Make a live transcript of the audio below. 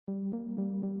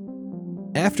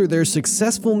After their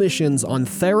successful missions on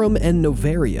Therum and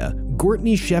Noveria,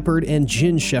 Gortney Shepard and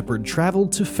Jyn Shepard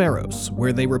traveled to Pharos,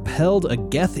 where they repelled a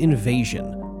Geth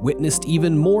invasion, witnessed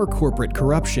even more corporate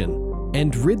corruption,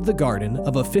 and rid the garden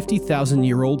of a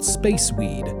 50,000-year-old space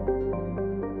weed.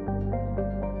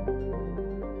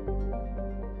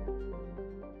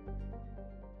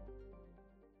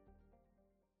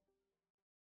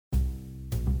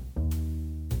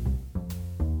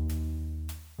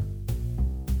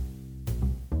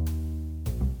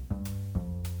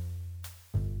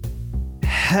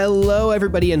 Hello,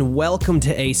 everybody, and welcome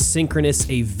to Asynchronous,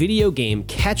 a video game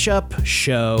catch-up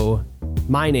show.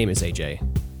 My name is AJ.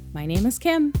 My name is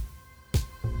Kim.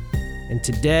 And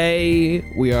today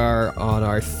we are on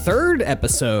our third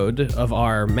episode of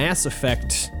our Mass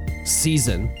Effect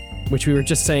season, which we were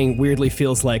just saying weirdly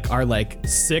feels like our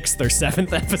sixth or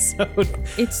seventh episode.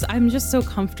 I'm just so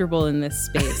comfortable in this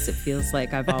space. It feels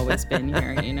like I've always been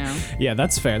here, you know? Yeah,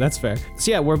 that's fair. So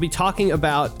yeah, we'll be talking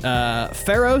about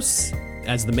Pharos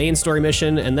as the main story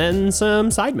mission, and then some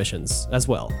side missions as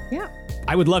well. Yeah.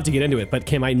 I would love to get into it, but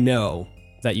Kim, I know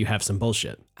that you have some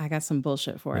bullshit. I got some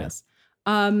bullshit for us.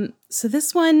 So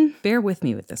this one, bear with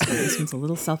me with this one. This one's a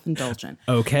little self-indulgent.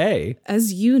 Okay.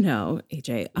 As you know,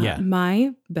 AJ, Yeah.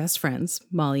 my best friends,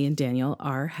 Molly and Daniel,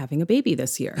 are having a baby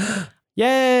this year.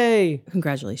 Yay!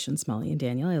 Congratulations, Molly and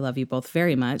Daniel. I love you both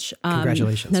very much.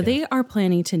 Congratulations. Now, yeah. they are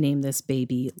planning to name this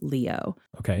baby Leo.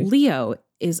 Okay. Leo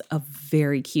is a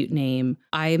very cute name.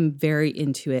 I'm very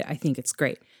into it. I think it's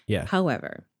great. Yeah.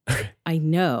 However, I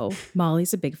know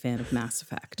Molly's a big fan of Mass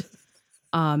Effect.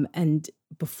 And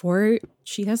before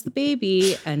she has the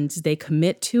baby and they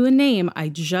commit to a name, I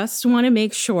just want to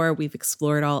make sure we've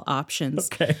explored all options.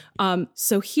 Okay.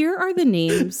 So here are the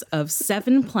names of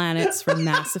 7 planets from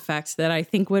Mass Effect that I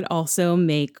think would also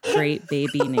make great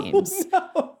baby names. Oh,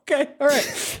 no. Okay. All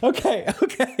right.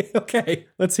 Okay.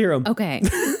 Let's hear them. Okay.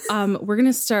 We're going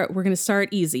to start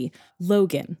easy.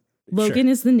 Logan. Logan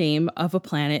is the name of a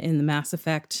planet in the Mass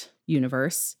Effect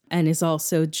universe and is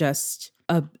also just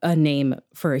a name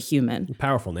for a human.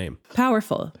 Powerful name.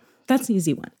 Powerful. That's an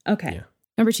easy one. Okay. Yeah.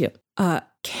 Number 2.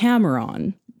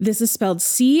 Cameron. This is spelled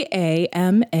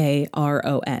Camaron.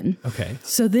 Okay.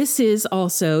 So this is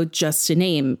also just a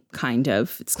name, kind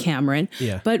of. It's Cameron,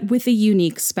 Yeah. but with a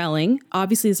unique spelling.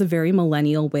 Obviously, it's a very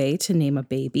millennial way to name a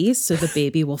baby, so the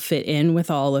baby will fit in with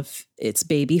all of its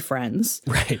baby friends.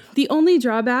 Right. The only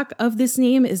drawback of this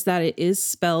name is that it is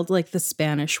spelled like the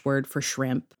Spanish word for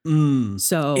shrimp.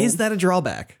 So Is that a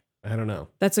drawback? I don't know.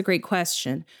 that's a great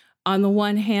question. On the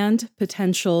one hand,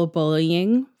 potential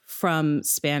bullying from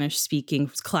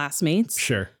Spanish-speaking classmates.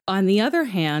 Sure. On the other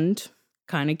hand,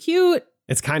 kind of cute.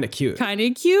 It's kind of cute. Kind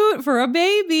of cute for a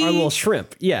baby. Our little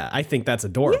shrimp. Yeah, I think that's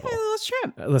adorable. Yeah, a little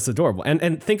shrimp. That's adorable.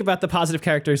 And think about the positive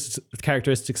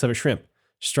characteristics of a shrimp.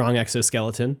 Strong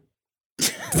exoskeleton.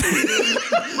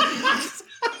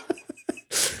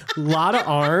 Lot of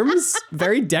arms.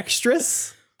 Very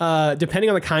dexterous. Depending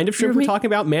on the kind of shrimp we're talking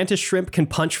about, mantis shrimp can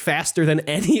punch faster than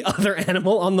any other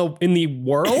animal in the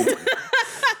world.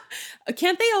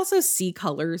 Can't they also see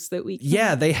colors that we can?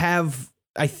 Yeah, they have.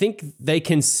 I think they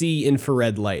can see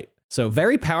infrared light. So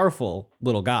very powerful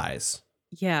little guys.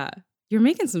 Yeah. You're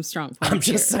making some strong points. I'm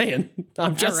just saying.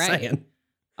 saying.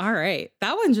 All right.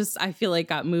 That one just, I feel like,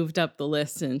 got moved up the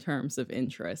list in terms of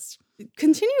interest.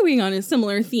 Continuing on a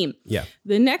similar theme. Yeah.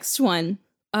 The next one,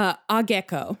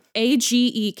 Ageko.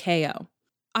 Ageko.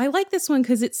 I like this one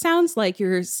because it sounds like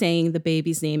you're saying the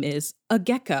baby's name is a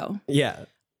gecko. Yeah.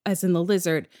 As in the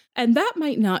lizard. And that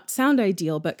might not sound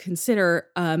ideal, but consider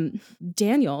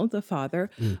Daniel, the father,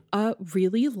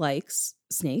 really likes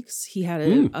snakes. He had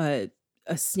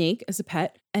a snake as a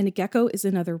pet, and a gecko is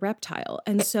another reptile.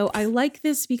 And so I like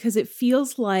this because it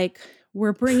feels like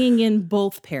we're bringing in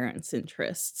both parents'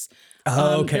 interests.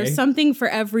 Okay. There's something for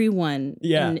everyone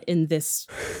Yeah. in this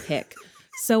pick.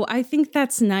 So I think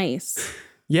that's nice.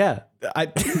 Yeah.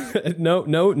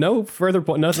 No further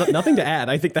point. Nothing to add.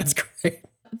 I think that's great.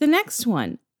 The next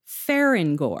one,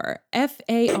 Faringor,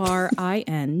 Faringor.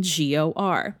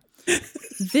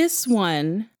 This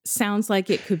one sounds like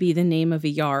it could be the name of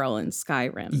a Jarl in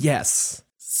Skyrim. Yes.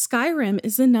 Skyrim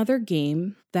is another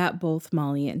game that both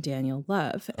Molly and Daniel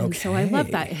love. And so I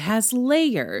love that. It has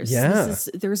layers. Yeah.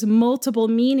 There's multiple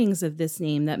meanings of this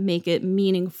name that make it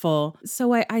meaningful.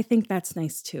 So I think that's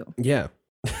nice too. Yeah.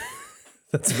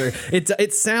 That's very.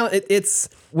 It's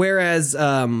whereas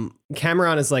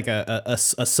Cameron is like a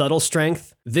subtle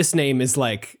strength. This name is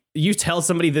like you tell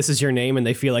somebody this is your name and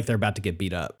they feel like they're about to get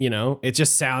beat up, you know? It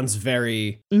just sounds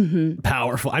very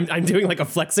powerful. I'm doing like a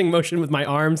flexing motion with my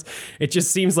arms. It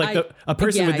just seems like a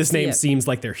person with this name seems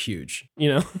like they're huge, you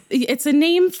know? It's a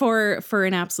name for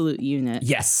an absolute unit.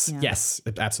 Yes. Yeah. Yes.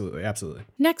 Absolutely. Absolutely.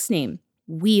 Next name,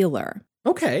 Wheeler.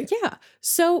 Okay. Yeah.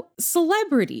 So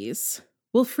celebrities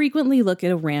will frequently look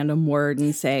at a random word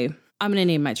and say, I'm going to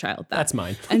name my child that. That's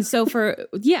mine. And so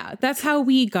that's how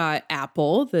we got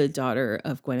Apple, the daughter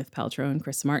of Gwyneth Paltrow and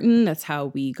Chris Martin. That's how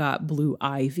we got Blue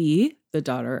Ivy, the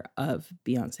daughter of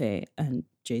Beyonce and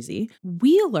Jay-Z.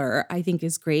 Wheeler, I think,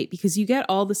 is great because you get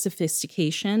all the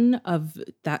sophistication of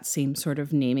that same sort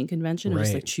of naming convention. Right.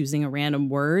 Just like choosing a random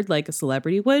word like a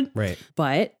celebrity would. Right.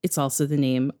 But it's also the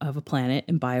name of a planet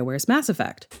in BioWare's Mass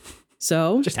Effect.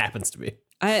 So just happens to be.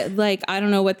 I don't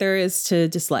know what there is to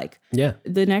dislike. Yeah.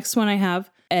 The next one I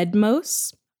have,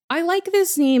 Edmos. I like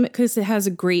this name because it has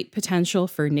a great potential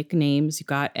for nicknames. You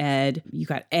got Ed, you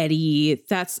got Eddie.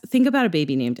 Think about a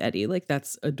baby named Eddie. Like,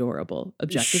 that's adorable,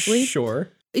 objectively. Sure.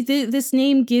 This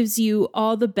name gives you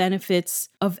all the benefits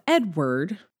of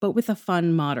Edward, but with a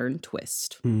fun modern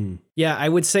twist. Yeah, I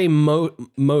would say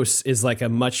Mos is like a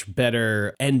much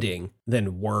better ending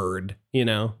than word, you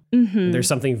know? There's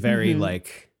something very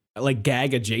like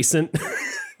gag adjacent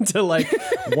to like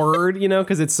word, you know,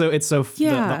 because it's so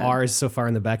the R is so far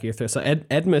in the back of your throat. So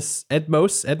Edmos.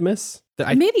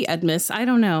 Maybe Edmos. I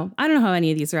don't know how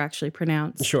any of these are actually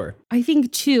pronounced. Sure. I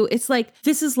think too, it's like,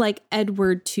 this is like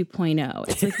Edward 2.0.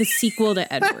 It's like the sequel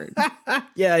to Edward.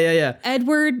 Yeah.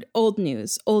 Edward, old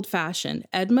news, old fashioned.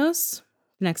 Edmos,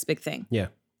 next big thing. Yeah.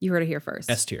 You heard it here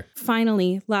first. S tier.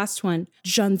 Finally, last one,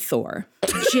 Junthor.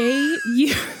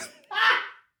 Junthor.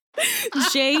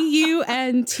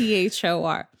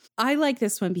 I like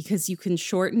this one because you can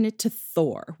shorten it to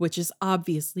Thor, which is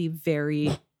obviously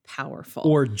very powerful.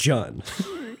 Or Jun.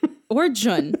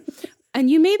 And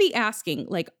you may be asking,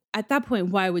 like, at that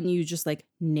point, why wouldn't you just like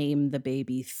name the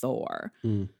baby Thor?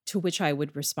 To which I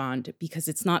would respond, because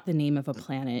it's not the name of a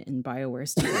planet in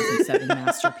BioWare's 2007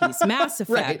 masterpiece, Mass Effect.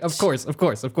 Right, of course.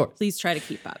 Please try to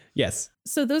keep up. Yes.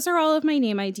 So those are all of my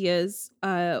name ideas.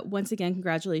 Once again,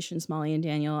 congratulations, Molly and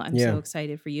Daniel. I'm so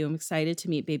excited for you. I'm excited to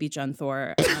meet baby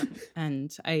Junthor.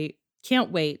 And I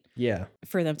can't wait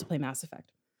for them to play Mass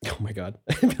Effect. Oh my God.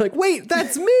 I'd be like, wait,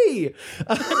 that's me.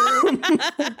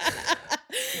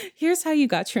 Here's how you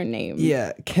got your name.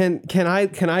 Yeah. Can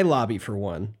I lobby for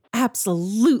one?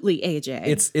 Absolutely,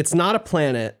 AJ. It's not a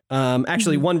planet.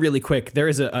 Actually, one really quick. There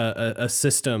is a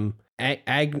system.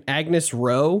 Agnes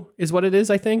Row is what it is,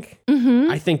 I think.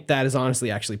 I think that is honestly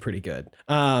actually pretty good.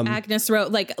 Agnes Row,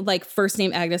 like first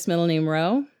name Agnes, middle name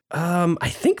Row? I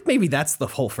think maybe that's the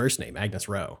whole first name, Agnes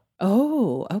Row.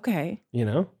 Oh, okay. You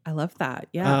know? I love that.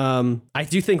 Yeah. I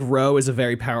do think Row is a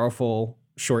very powerful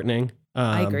shortening.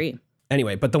 I agree.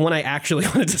 Anyway, but the one I actually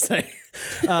wanted to say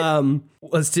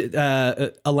was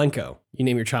Alenko. You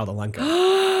name your child Alenko.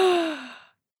 I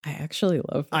actually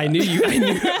love that. I knew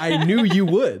you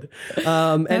would.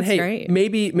 And That's hey, great.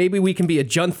 maybe we can be a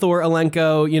Junthor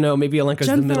Alenko. You know, maybe Alenko's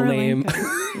the middle name.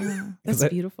 Yeah, that's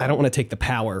beautiful. I don't want to take the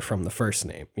power from the first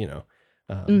name, you know.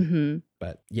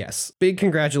 But yes, big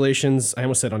congratulations. I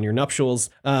almost said on your nuptials.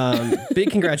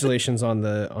 Big congratulations on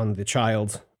the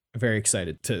child. Very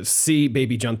excited to see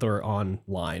baby Junthor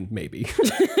online, maybe.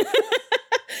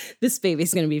 This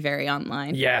baby's going to be very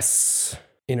online. Yes.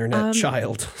 Internet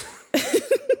child.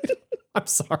 I'm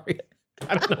sorry.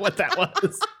 I don't know what that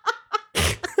was.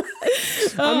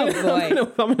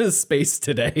 Boy. I'm in a space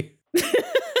today.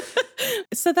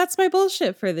 So that's my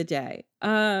bullshit for the day.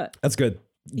 That's good.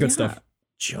 Good stuff.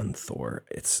 Junthor.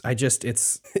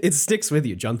 It sticks with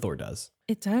you. Junthor does.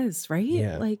 It does, right?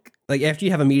 Yeah. Like after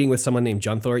you have a meeting with someone named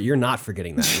Junthor, you're not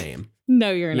forgetting that name. No,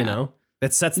 you're not. You know,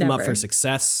 that sets them up for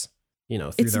success, you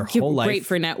know, through their whole life. It's great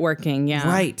for networking. Yeah.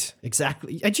 Right.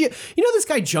 Exactly. You know, this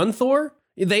guy Junthor,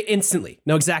 they instantly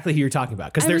know exactly who you're talking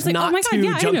about because there's not two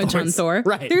Junthors. I know Junthor.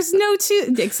 Right. There's no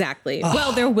two. Exactly.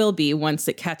 Well, there will be once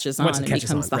it catches on and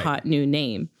becomes the hot new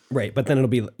name. Right. But then it'll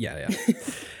be, yeah.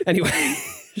 Anyway,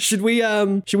 should we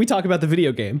talk about the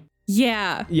video game?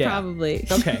 Yeah. Probably.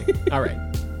 Okay. All right.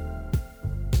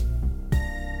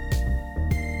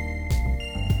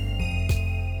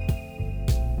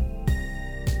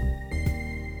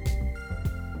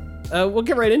 We'll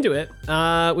get right into it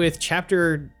with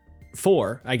chapter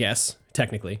 4, I guess,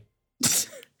 technically.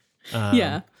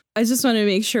 Yeah. I just want to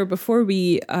make sure before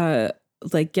we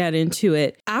get into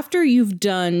it, after you've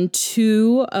done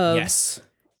 2 of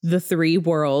the 3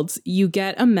 worlds, you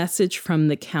get a message from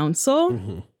the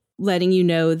council letting you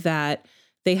know that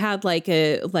they had like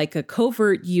a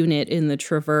covert unit in the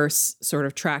Traverse sort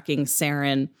of tracking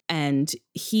Saren, and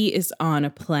he is on a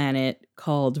planet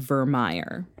called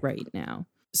Vermeer right now.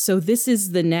 So this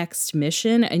is the next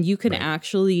mission, and you can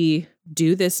actually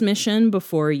do this mission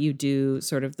before you do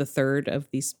sort of the third of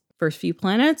these first few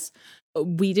planets.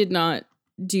 We did not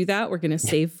do that. We're going to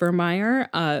save Vermeer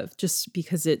just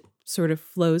because it sort of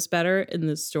flows better in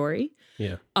the story.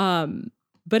 Yeah.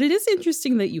 But it is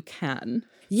interesting that you can.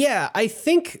 Yeah, I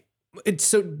think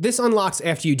so. This unlocks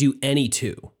after you do any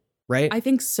two, right? I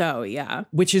think so, yeah.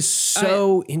 Which is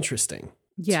so interesting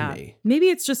to me. Maybe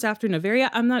it's just after Noveria.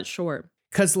 I'm not sure.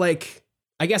 Because, like,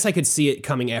 I guess I could see it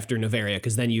coming after Noveria,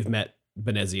 because then you've met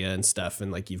Benezia and stuff, and,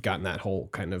 like, you've gotten that whole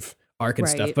kind of arc and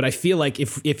stuff. But I feel like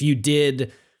if you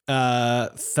did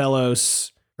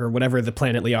Thelos, or whatever the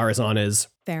planet Liara is on is.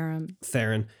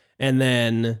 Theron. And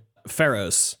then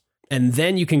Pharos. And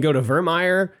then you can go to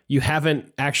Vermeer. You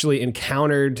haven't actually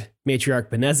encountered Matriarch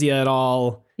Benezia at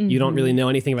all. Mm-hmm. You don't really know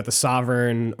anything about the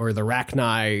Sovereign or the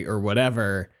Rachni or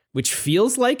whatever, which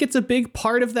feels like it's a big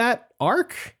part of that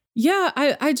arc. Yeah,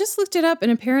 I just looked it up,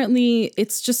 and apparently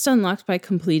it's just unlocked by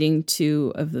completing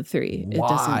 2 of the 3.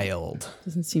 Wild. It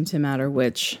doesn't seem to matter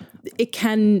which. It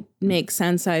can make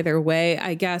sense either way,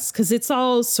 I guess, because it's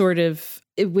all sort of,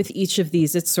 with each of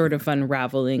these, it's sort of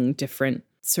unraveling different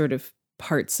sort of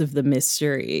parts of the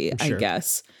mystery, sure. I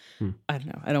guess. I don't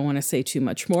know. I don't want to say too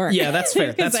much more. Yeah, that's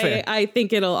fair. That's fair. I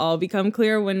think it'll all become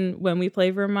clear when we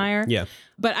play Vermeer. Yeah.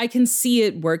 But I can see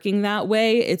it working that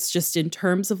way. It's just in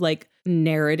terms of like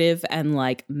narrative and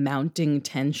like mounting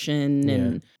tension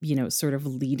and, you know, sort of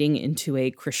leading into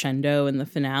a crescendo in the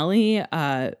finale.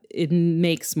 It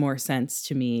makes more sense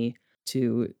to me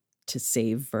to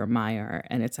save Vermeer.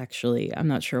 And it's actually, I'm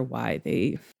not sure why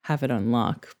they have it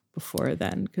unlock before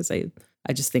then, because I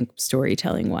just think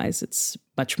storytelling wise, it's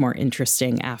much more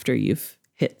interesting after you've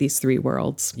hit these 3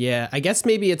 worlds. Yeah, I guess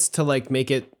maybe it's to like make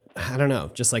it, I don't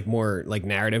know, just like more like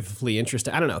narratively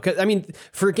interesting. I don't know. 'Cause, I mean,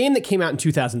 for a game that came out in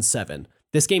 2007,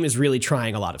 this game is really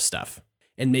trying a lot of stuff.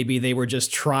 And maybe they were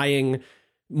just trying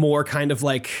more kind of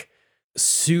like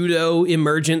pseudo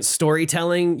emergent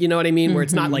storytelling, you know what I mean? Where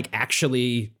it's not like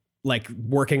actually like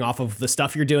working off of the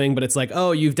stuff you're doing, but it's like,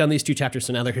 oh, you've done these 2 chapters,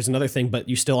 so now here's another thing, but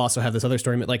you still also have this other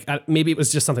story. Like maybe it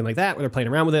was just something like that where they're playing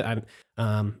around with it. I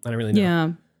don't really know.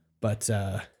 Yeah. But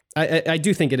I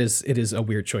do think it is a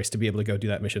weird choice to be able to go do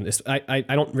that mission. I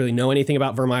don't really know anything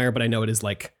about Vermeer, but I know it is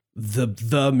like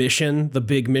the mission, the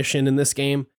big mission in this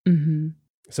game. Mm-hmm.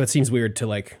 So it seems weird to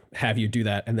like have you do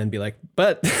that and then be like,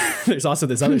 but there's also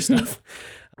this other stuff.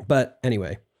 But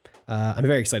anyway, I'm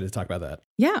very excited to talk about that.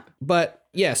 Yeah. But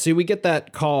yeah, so we get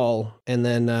that call, and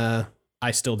then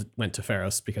I still went to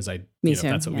Pharos because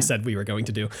that's what we said we were going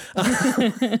to do.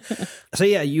 So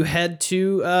yeah, you head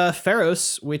to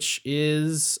Pharos, which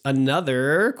is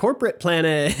another corporate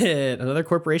planet, another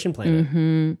corporation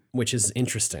planet, which is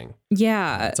interesting.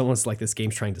 Yeah. It's almost like this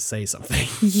game's trying to say something.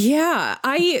 Yeah.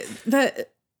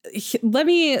 Let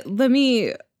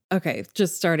me okay,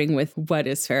 just starting with what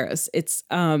is Pharos. It's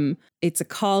a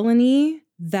colony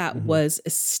that was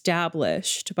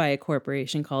established by a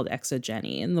corporation called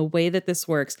Exogeny. And the way that this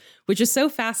works, which is so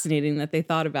fascinating that they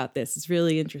thought about this, is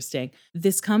really interesting.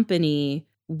 This company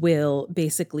will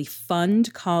basically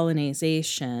fund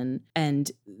colonization,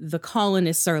 and the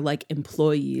colonists are like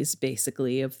employees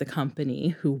basically of the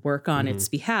company who work on its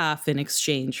behalf in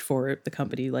exchange for the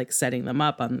company like setting them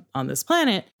up on this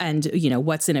planet. And you know,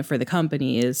 what's in it for the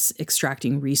company is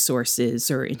extracting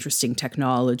resources or interesting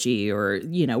technology or,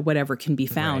 you know, whatever can be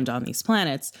found on these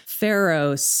planets.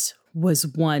 Pharos was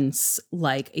once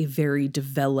like a very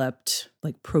developed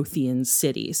like Prothean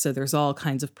city. So there's all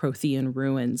kinds of Prothean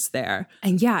ruins there.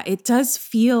 And yeah, it does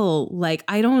feel like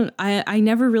I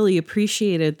never really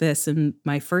appreciated this in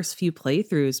my first few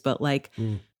playthroughs, but like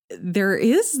there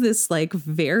is this like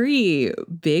very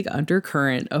big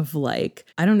undercurrent of like,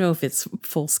 I don't know if it's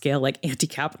full scale like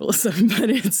anti-capitalism, but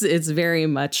it's very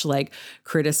much like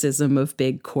criticism of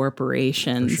big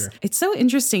corporations. Sure. It's so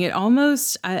interesting. It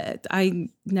almost, I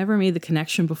never made the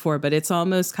connection before, but it's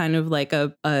almost kind of like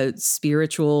a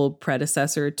spiritual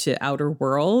predecessor to Outer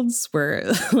Worlds,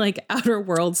 where like Outer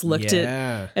Worlds looked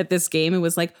at this game and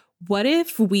was like, what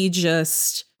if we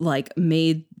just like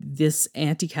made this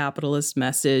anti-capitalist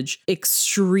message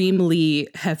extremely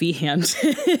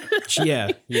heavy-handed.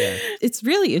 Yeah. It's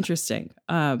really interesting.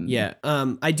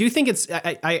 I do think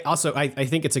I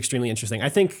think it's extremely interesting. I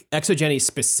think Exogeny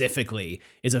specifically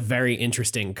is a very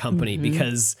interesting company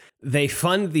because they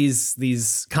fund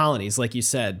these colonies, like you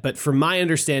said. But from my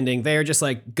understanding, they're just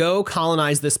like, go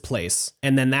colonize this place.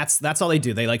 And then that's all they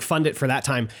do. They like fund it for that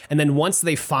time. And then once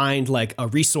they find like a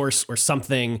resource or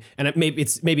something, and maybe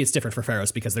it's different for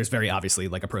Pharos because there's very obviously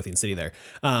like a Prothean city there.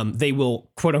 They will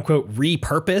quote unquote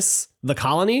repurpose the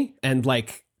colony and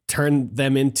like turn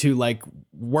them into like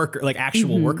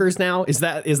actual workers now. Is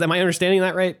that my understanding of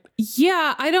that right?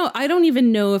 Yeah, I don't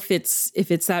even know if it's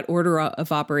that order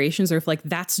of operations or if like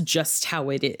that's just how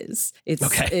it is.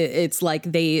 It's like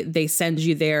they send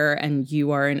you there and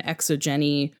you are an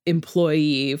Exogeny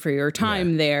employee for your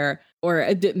time there.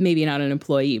 Or maybe not an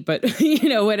employee, but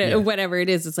whatever it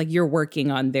is, it's like you're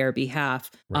working on their behalf.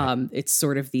 Right. It's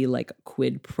sort of the like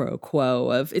quid pro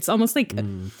quo of, it's almost like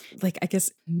I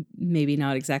guess maybe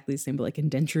not exactly the same, but like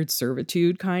indentured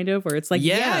servitude kind of, where it's like,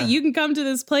 yeah, you can come to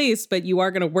this place, but you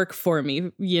are going to work for me,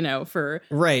 for.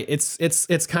 Right.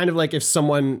 It's kind of like if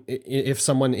someone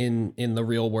in the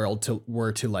real world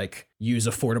were to like use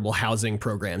affordable housing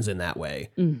programs in that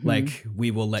way. Like, we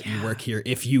will let you work here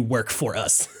if you work for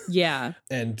us. Yeah.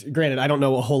 And granted, I don't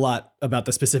know a whole lot about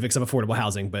the specifics of affordable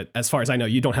housing, but as far as I know,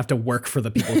 you don't have to work for the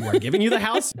people who are giving you the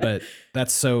house. But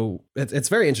it's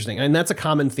very interesting. And that's a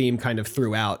common theme kind of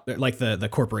throughout, like the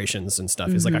corporations and stuff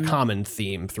is like a common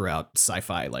theme throughout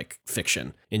sci-fi, like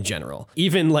fiction in general.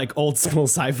 Even like old school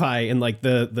sci-fi in like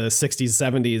the 60s,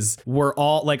 70s were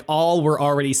all were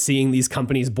already seeing these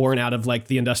companies born out of like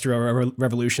the Industrial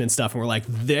Revolution and stuff. And we're like,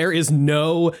 there is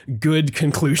no good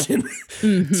conclusion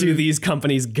to these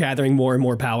companies gathering more and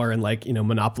more power and like,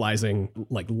 monopolizing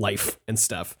like life and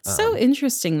stuff. So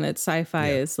interesting that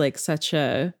sci-fi is like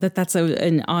that's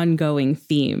an ongoing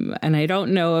theme. And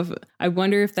I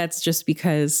wonder if that's just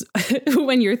because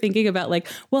when you're thinking about like,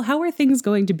 well, how are things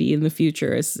going to be in the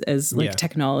future as like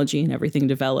technology and everything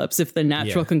develops? If the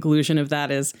natural conclusion of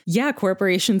that is,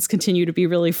 corporations continue to be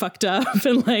really fucked up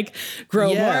and like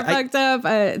grow more fucked up.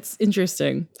 It's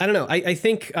interesting. I don't know. I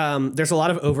think there's a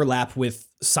lot of overlap with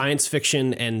science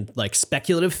fiction and like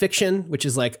speculative fiction, which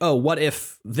is like, oh, what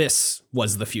if this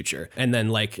was the future? And then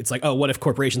like, it's like, oh, what if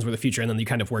corporations were the future? And then you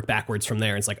kind of work backwards from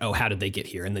there. And it's like, oh, how did they get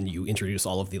here? And then you introduce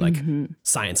all of the like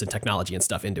science and technology and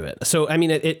stuff into it. So, I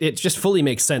mean, it just fully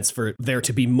makes sense for there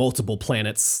to be multiple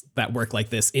planets that work like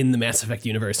this in the Mass Effect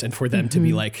universe and for them to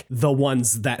be like the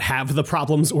ones that have the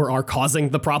problems or are causing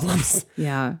the problems.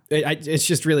 Yeah. It's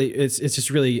just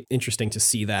really interesting to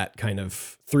see that kind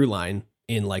of through line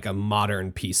in like a modern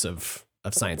piece of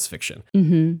science fiction.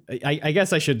 I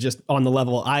guess I should just, on the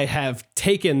level, I have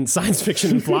taken science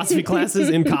fiction and philosophy classes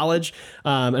in college.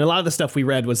 And a lot of the stuff we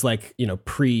read was like,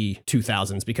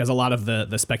 pre-2000s, because a lot of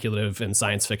the speculative and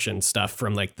science fiction stuff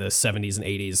from like the 70s and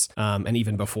 80s, and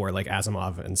even before like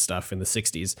Asimov and stuff in the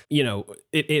 60s,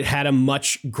 it had a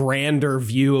much grander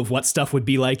view of what stuff would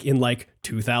be like in like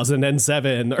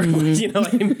 2007 or you know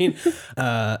what I mean?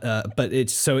 But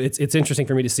it's interesting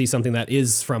for me to see something that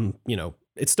is from,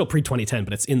 it's still pre-2010,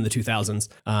 but it's in the 2000s.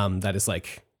 That is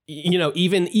like,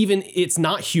 even it's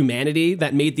not humanity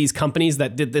that made these companies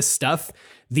that did this stuff.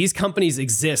 These companies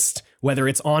exist, whether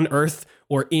it's on Earth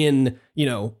or in,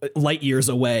 light years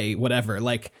away, whatever.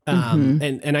 Like,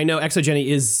 and I know Exogeny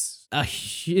is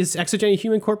Exogeny a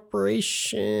human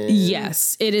corporation?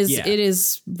 Yes, it is. Yeah. It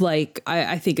is like,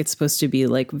 I think it's supposed to be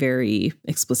like very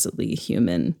explicitly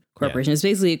human corporation. Yeah. It's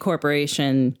basically a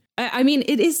corporation. I mean,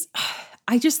 it is.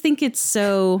 I just think it's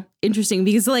so interesting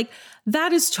because like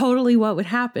that is totally what would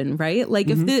happen, right? Like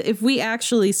if we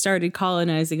actually started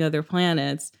colonizing other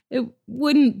planets, it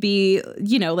wouldn't be,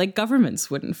 like governments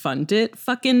wouldn't fund it.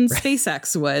 Fucking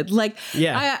SpaceX would. Like,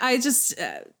 I just,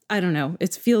 I don't know.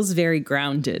 It feels very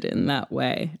grounded in that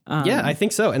way. Yeah, I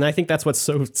think so. And I think that's what's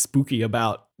so spooky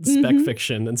about spec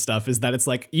fiction and stuff is that it's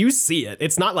like, you see it.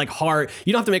 It's not like hard.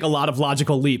 You don't have to make a lot of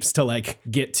logical leaps to like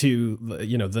get to,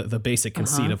 the basic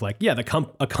conceit of like,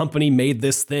 a company made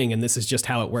this thing and this is just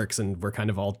how it works. And we're kind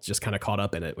of all just kind of caught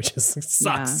up in it, which is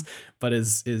sucks, but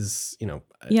is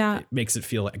it makes it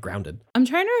feel grounded. I'm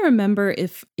trying to remember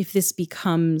if this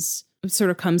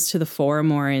sort of comes to the fore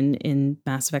more in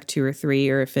Mass Effect 2 or 3,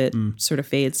 or if it sort of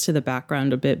fades to the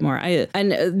background a bit more.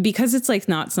 And because it's like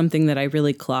not something that I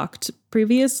really clocked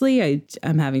previously.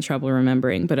 I'm having trouble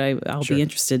remembering, but I'll be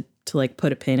interested to like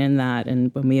put a pin in that,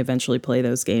 and when we eventually play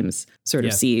those games, sort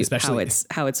of see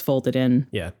how it's folded in.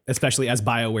 Yeah, especially as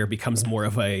BioWare becomes more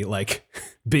of a like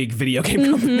big video game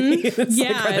company. It's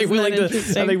like,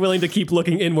 are they willing to keep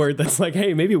looking inward? That's like,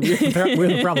 hey, maybe we're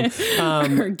the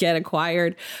problem. Or get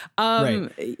acquired.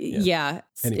 Right. Yeah,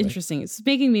 it's interesting. It's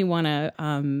making me want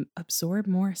to absorb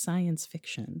more science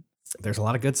fiction. There's a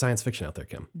lot of good science fiction out there,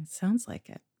 Kim. It sounds like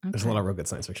it. Okay. There's a lot of real good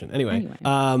science fiction. Anyway.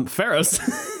 Pharos,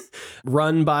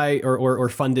 run by or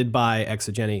funded by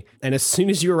Exogeny. And as soon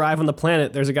as you arrive on the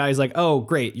planet, there's a guy who's like, oh,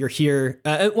 great, you're here.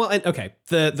 Okay.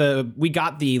 We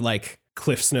got the like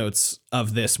Cliff's Notes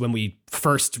of this when we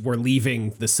first were leaving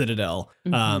the Citadel.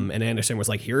 And Anderson was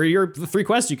like, here are the 3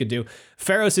 quests you could do.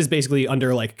 Pharos is basically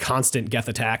under like constant Geth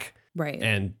attack. Right.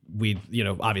 And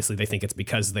obviously they think it's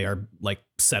because they are like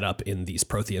set up in these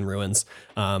Prothean ruins,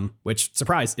 which,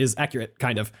 surprise, is accurate,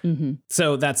 kind of.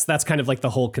 So that's kind of like the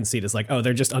whole conceit is like, oh,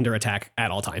 they're just under attack at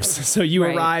all times. So you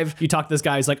arrive, you talk to this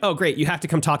guy, he's like, oh, great, you have to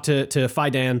come talk to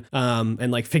Fidan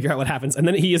and like figure out what happens. And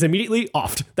then he is immediately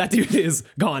offed. That dude is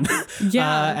gone.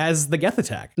 As the Geth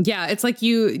attack. Yeah, it's like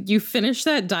you finish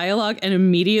that dialogue and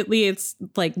immediately it's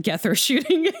like Geth are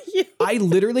shooting at you.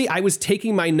 I was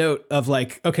taking my note of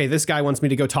like, okay, this guy wants me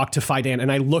to go talk to Fidan,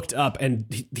 and I looked up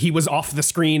and he was off the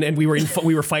screen and we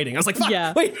were fighting. I was like,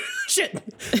 fuck, wait, shit.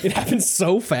 It happened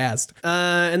so fast.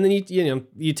 And then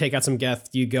you take out some Geth,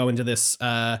 you go into this,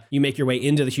 you make your way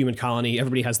into the human colony.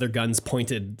 Everybody has their guns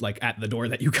pointed like at the door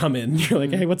that you come in. You're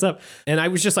like, hey, what's up? And I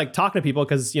was just like talking to people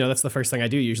because, that's the first thing I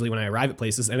do usually when I arrive at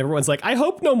places. And everyone's like, I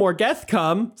hope no more Geth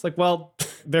come. It's like, well,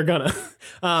 they're gonna.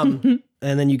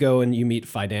 And then you go and you meet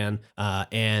Fidan,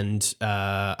 and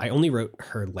I only wrote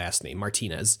her last name,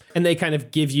 Martinez. And they kind of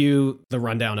give you the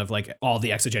rundown of like all the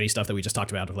Exogeny stuff that we just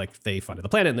talked about, of like they funded the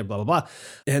planet and they're blah, blah, blah,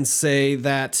 and say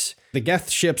that the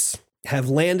Geth ships have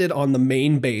landed on the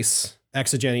main base,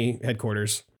 Exogeny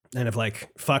headquarters, and have like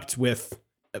fucked with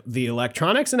the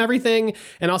electronics and everything.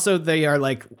 And also they are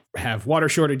like have water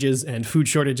shortages and food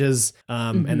shortages.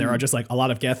 And there are just like a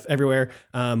lot of Geth everywhere,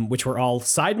 which were all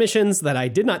side missions that I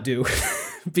did not do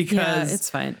because it's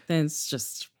fine. It's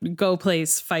just go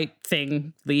place, fight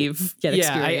thing, leave, get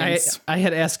experience. I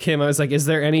had asked Kim, I was like, is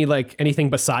there anything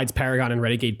besides Paragon and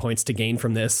Renegade points to gain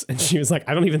from this? And she was like,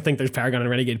 I don't even think there's Paragon and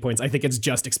Renegade points. I think it's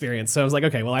just experience. So I was like,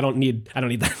 okay, well, I don't need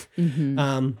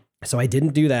that. So I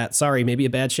didn't do that. Sorry, maybe a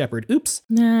bad shepherd. Oops.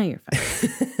 Nah, you're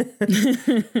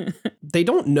fine. They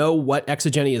don't know what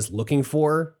Exogeny is looking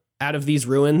for out of these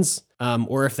ruins,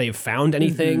 or if they've found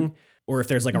anything, or if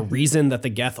there's like a reason that the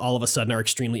Geth all of a sudden are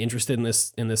extremely interested in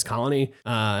this colony.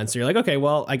 And so you're like, okay,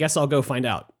 well, I guess I'll go find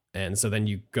out. And so then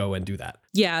you go and do that.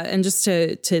 Yeah, and just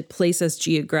to place us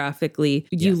geographically,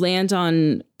 you land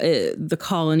on the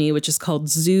colony, which is called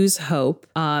Zoo's Hope,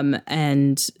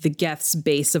 and the Geth's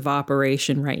base of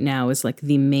operation right now is like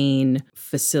the main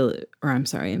facility. Or I'm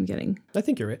sorry, I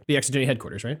think you're right. The Exogeny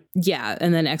headquarters, right? Yeah,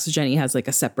 and then Exogeny has like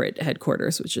a separate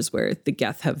headquarters, which is where the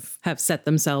Geth have set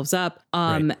themselves up.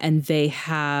 And they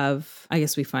have, I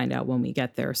guess we find out when we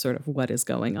get there, sort of what is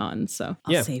going on. So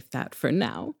I'll save that for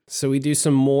now. So we do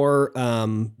some more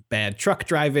bad truck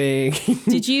driving.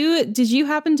 Did you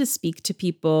happen to speak to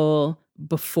people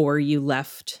before you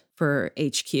left for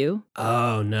HQ?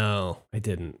 Oh no, I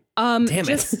didn't. Damn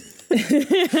it.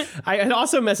 I had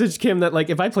also messaged Kim that like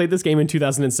if I played this game in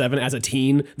 2007 as a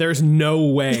teen, there's no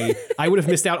way I would have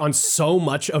missed out on so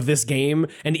much of this game.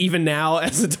 And even now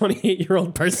as a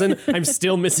 28-year-old person, I'm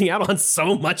still missing out on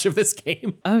so much of this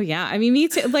game. Oh yeah. I mean, me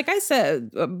too. Like I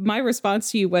said, my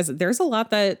response to you was there's a lot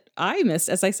that I missed,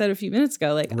 as I said a few minutes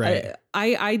ago. Like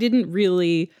I didn't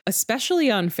really,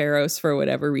 especially on Pharos for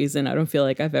whatever reason, I don't feel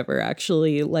like I've ever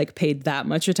actually like paid that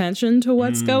much attention to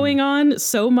what's going on.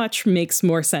 So much makes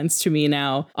more sense to me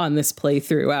now on this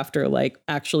playthrough after like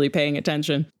actually paying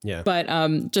attention. Yeah. But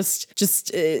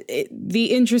the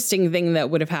interesting thing that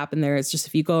would have happened there is just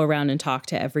if you go around and talk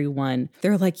to everyone,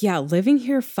 they're like, yeah, living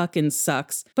here fucking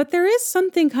sucks, but there is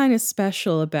something kind of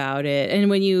special about it. And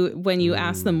when you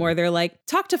ask them more, they're like,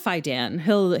 talk to Fidan.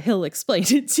 He'll explain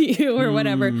it to you or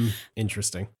whatever.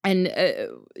 Interesting. And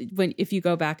if you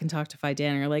go back and talk to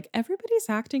Fidan, you're like, everybody's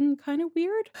acting kind of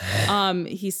weird.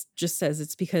 He just says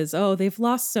it's because, they've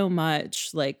lost so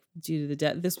much, like due to the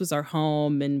death. This was our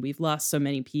home and we've lost so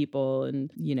many people.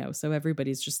 And, so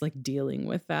everybody's just like dealing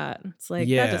with that. It's like,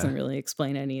 that doesn't really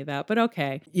explain any of that, but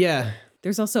okay. Yeah.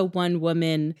 There's also one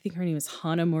woman, I think her name is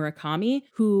Hana Murakami,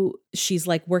 who she's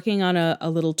like working on a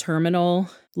little terminal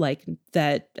like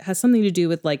that has something to do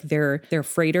with like their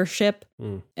freighter ship.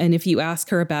 And if you ask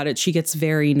her about it, she gets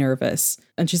very nervous.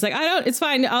 And she's like, it's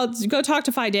fine. I'll go talk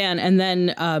to Phi Dan. And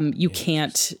then you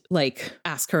can't like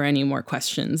ask her any more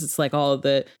questions. It's like all of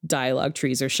the dialogue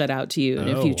trees are shut out to you. And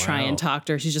if you try and talk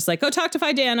to her, she's just like, go talk to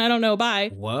Phi Dan. I don't know.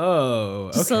 Bye. Whoa.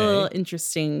 Okay. Just a little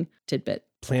interesting tidbit.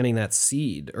 Planting that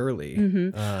seed early.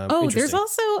 There's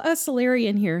also a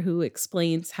Salarian here who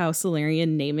explains how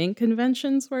Salarian naming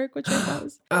conventions work, which I thought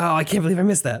was... Oh, I can't believe I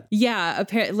missed that. Yeah,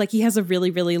 apparently, like he has a really,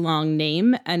 really long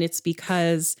name, and it's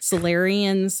because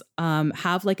Salarians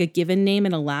have like a given name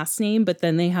and a last name, but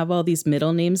then they have all these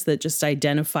middle names that just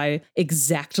identify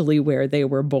exactly where they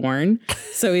were born.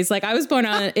 So he's like, I was born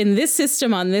in this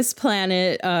system, on this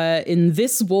planet, in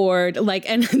this ward, like,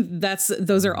 and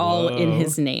those are all in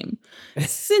his name.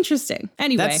 It's interesting.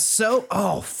 Anyway.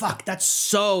 That's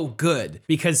so good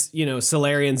because, you know,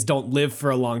 Salarians don't live for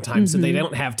a long time, so they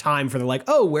don't have time for the like,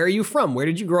 oh, where are you from? Where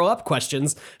did you grow up?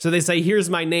 Questions. So they say, here's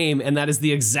my name. And that is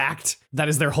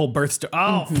their whole birth story.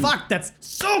 Oh, fuck. That's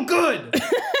so good.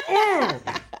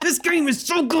 This game is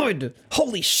so good.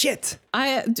 Holy shit.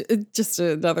 Just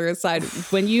another aside.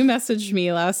 When you messaged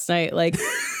me last night, like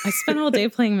I spent all day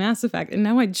playing Mass Effect and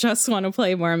now I just want to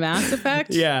play more Mass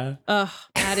Effect. Yeah.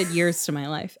 Added years to my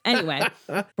life. Anyway,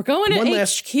 we're going to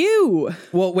HQ.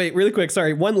 Well, wait, really quick.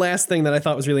 Sorry. One last thing that I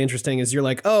thought was really interesting is you're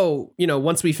like, oh, you know,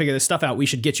 once we figure this stuff out, we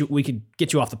could get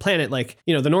you off the planet. Like,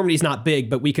 you know, the Normandy's not big,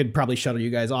 but we could probably shuttle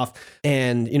you guys off.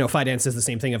 And, you know, Phi Dan says the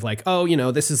same thing of like, oh, you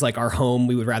know, this is like our home.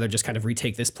 We would rather just kind of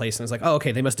retake this place. And I was like, oh,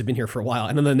 okay, they must have been here for a while.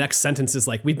 And then the next sentence is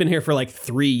like, we've been here for like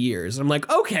 3 years. I'm like,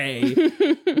 okay,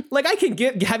 like I can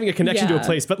get having a connection to a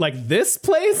place, but like this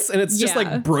place, and it's just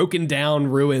like broken down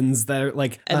ruins that are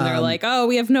like, and they're like, oh,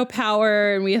 we have no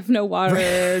power and we have no water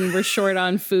and we're short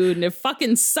on food and it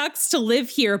fucking sucks to live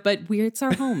here, but it's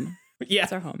our home. Yeah,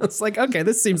 it's our home. It's like, okay,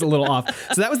 this seems a little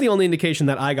off. So that was the only indication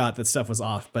that I got that stuff was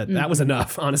off, but that was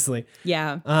enough, honestly.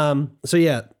 Yeah. So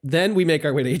yeah, then we make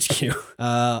our way to HQ.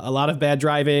 A lot of bad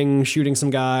driving, shooting some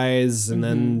guys, and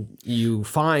then you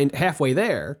find halfway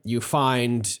there, you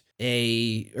find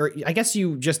or I guess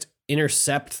you just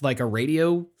intercept like a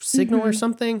radio signal or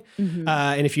something.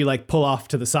 And if you like pull off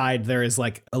to the side, there is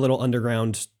like a little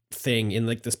underground thing in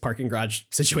like this parking garage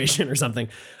situation or something,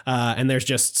 and there's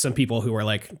just some people who are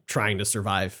like trying to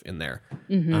survive in there.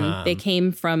 They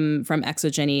came from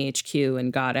Exogeny HQ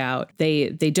and got out. They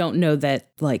don't know that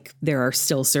like there are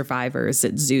still survivors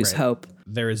at Zoo's Hope.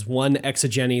 There is one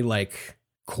Exogeny like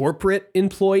corporate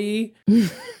employee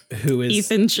who is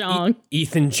Ethan Jong.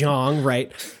 Ethan Jong,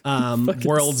 right?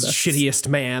 World's shittiest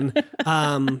man.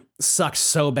 Sucks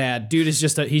so bad. Dude is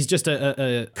he's just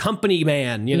a company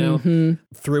man, you know,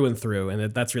 through and through.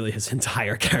 And that's really his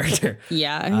entire character.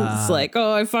 Yeah. It's like,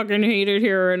 oh, I fucking hate it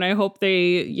here. And I hope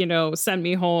they, you know, send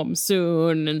me home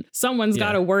soon. And someone's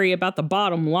got to worry about the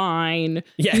bottom line.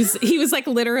 Yeah. He was like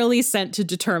literally sent to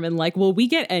determine like, will we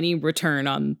get any return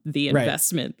on the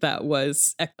investment that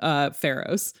was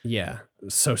Pharaoh's? Yeah.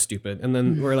 So stupid. And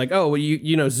then we're like, oh, well,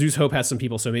 you know, Zoo's Hope has some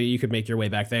people, so maybe you could make your way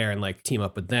back there and like team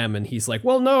up with them. And he's like,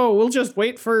 well, no, we'll just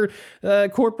wait for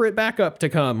corporate backup to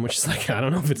come, which is like, I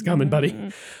don't know if it's coming,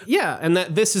 buddy. Yeah. And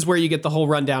this is where you get the whole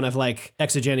rundown of like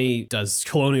Exogeny does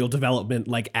colonial development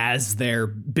like as their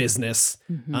business.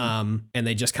 And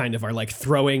they just kind of are like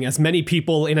throwing as many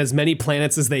people in as many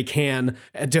planets as they can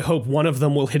to hope one of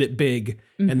them will hit it big.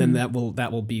 And then that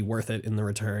will be worth it in the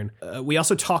return. We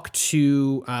also talk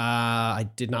to I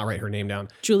did not write her name down.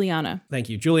 Juliana. Thank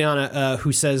you. Juliana,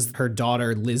 who says her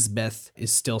daughter, Lizbeth,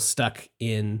 is still stuck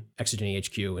in Exogeny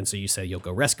HQ. And so you say you'll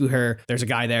go rescue her. There's a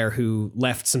guy there who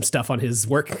left some stuff on his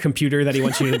work computer that he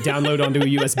wants you to download onto a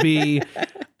USB.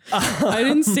 I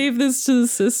didn't save this to the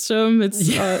system.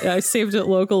 I saved it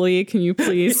locally. Can you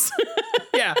please?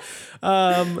 Yeah.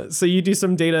 So you do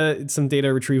some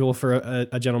data retrieval for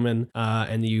a gentleman,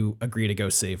 and you agree to go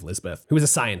save Lizbeth, who is a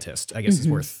scientist, I guess is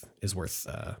worth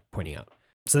pointing out.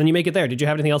 So then you make it there. Did you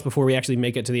have anything else before we actually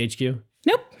make it to the HQ?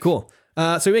 Nope. Cool.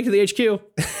 So we make it to the HQ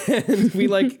and we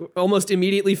like almost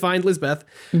immediately find Lizbeth,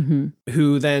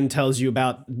 who then tells you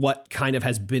about what kind of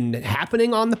has been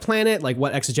happening on the planet, like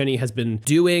what Exogeny has been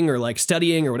doing or like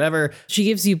studying or whatever. She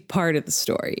gives you part of the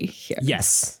story here.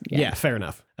 Yes. Yeah, fair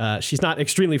enough. She's not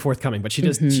extremely forthcoming, but she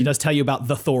does tell you about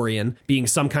the Thorian being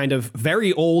some kind of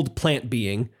very old plant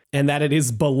being and that it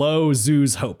is below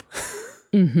Zoo's Hope,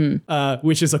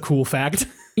 which is a cool fact.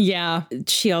 Yeah.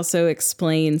 She also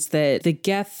explains that the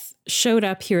Geth showed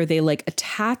up here. They like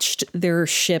attached their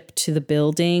ship to the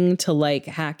building to like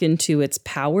hack into its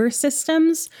power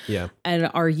systems. Yeah.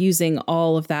 And are using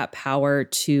all of that power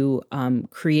to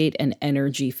create an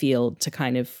energy field to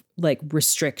kind of like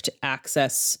restrict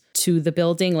access to the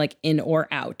building, like in or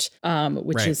out,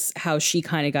 which is how she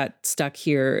kind of got stuck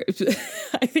here.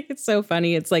 I think it's so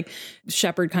funny. It's like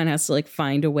Shepard kind of has to like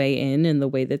find a way in, and the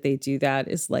way that they do that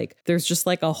is like there's just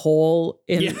like a hole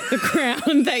in the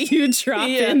ground that you drop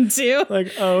into.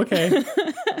 Like, oh, okay.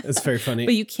 It's very funny.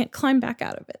 But you can't climb back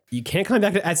out of it. You can't climb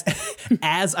back.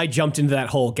 As I jumped into that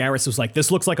hole, Garrus was like, this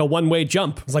looks like a one-way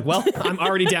jump. I was like, well, I'm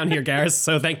already down here, Garrus,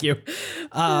 so thank you.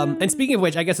 And speaking of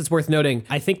which, I guess it's worth noting,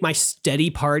 I think my steady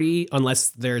party,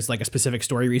 unless there's like a specific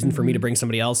story reason for me to bring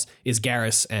somebody else, is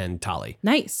Garrus and Tali.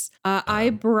 Nice. I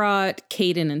brought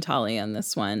Caden and Tali on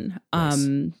this one.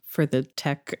 Nice. For the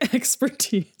tech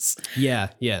expertise. Yeah.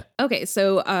 Okay,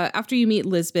 so after you meet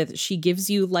Lisbeth, she gives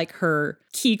you like her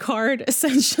key card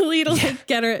essentially to like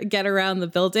get around the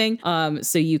building,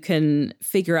 so you can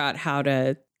figure out how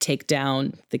to take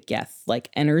down the Geth like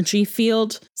energy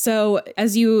field. So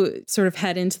as you sort of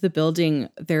head into the building,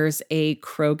 there's a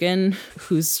Krogan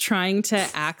who's trying to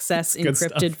access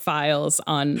encrypted files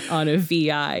on a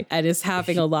VI and is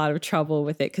having a lot of trouble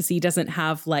with it because he doesn't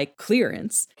have like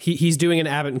clearance. He's doing an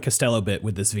Abbott and Costello bit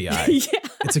with this VI.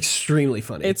 It's extremely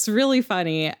funny. It's really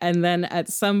funny. And then at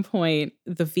some point,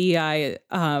 the VI,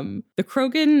 the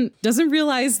Krogan doesn't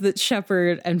realize that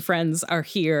Shepard and friends are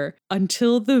here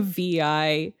until the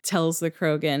VI tells the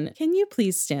Krogan, can you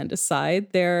please stand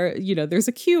aside? There's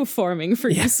a queue forming for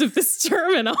use of this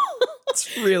terminal.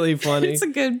 It's really funny. It's a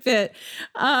good bit.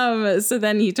 So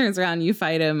then he turns around, you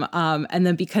fight him. And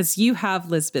then because you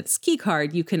have Lisbeth's key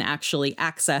card, you can actually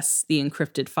access the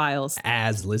encrypted files.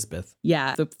 As Lisbeth.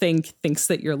 Yeah. The thing thinks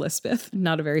that you're Lisbeth,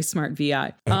 not a very smart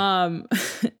VI.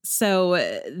 So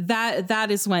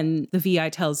that is when the VI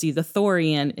tells you the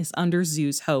Thorian is under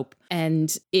Zoo's Hope,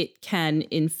 and it can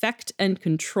infect and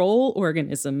control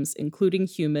organisms, including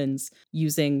humans,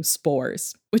 using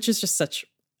spores, which is just such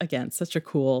a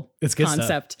cool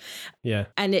concept. Yeah.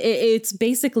 And it's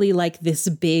basically like this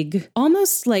big,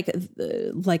 almost like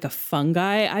a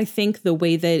fungi. I think the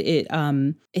way that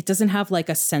it doesn't have like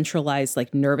a centralized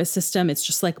like nervous system. It's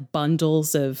just like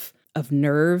bundles of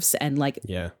nerves, and like,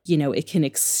 it can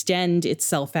extend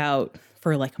itself out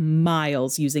for like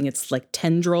miles using its like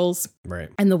tendrils. Right.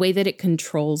 And the way that it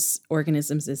controls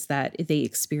organisms is that they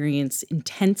experience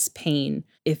intense pain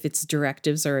if its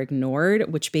directives are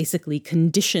ignored, which basically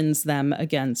conditions them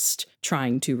against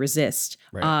trying to resist.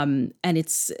 Right. And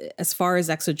it's, as far as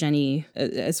Exogeny,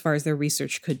 as far as their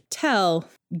research could tell,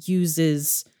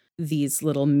 uses these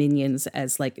little minions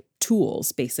as like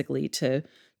tools basically to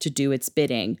do its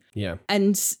bidding. Yeah.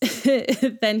 And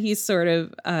then he sort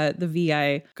of, the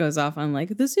VI goes off on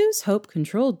like, the Zoo's Hope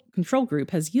control group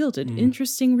has yielded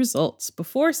interesting results.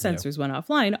 Before sensors went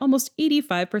offline, almost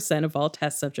 85% of all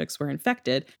test subjects were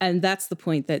infected. And that's the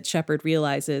point that Shepard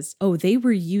realizes, oh, they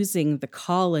were using the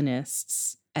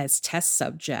colonists as test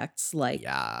subjects, like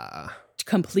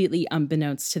completely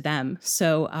unbeknownst to them.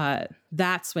 So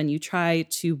that's when you try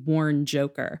to warn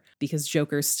Joker, because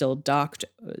Joker's still docked,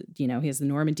 he has the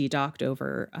Normandy docked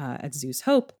over at Zoo's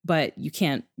Hope, but you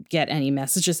can't get any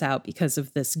messages out because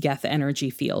of this Geth energy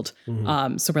field.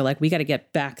 So we're like, we got to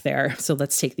get back there. So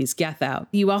let's take these Geth out.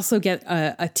 You also get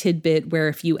a tidbit where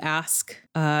if you ask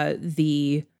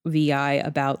the VI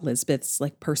about Lisbeth's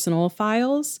like personal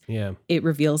files, it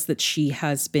reveals that she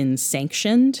has been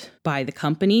sanctioned by the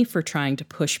company for trying to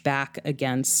push back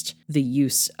against the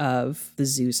use of the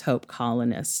Zoo's Hope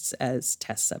colonists as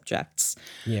test subjects.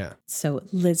 Yeah. So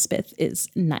Lisbeth is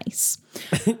nice.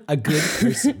 A good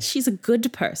person. She's a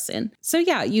good person. So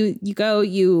yeah, you go,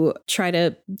 you try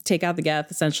to take out the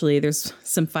Geth. Essentially, there's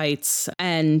some fights,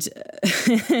 and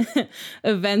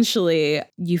eventually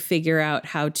you figure out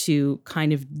how to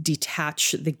kind of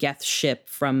detach the Geth ship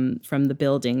from the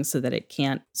building so that it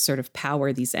can't sort of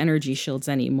power these energy shields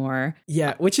anymore.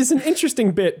 Yeah, which is an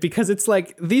interesting bit, because it's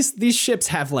like these ships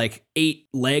have like 8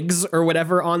 legs or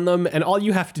whatever on them, and all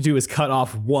you have to do is cut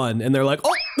off one, and they're like,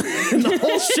 oh, and the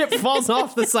whole ship falls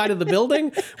off the side of the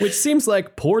building, which seems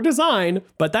like poor design,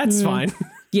 but that's fine.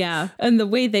 Yeah, and the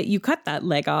way that you cut that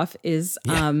leg off is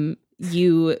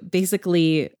you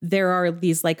basically, there are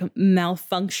these like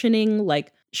malfunctioning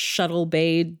like shuttle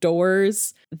bay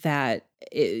doors that,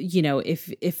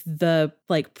 if the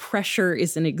like pressure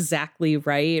isn't exactly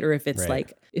right, or if it's Right.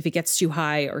 like if it gets too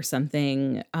high or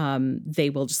something, they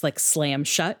will just like slam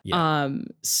shut. Yeah.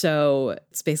 So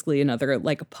it's basically another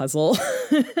like puzzle.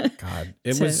 God,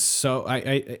 it was so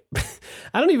I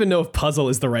don't even know if puzzle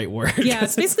is the right word. Yeah,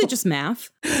 it's basically just math.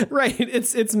 Right.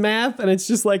 It's math, and it's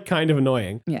just like kind of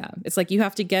annoying. Yeah, it's like you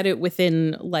have to get it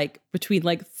within like between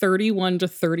like 31 to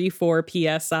 34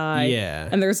 psi. Yeah.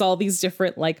 And there's all these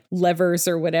different like levers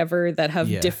or whatever that have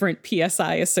Yeah. different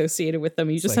psi associated with them.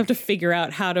 You just like- have to figure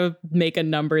out how to make a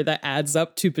number that adds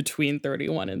up to between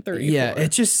 31 and 34. Yeah,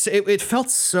 it felt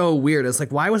so weird. It's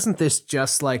like, why wasn't this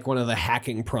just like one of the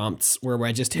hacking prompts where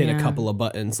I just hit a Yeah. couple of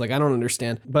buttons? Like, I don't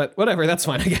understand. But whatever, that's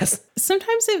fine, I guess.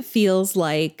 Sometimes it feels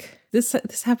like this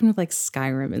happened with like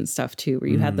Skyrim and stuff too, where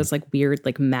you had those like weird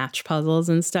like match puzzles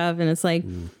and stuff, and it's like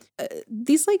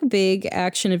these like big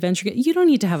action adventure you don't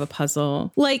need to have a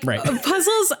puzzle. Like Right.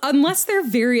 Puzzles, unless they're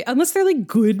like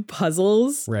good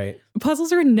puzzles. Right.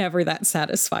 Puzzles are never that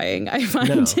satisfying, I find,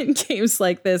 No. in games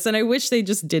like this, and I wish they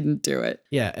just didn't do it.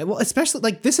 Yeah, well, especially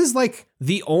like this is like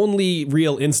the only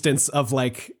real instance of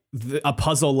like a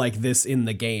puzzle like this in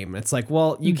the game. It's like,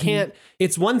 well, you can't.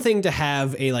 It's one thing to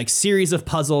have a like series of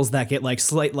puzzles that get like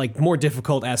more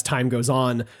difficult as time goes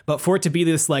on, but for it to be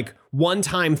this like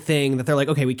one-time thing that they're like,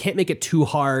 okay, we can't make it too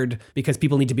hard because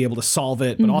people need to be able to solve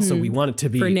it, but also we want it to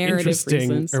be For narrative interesting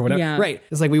reasons. or whatever. Yeah. Right?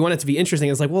 It's like we want it to be interesting.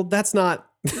 It's like, well, that's not.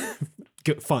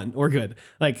 Good, fun or good.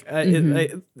 Like I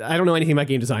don't know anything about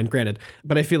game design, granted,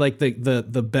 but I feel like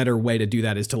the better way to do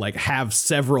that is to like have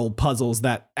several puzzles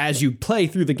that, as you play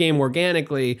through the game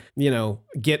organically, you know,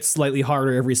 get slightly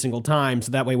harder every single time.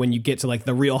 So that way, when you get to like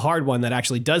the real hard one that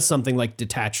actually does something like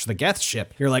detach the Geth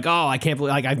ship, you're like, oh, I can't believe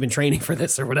like I've been training for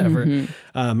this or whatever.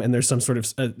 And there's some sort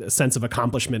of a sense of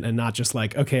accomplishment and not just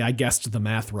like, okay, I guessed the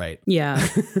math right. Yeah.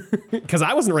 Because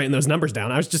I wasn't writing those numbers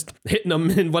down. I was just hitting them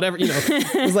and whatever, you know,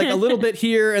 it was like a little bit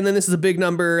here, and then this is a big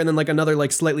number, and then like another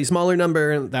like slightly smaller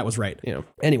number, and that was right, you know.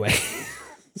 Anyway,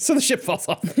 so the ship falls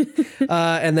off,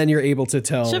 and then you're able to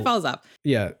tell. Shit falls up.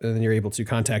 Yeah, and then you're able to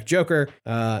contact Joker,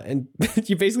 and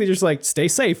you basically just like stay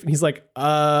safe, and he's like,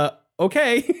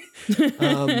 okay.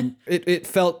 It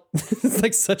felt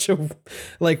like such a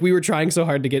like we were trying so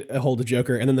hard to get a hold of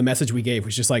Joker, and then the message we gave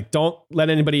was just like, don't let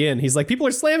anybody in. He's like, people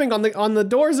are slamming on the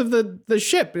doors of the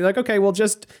ship. You're like, okay, well,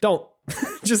 just don't.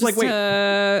 just like wait.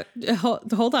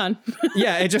 Hold on.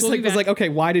 Yeah, it just We'll like be was back. like, okay,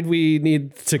 why did we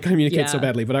need to communicate so Yeah.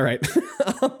 badly? But all right.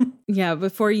 Yeah,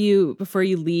 before you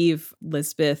leave,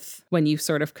 Lisbeth, when you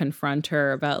sort of confront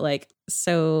her about like,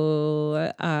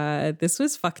 so this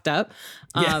was fucked up.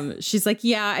 She's like,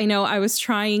 yeah, I know.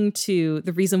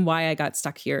 The reason why I got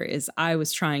stuck here is I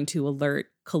was trying to alert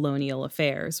Colonial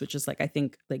Affairs, which is like, I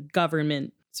think like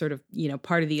government sort of, you know,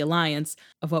 part of the alliance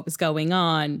of what was going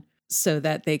on, so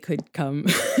that they could come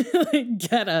like,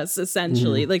 get us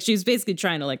essentially. Like she was basically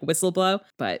trying to like whistleblow,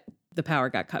 but the power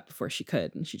got cut before she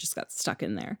could, and she just got stuck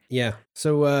in there. Yeah.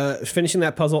 So finishing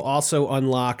that puzzle also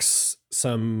unlocks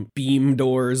some beam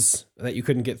doors that you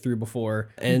couldn't get through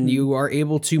before, and you are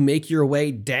able to make your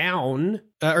way down,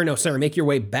 make your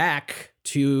way back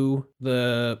to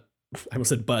the, I almost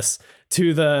said bus,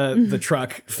 to the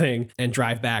truck thing and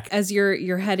drive back. As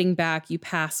you're heading back, you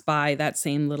pass by that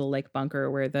same little like bunker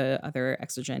where the other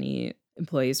Exogeny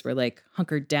employees were like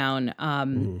hunkered down.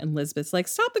 And Lisbeth's like,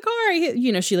 stop the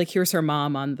car. She like hears her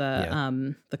mom on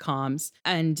the comms.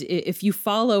 And if you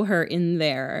follow her in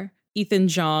there, Ethan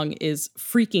Jong is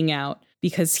freaking out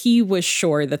because he was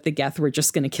sure that the Geth were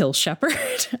just going to kill Shepard.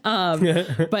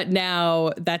 But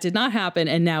now that did not happen.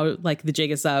 And now like the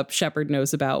jig is up. Shepard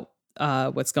knows about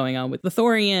what's going on with the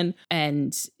Thorian.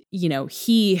 And, you know,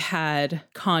 he had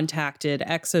contacted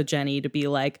Exogeny to be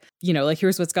like, you know, like,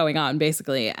 here's what's going on,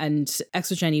 basically. And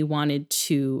Exogeny wanted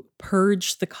to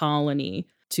purge the colony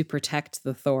to protect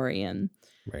the Thorian.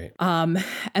 Right.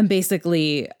 And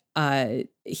basically,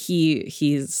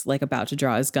 he's like about to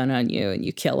draw his gun on you and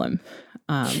you kill him.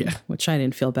 Which I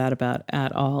didn't feel bad about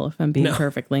at all, if I'm being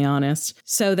perfectly honest.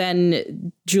 So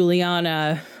then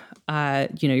Juliana,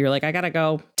 you're like, I gotta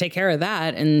go take care of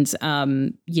that. And,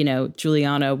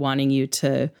 Juliana wanting you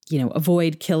to,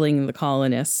 avoid killing the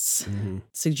colonists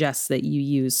suggests that you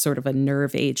use sort of a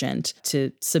nerve agent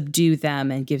to subdue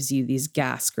them and gives you these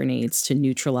gas grenades to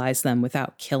neutralize them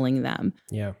without killing them.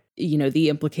 Yeah. The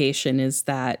implication is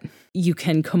that you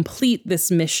can complete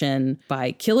this mission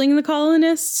by killing the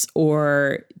colonists,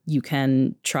 or you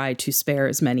can try to spare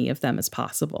as many of them as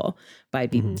possible by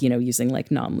using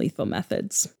like non-lethal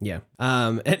methods. Yeah.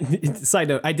 And side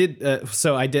note, I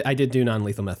did do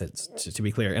non-lethal methods to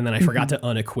be clear, and then I forgot to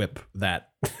unequip that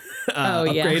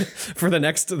upgrade for the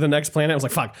next planet. I was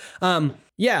like, fuck.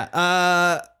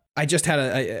 I I just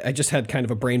had kind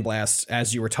of a brain blast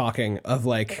as you were talking of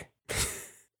like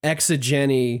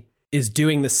Exogeny is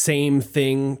doing the same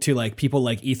thing to like people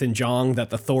like Ethan Jong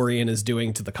that the Thorian is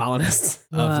doing to the colonists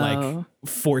of like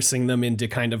forcing them into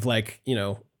kind of like, you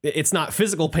know, it's not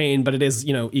physical pain, but it is,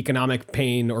 you know, economic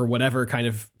pain or whatever kind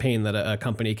of pain that a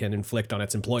company can inflict on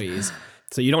its employees.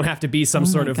 So you don't have to be some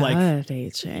sort of like,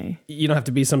 AJ. You don't have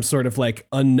to be some sort of like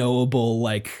unknowable,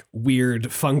 like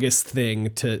weird fungus thing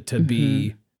to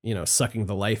be, you know, sucking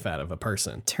the life out of a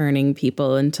person. Turning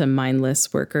people into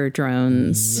mindless worker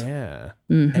drones. Yeah.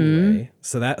 Anyway,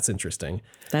 so that's interesting.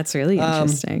 That's really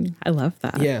interesting. I love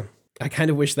that. Yeah. I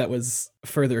kind of wish that was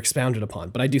further expounded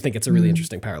upon, but I do think it's a really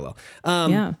interesting parallel.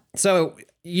 So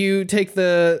you take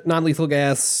the non-lethal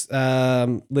gas,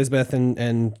 Lisbeth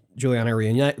and Juliana are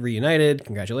reunited.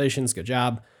 Congratulations. Good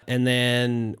job. And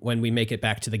then when we make it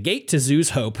back to the gate to Zoo's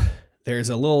Hope, there's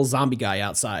a little zombie guy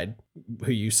outside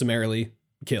who you summarily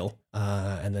kill.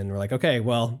 And then we're like, okay,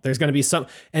 well, there's going to be some,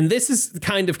 and this is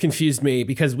kind of confused me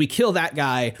because we kill that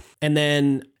guy. And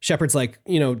then Shepard's like,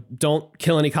 you know, don't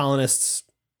kill any colonists.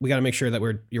 We got to make sure that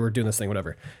we're doing this thing,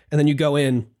 whatever. And then you go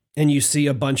in and you see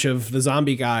a bunch of the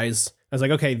zombie guys. I was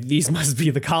like, okay, these must be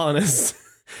the colonists.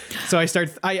 So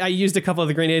I used a couple of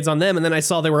the grenades on them, and then I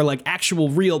saw there were like actual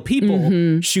real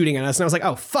people shooting at us. And I was like,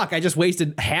 oh, fuck, I just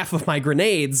wasted half of my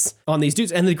grenades on these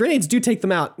dudes. And the grenades do take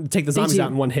the zombies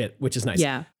out in one hit, which is nice.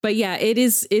 Yeah. But yeah, it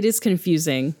is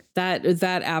confusing. That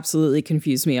absolutely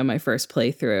confused me on my first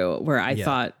playthrough, where I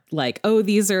thought like, oh,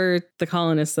 these are the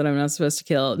colonists that I'm not supposed to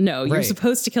kill. No, you're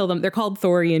supposed to kill them. They're called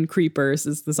Thorian creepers,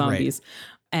 is the zombies. Right.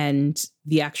 And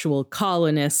the actual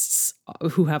colonists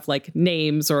who have like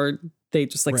names, or they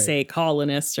just like say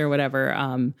colonists or whatever,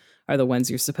 are the ones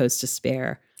you're supposed to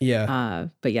spare. Yeah.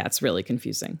 But yeah, it's really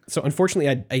confusing. So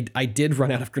unfortunately, I did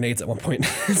run out of grenades at one point.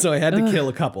 So I had to kill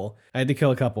a couple.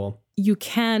 You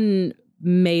can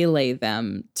melee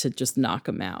them to just knock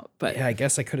them out. But yeah, I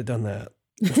guess I could have done that.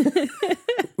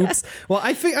 Oops. Well,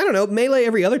 I don't know. Melee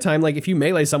every other time. Like if you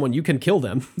melee someone, you can kill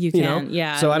them. You can, know?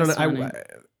 Yeah. So I don't know.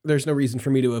 There's no reason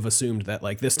for me to have assumed that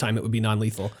like this time it would be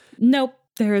non-lethal. Nope.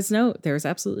 There is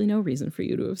absolutely no reason for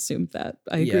you to have assumed that.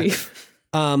 I agree.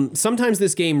 Sometimes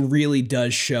this game really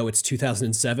does show its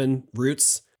 2007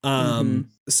 roots.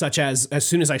 Such as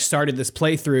soon as I started this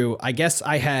playthrough, I guess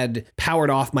I had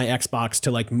powered off my Xbox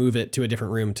to like move it to a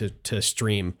different room to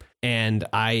stream. And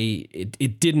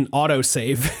it didn't auto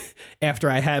save after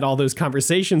I had all those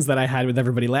conversations that I had with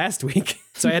everybody last week.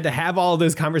 So I had to have all of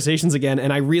those conversations again.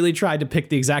 And I really tried to pick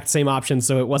the exact same option.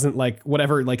 So it wasn't like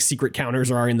whatever like secret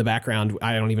counters are in the background.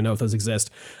 I don't even know if those exist,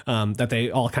 that they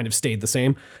all kind of stayed the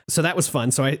same. So that was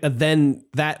fun. So then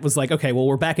that was like, okay, well,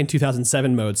 we're back in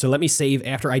 2007 mode. So let me save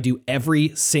after I do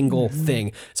every single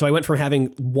thing. So I went from having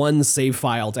one save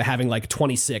file to having like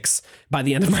 26 by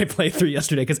the end of my playthrough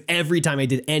yesterday. Because every time I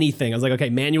did anything, I was like, okay,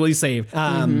 manually save.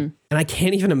 And I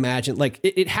can't even imagine, like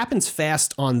it happens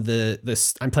fast on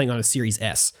this. I'm playing on a Series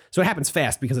S. So it happens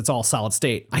fast because it's all solid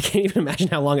state. I can't even imagine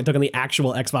how long it took on the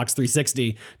actual Xbox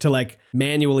 360 to like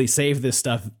manually save this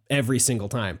stuff every single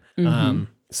time.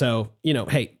 So, you know,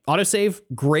 hey, autosave,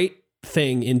 great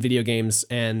thing in video games.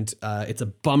 And it's a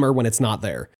bummer when it's not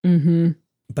there.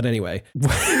 But anyway,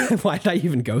 why did I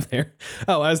even go there?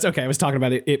 Oh, I was talking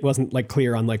about it. It wasn't like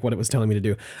clear on like what it was telling me to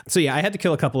do. So yeah, I had to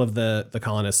kill a couple of the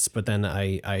colonists, but then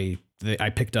I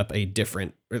picked up a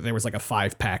different, there was like a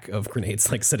 5-pack of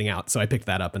grenades like sitting out. So I picked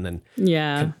that up and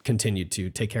then continued to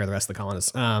take care of the rest of the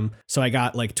colonists. So I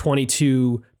got like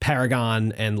 22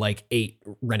 Paragon and like 8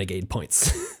 Renegade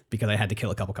points because I had to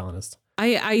kill a couple colonists.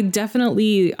 I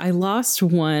definitely lost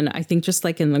one, I think just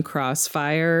like in the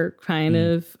crossfire kind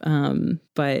of.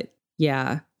 But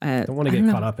yeah. I don't want to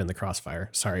get caught up in the crossfire.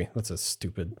 Sorry. That's a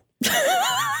stupid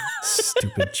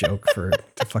joke for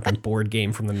a fucking board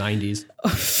game from the 90s.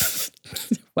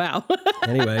 Wow.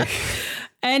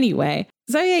 Anyway.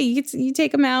 So yeah, you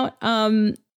take them out.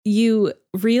 You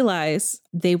realize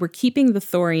they were keeping the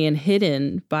Thorian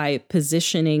hidden by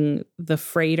positioning the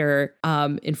freighter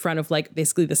in front of like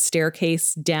basically the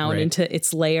staircase down into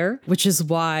its lair, which is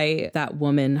why that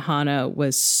woman, Hana,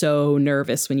 was so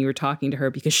nervous when you were talking to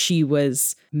her because she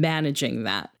was managing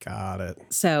that. Got it.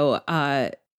 So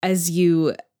as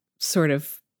you sort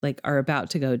of like are about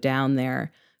to go down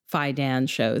there, Phi Dan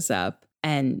shows up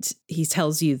and he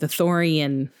tells you the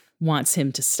Thorian wants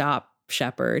him to stop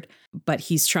Shepard, but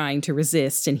he's trying to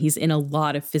resist and he's in a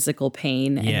lot of physical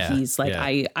pain and he's like,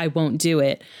 I won't do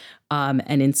it.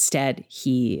 And instead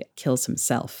he kills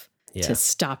himself to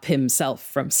stop himself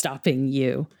from stopping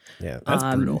you. Yeah, that's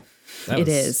brutal. It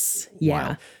is. Yeah.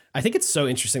 Wild. I think it's so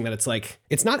interesting that it's like,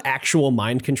 it's not actual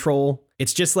mind control.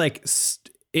 It's just like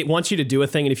it wants you to do a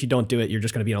thing, and if you don't do it, you're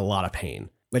just going to be in a lot of pain,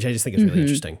 which I just think is really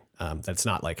interesting. That's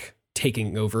not like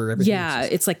taking over everything. Yeah,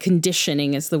 it's like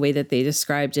conditioning is the way that they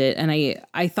described it. And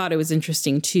I thought it was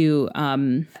interesting too.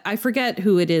 I forget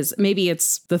who it is. Maybe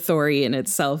it's the Thorian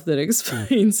itself that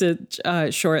explains it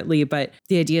shortly. But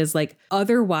the idea is like,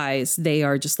 otherwise they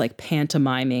are just like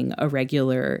pantomiming a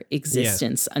regular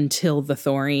existence until the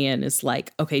Thorian is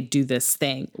like, okay, do this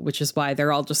thing, which is why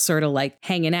they're all just sort of like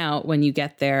hanging out when you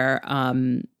get there.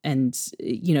 And,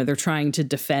 you know, they're trying to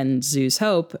defend Zoo's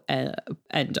Hope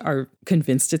and are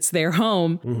convinced it's their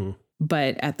home.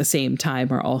 But at the same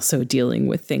time are also dealing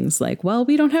with things like, well,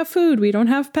 we don't have food. We don't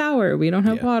have power. We don't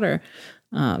have water.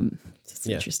 It's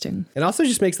interesting. It also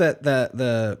just makes that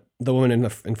the woman in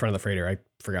front of the freighter, I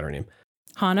forgot her name.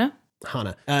 Hana.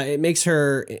 It makes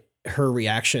her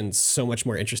reaction so much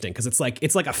more interesting because it's like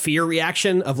a fear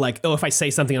reaction of like, oh, if I say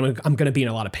something, I'm going to be in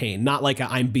a lot of pain. Not like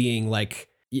I'm being like,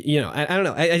 you know, I don't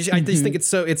know. I just think it's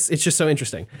just so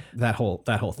interesting, that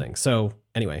whole thing. So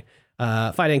anyway,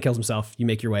 Faidan kills himself. You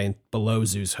make your way below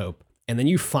Zoo's Hope, and then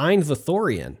you find the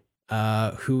Thorian,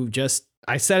 who just,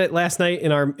 I said it last night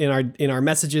in our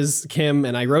messages, Kim,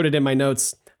 and I wrote it in my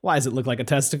notes. Why does it look like a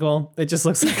testicle? It just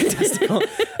looks like a testicle.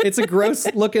 It's a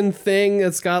gross looking thing.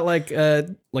 It's got like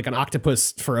an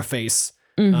octopus for a face.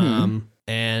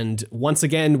 And once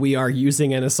again, we are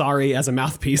using an Asari as a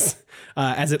mouthpiece,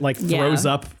 as it like throws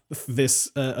up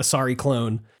this Asari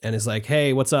clone and is like,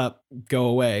 "Hey, what's up? Go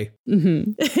away."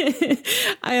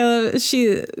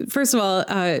 First of all,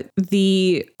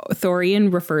 the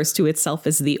Thorian refers to itself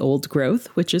as the old growth,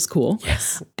 which is cool.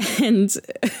 Yes. And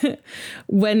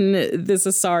when this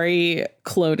Asari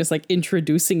clone is like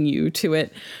introducing you to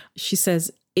it, she says,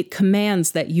 "It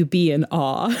commands that you be in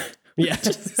awe." Yeah.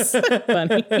 So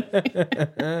funny.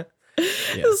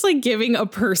 It's like giving a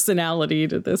personality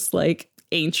to this like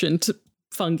ancient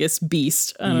fungus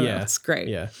beast. I don't know. It's great.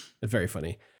 Yeah. It's very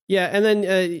funny. Yeah. And then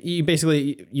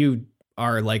you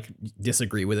are like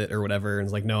disagree with it or whatever. And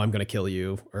it's like, no, I'm going to kill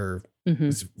you or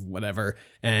whatever.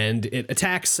 And it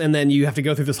attacks. And then you have to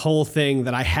go through this whole thing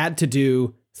that I had to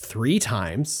do 3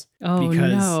 times. Oh,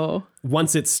 because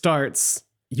once it starts,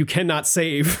 you cannot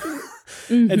save.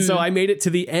 And so I made it to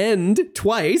the end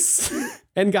twice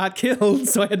and got killed.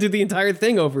 So I had to do the entire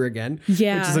thing over again, which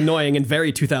is annoying and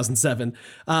very 2007.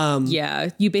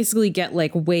 You basically get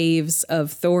like waves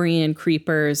of Thorian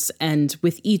creepers, and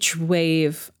with each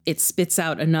wave, it spits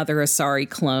out another Asari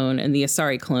clone, and the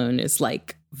Asari clone is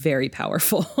like very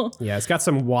powerful. Yeah, it's got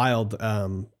some wild,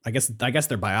 I guess they're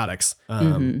biotics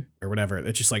or whatever.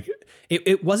 It's just like,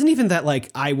 it wasn't even that like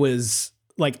I was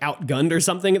like outgunned or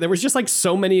something. There was just like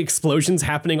so many explosions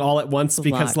happening all at once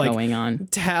because like going on.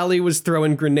 Tally was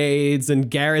throwing grenades and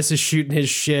Garrus is shooting his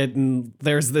shit and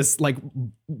there's this like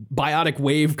biotic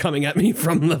wave coming at me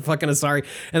from the fucking Asari,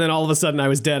 and then all of a sudden I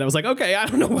was dead. I was like, okay, I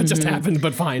don't know what just happened,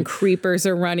 but fine. Creepers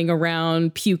are running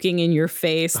around puking in your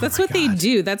face. That's what they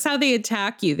do. That's how they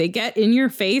attack you. They get in your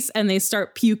face and they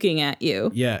start puking at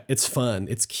you. Yeah, it's fun.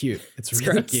 It's cute. It's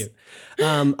really cute.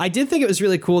 I did think it was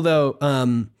really cool though,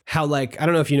 how like, I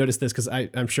don't know if you noticed this because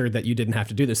I'm sure that you didn't have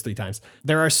to do this 3 times.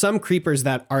 There are some creepers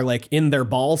that are like in their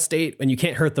ball state and you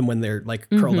can't hurt them when they're like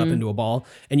curled up into a ball,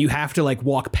 and you have to like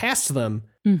walk past them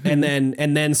and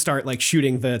then start like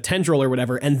shooting the tendril or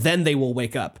whatever, and then they will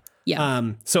wake up. Yeah.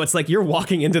 So it's like you're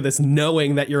walking into this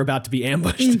knowing that you're about to be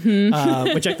ambushed,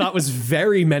 which I thought was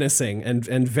very menacing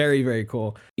and very, very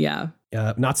cool. Yeah.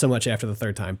 Not so much after the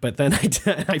 3rd time, but then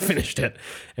I finished it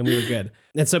and we were good.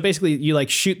 And so basically you like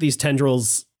shoot these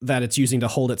tendrils that it's using to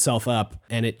hold itself up,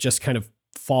 and it just kind of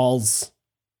falls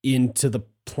into the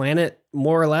planet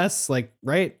more or less, like,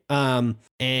 right? And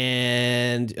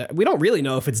we don't really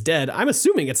know if it's dead. I'm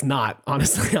assuming it's not,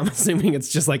 honestly. I'm assuming it's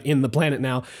just like in the planet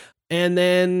now. And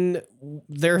then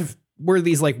there were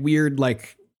these like weird,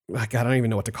 like, God, I don't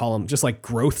even know what to call them, just like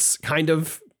growths kind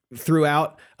of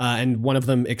throughout. And one of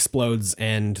them explodes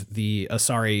and the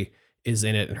Asari is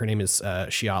in it, and her name is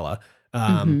Shiala.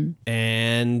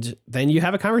 And then you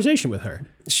have a conversation with her.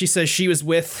 She says she was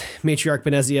with Matriarch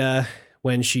Benezia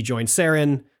when she joined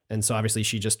Saren, and so obviously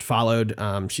she just followed.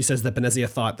 She says that Benezia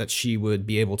thought that she would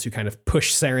be able to kind of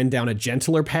push Saren down a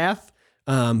gentler path,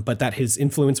 but that his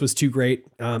influence was too great,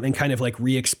 and kind of like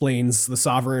re-explains the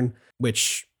Sovereign,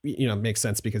 which, you know, makes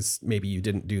sense because maybe you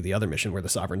didn't do the other mission where the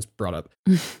Sovereign's brought up.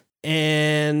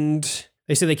 And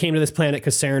they say they came to this planet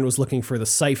because Saren was looking for the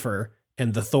cipher,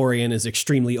 and the Thorian is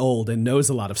extremely old and knows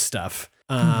a lot of stuff,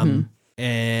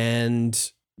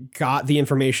 and got the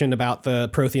information about the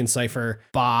Prothean cipher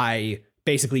by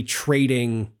basically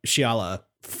trading Shiala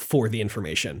for the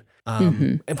information,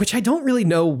 which I don't really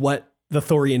know what the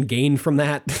Thorian gained from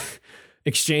that.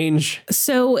 exchange?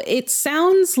 So it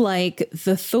sounds like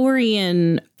the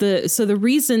Thorian,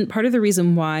 part of the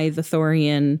reason why the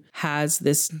Thorian has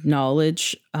this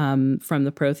knowledge from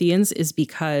the Protheans is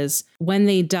because when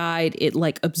they died, it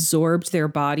like absorbed their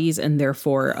bodies and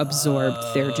therefore absorbed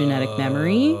their genetic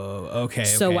memory. Okay.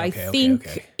 So I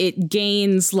think it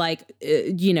gains like,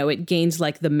 it gains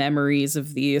like the memories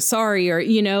of the Asari, or,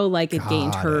 like it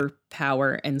gained her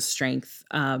power and strength,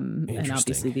 and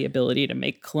obviously the ability to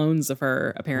make clones of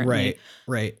her, apparently.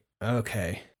 Right.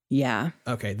 Okay. Yeah.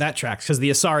 Okay, that tracks, because the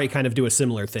Asari kind of do a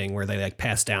similar thing where they like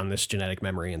pass down this genetic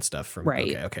memory and stuff from.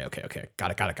 Right. Okay.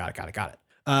 Got it.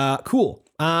 Cool.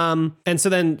 And so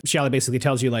then Shiala basically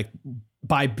tells you, like,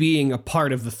 by being a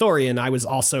part of the Thorian, I was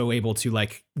also able to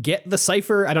like get the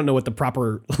cipher. I don't know what the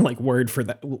proper like word for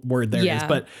that word there is,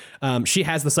 but she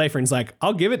has the cipher and is like,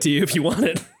 I'll give it to you if you want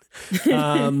it.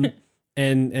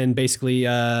 And basically,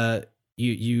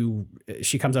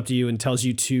 she comes up to you and tells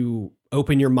you to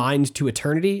open your mind to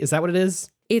eternity. Is that what it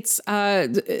is? It's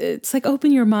like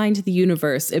open your mind to the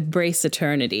universe, embrace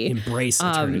eternity. Embrace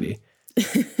eternity.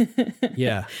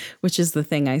 Yeah. Which is the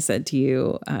thing I said to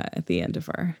you at the end of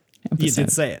our episode. You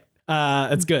did say it.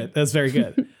 That's good. That's very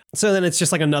good. So then it's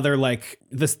just like another like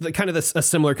a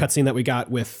similar cutscene that we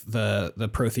got with the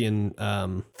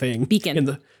Prothean thing. Beacon. In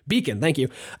the beacon, thank you.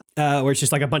 Where it's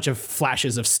just like a bunch of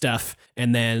flashes of stuff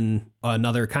and then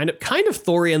another kind of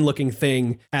Thorian looking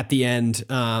thing at the end.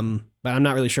 But I'm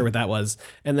not really sure what that was.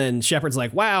 And then Shepard's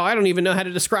like, wow, I don't even know how to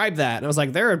describe that. And I was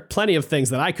like, there are plenty of things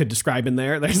that I could describe in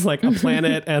there. There's like a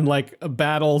planet and like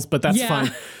battles, but that's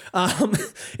fine.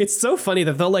 It's so funny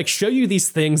that they'll like show you these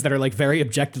things that are like very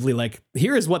objectively like,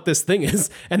 here is what this thing is.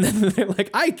 And then they're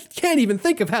like, I can't even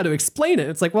think of how to explain it.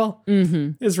 It's like, well,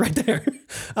 it's right there.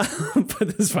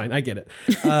 But it's fine. I get it.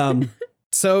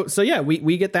 So yeah,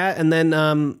 we get that. And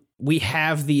then we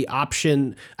have the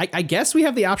option. I guess we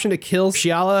have the option to kill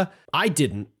Shiala. I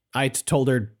didn't. I told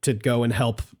her to go and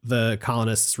help the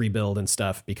colonists rebuild and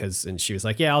stuff and she was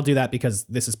like, yeah, I'll do that because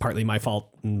this is partly my fault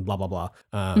and blah, blah, blah.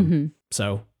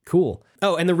 So cool.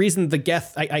 Oh, and the reason the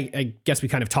Geth, I guess we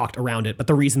kind of talked around it, but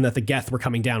the reason that the Geth were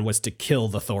coming down was to kill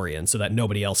the Thorian so that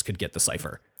nobody else could get the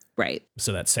cipher. Right.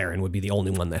 So that Saren would be the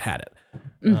only one that had it,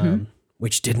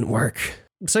 which didn't work.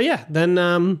 So yeah,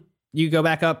 then you go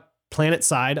back up planet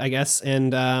side, I guess,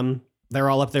 and they're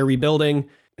all up there rebuilding.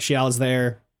 Shiala's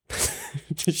there.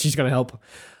 She's gonna help,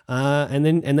 and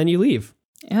then you leave.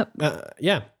 Yep.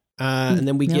 And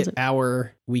then we get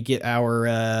our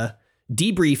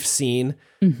debrief scene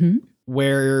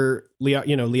where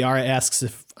Liara asks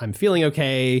if I'm feeling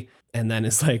okay, and then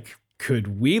it's like,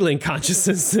 could we link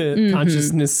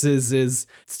consciousnesses is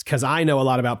because I know a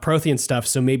lot about Prothean stuff,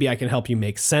 so maybe I can help you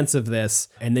make sense of this.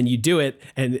 And then you do it,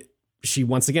 and she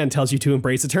once again tells you to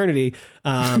embrace eternity.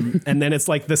 And then it's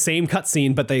like the same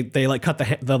cutscene, but they like cut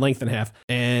the length in half.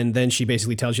 And then she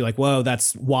basically tells you like, whoa,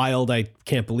 that's wild. I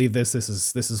can't believe this. This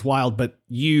is wild. But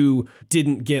you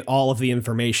didn't get all of the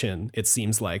information, it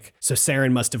seems like. So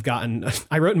Saren must have gotten,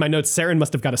 I wrote in my notes, Saren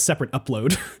must have got a separate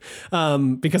upload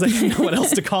because I didn't know what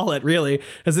else to call it really.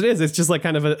 As it is, it's just like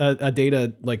kind of a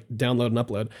data like download and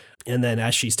upload. And then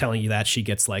as she's telling you that, she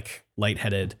gets like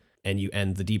lightheaded and you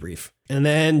end the debrief. And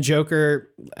then Joker,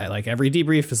 like every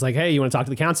debrief, is like, hey, you want to talk to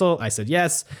the council? I said,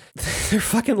 yes. They're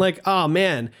fucking like, oh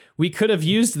man, we could have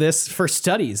used this for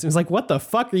studies. And it's like, what the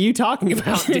fuck are you talking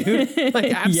about, dude?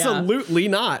 Like, absolutely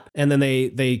not. And then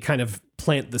they kind of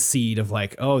plant the seed of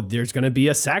like, oh, there's going to be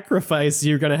a sacrifice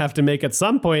you're going to have to make at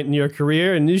some point in your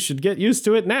career, and you should get used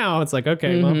to it now. It's like,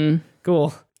 okay, well,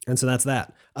 cool. And so that's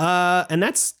that. And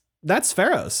that's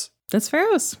Pharos. That's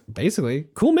Pharos. Basically.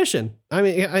 Cool mission. I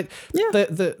mean,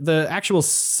 the actual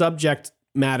subject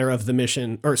matter of the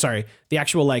mission, or sorry, the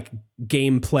actual like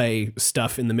gameplay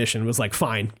stuff in the mission was like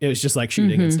fine. It was just like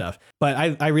shooting and stuff.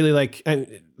 But I really like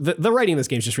the writing in this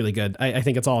game is just really good. I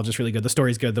think it's all just really good. The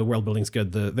story's good. The world building's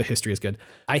good. The history is good.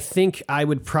 I think I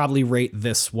would probably rate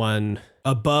this one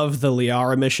above the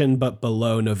Liara mission, but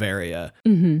below Noveria.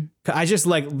 I just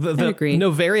like the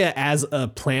Noveria as a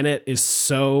planet is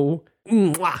so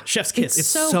chef's kiss. It's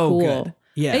so cool. Good.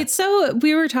 Yeah. It's so,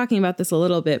 we were talking about this a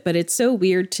little bit, but it's so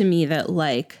weird to me that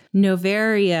like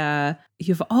Noveria,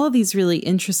 you have all these really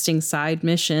interesting side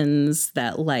missions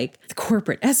that like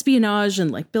corporate espionage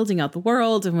and like building out the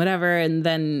world and whatever. And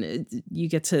then you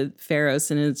get to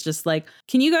Pharos and it's just like,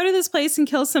 can you go to this place and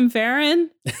kill some Varen?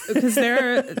 Because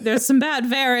there's some bad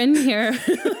Varen here.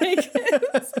 Like,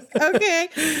 okay.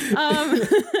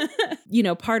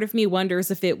 Part of me wonders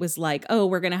if it was like, oh,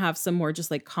 we're going to have some more just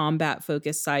like combat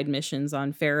focused side missions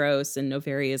on Pharos, and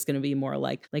Noveria is going to be more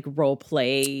like role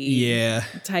play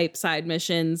type type side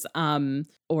missions,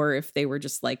 or if they were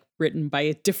just like written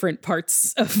by different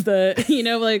parts of the,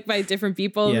 like by different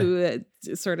people who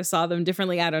sort of saw them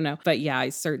differently. I don't know. But yeah, I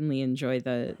certainly enjoy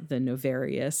the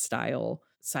Noveria style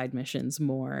side missions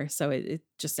more. So it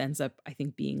just ends up, I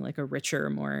think, being like a richer,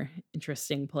 more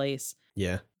interesting place.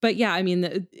 Yeah. But yeah, I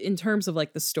mean, in terms of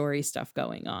like the story stuff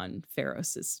going on,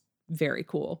 Pharos is very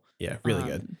cool. Yeah, really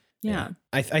good. Yeah.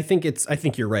 I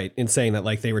think you're right in saying that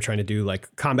like they were trying to do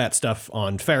like combat stuff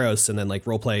on Pharos and then like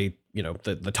role play,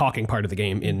 the talking part of the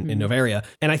game in Noveria.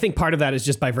 And I think part of that is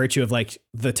just by virtue of like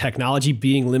the technology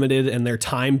being limited and their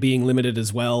time being limited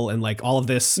as well. And like all of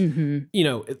this,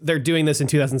 they're doing this in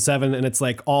 2007 and it's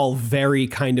like all very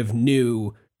kind of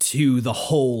new to the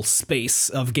whole space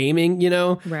of gaming,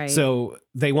 Right. So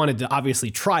they wanted to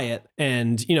obviously try it.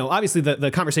 And, obviously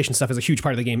the conversation stuff is a huge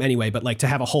part of the game anyway, but like to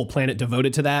have a whole planet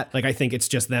devoted to that, like I think it's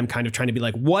just them kind of trying to be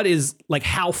like, what is like,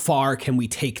 how far can we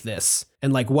take this?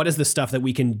 And like, what is the stuff that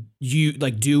we can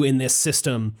do in this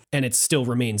system and it still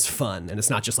remains fun and it's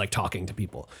not just like talking to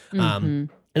people. And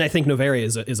I think Noveria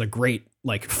is a great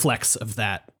like flex of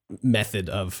that method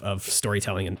of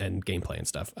storytelling and gameplay and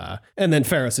stuff. And then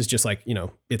Pharos is just like,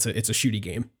 it's a shooty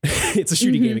game. It's a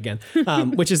shooty game again,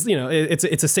 which is,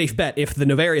 it's a safe bet. If the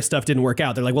Noveria stuff didn't work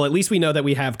out, they're like, well, at least we know that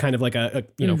we have kind of like a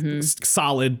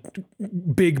solid,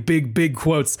 big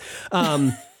quotes,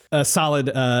 a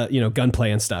solid,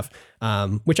 gunplay and stuff,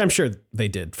 which I'm sure they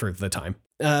did for the time.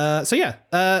 So yeah,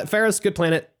 Pharos, good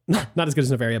planet. Not as good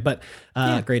as Noveria, but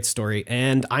great story.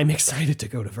 And I'm excited to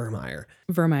go to Virmire.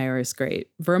 Virmire is great.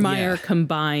 Virmire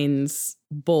combines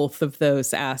both of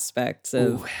those aspects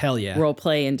of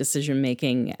roleplay and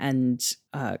decision-making and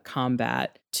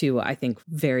combat to, I think,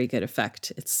 very good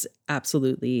effect. It's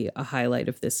absolutely a highlight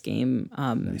of this game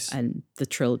and the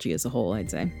trilogy as a whole,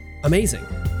 I'd say. Amazing.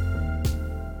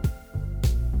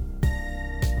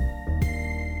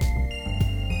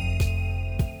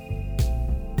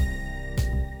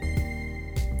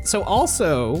 So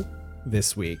also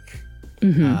this week,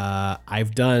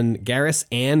 I've done Garrus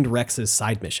and Rex's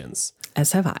side missions.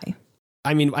 As have I.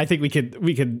 I mean, I think we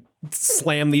could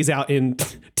slam these out in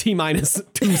T-minus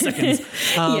 2 seconds.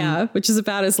 Which is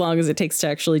about as long as it takes to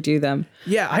actually do them.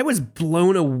 Yeah, I was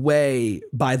blown away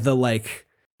by the like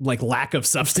lack of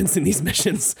substance in these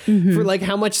missions for like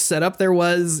how much setup there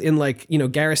was in like,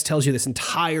 Garrus tells you this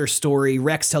entire story.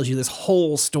 Rex tells you this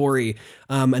whole story.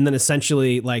 And then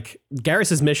essentially like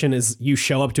Garrus's mission is you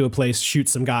show up to a place, shoot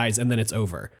some guys, and then it's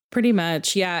over. Pretty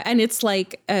much. Yeah. And it's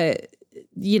like,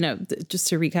 just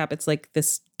to recap, it's like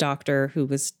this doctor who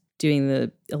was doing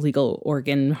the illegal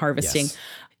organ harvesting. Yes.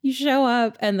 You show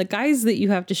up and the guys that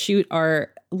you have to shoot are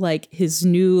like his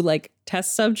new like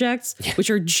test subjects, which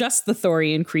are just the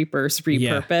Thorian creepers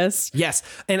repurposed. Yes.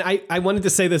 And I wanted to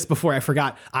say this before I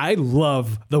forgot. I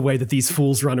love the way that these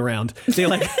fools run around. They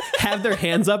like have their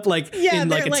hands up like in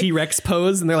like a T-Rex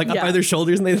pose and they're like up by their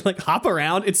shoulders and they like hop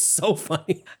around. It's so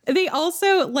funny. They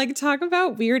also like talk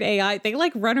about weird AI. They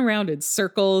like run around in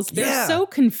circles. They're so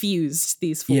confused,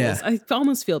 these fools. Yeah. I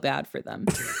almost feel bad for them.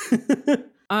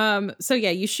 So yeah,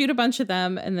 you shoot a bunch of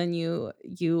them and then you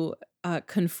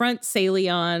confront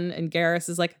Salion and Garrus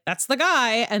is like, that's the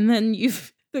guy. And then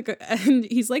and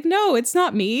he's like, no, it's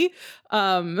not me.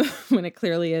 When it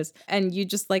clearly is. And you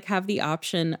just like have the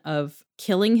option of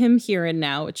killing him here and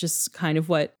now, which is kind of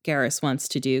what Garrus wants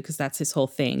to do. Cause that's his whole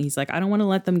thing. He's like, I don't want to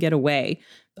let them get away,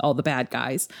 all the bad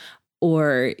guys.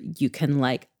 Or you can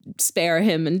like spare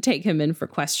him and take him in for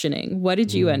questioning. What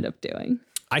did you end up doing?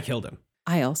 I killed him.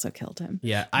 I also killed him.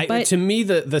 Yeah. To me,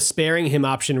 the sparing him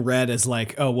option read as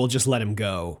like, oh, we'll just let him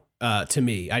go. To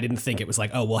me, I didn't think it was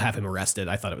like, oh, we'll have him arrested.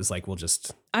 I thought it was like, we'll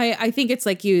just. I think it's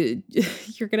like you're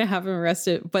going to have him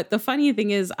arrested. But the funny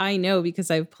thing is, I know because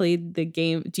I've played the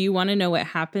game. Do you want to know what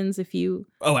happens if you?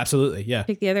 Oh, absolutely. Yeah.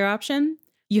 Pick the other option?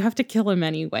 You have to kill him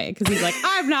anyway because he's like,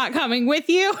 I'm not coming with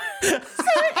you. So it's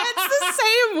the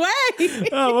same way.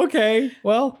 Oh, okay.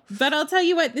 Well, but I'll tell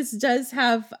you what, this does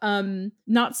have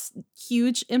not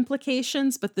huge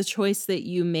implications, but the choice that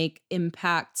you make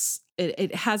impacts.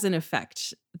 It has an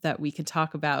effect that we can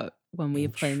talk about when we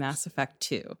play Mass Effect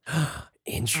 2.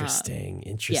 Interesting.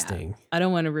 Yeah, I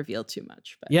don't want to reveal too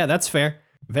much. But. Yeah, that's fair.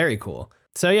 Very cool.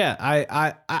 So yeah,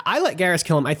 I let Garrus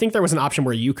kill him. I think there was an option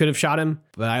where you could have shot him,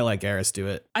 but I let Garrus do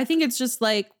it. I think it's just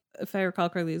like, if I recall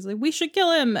correctly, it's like, we should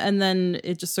kill him. And then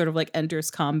it just sort of like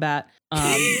enters combat.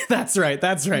 That's right.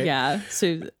 Yeah.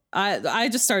 So I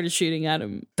just started shooting at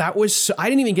him. That was, I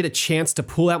didn't even get a chance to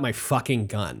pull out my fucking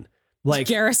gun. Like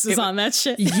Garrus is on that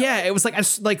shit. Yeah, it was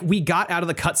like we got out of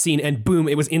the cutscene and boom,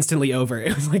 it was instantly over.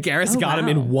 It was like Garrus got him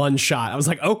in one shot. I was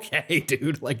like, okay,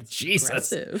 dude, like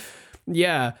Jesus. Aggressive.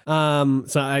 Yeah.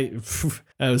 So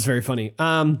That was very funny.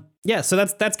 Yeah, so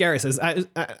that's Garrus.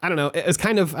 I don't know. It was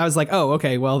kind of, I was like, oh,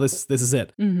 okay, well, this is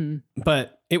it.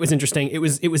 But it was interesting. It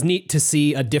was neat to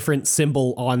see a different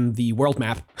symbol on the world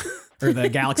map or the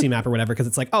galaxy map or whatever, because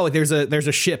it's like, oh, there's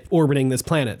a ship orbiting this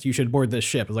planet. You should board this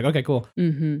ship. I was like, okay, cool.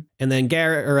 And then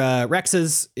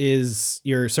Rex's is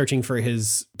you're searching for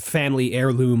his family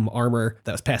heirloom armor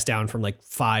that was passed down from like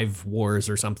 5 wars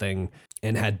or something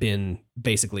and had been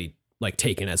basically like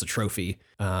taken as a trophy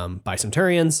by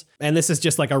Centurions. And this is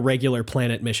just like a regular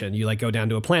planet mission. You like go down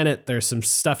to a planet, there's some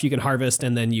stuff you can harvest,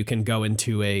 and then you can go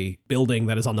into a building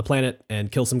that is on the planet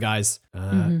and kill some guys.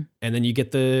 And then you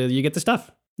get the stuff.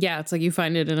 Yeah, it's like you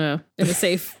find it in a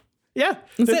safe. Yeah,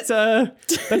 that's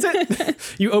it.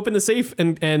 You open the safe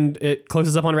and it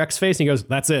closes up on Rex's face and he goes,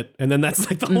 that's it. And then that's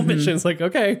like the whole mission. It's like,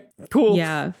 okay, cool.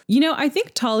 Yeah. You know, I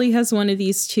think Tali has one of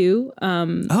these too.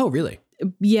 Oh, really?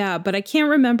 Yeah, but I can't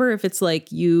remember if it's like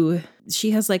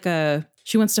she has like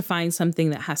she wants to find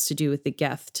something that has to do with the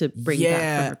Geth to bring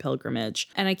back from her pilgrimage.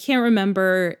 And I can't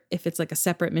remember if it's like a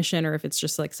separate mission or if it's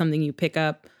just like something you pick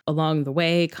up along the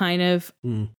way, kind of.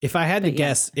 If I had to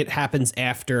guess, it happens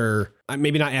after,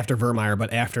 maybe not after Virmire,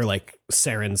 but after like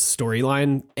Saren's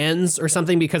storyline ends or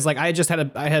something, because like I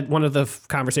had one of the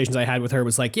conversations I had with her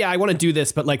was like, yeah, I want to do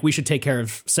this, but like we should take care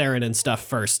of Saren and stuff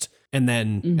first. And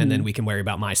then we can worry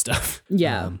about my stuff.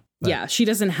 Yeah. Yeah. She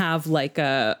doesn't have like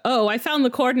I found the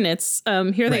coordinates.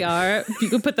 Here they are. You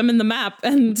can put them in the map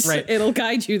and it'll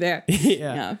guide you there.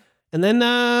 Yeah. And then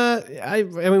I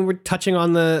mean, we're touching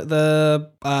on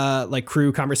the like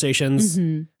crew conversations.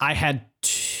 I had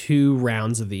 2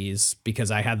 rounds of these because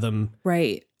I had them.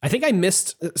 Right. I think I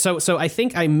missed. So I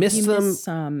think I missed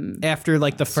them after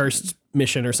like the first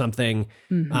mission or something.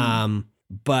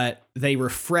 But they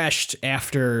refreshed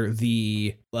after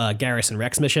the Garrus and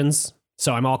Rex missions,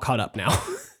 so I'm all caught up now.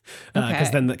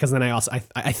 Because then I also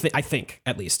I think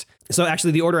at least. So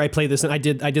actually, the order I played this in, I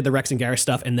did the Rex and Garrus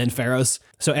stuff and then Pharaohs.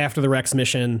 So after the Rex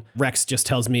mission, Rex just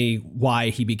tells me why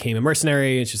he became a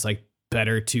mercenary. It's just like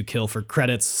better to kill for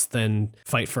credits than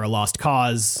fight for a lost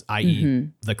cause, i.e.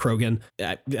 the Krogan.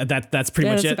 That's pretty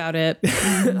much it. That's about it.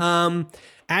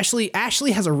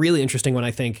 Ashley has a really interesting one,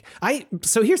 I think.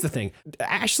 So here's the thing.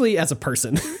 Ashley as a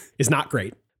person is not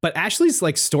great. But Ashley's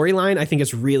like storyline, I think,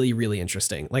 is really, really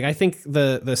interesting. Like, I think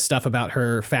the stuff about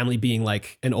her family being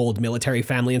like an old military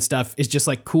family and stuff is just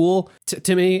like cool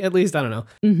to me, at least. I don't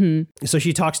know. So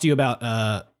she talks to you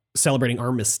about celebrating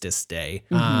Armistice Day.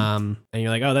 And you're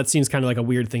like, oh, that seems kind of like a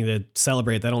weird thing to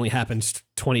celebrate. That only happened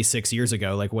 26 years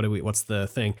ago. Like, what's the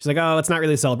thing? She's like, oh, it's not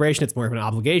really a celebration. It's more of an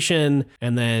obligation.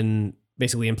 And then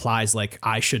basically implies like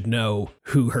I should know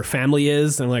who her family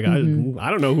is. And I'm like, I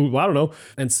don't know.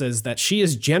 And says that she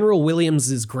is General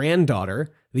Williams's granddaughter,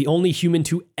 the only human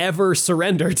to ever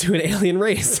surrender to an alien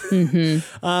race,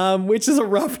 which is a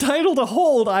rough title to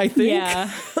hold, I think.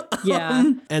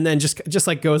 Yeah. And then just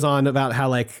like goes on about how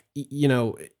like, you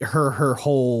know, her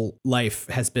whole life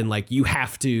has been like,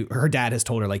 her dad has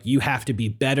told her like, you have to be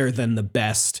better than the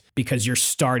best because you're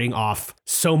starting off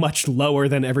so much lower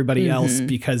than everybody else,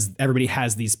 because everybody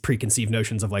has these preconceived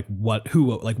notions of like what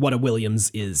a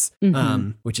Williams is,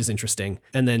 which is interesting.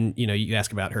 And then, you know, you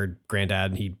ask about her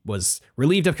granddad, and he was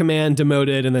relieved of command,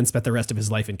 demoted, and then spent the rest of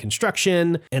his life in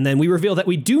construction. And then we reveal that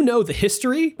we do know the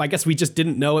history. I guess we just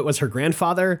didn't know it was her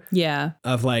grandfather. Yeah.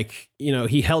 Of like, you know,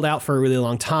 he held out for a really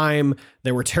long time.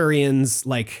 There were Turians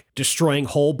like destroying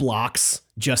whole blocks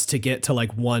just to get to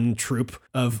like one troop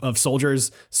of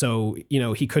soldiers. So, you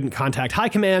know, he couldn't contact high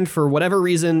command for whatever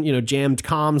reason, you know, jammed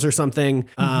comms or something.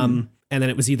 And then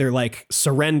it was either like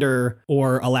surrender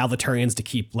or allow the Turians to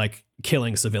keep like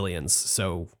killing civilians.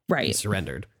 So he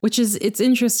surrendered. Which is, it's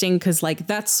interesting because like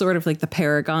that's sort of like the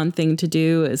Paragon thing to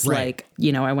do is like,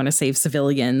 you know, I want to save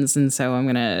civilians. And so I'm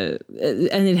going to,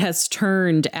 and it has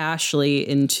turned Ashley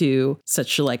into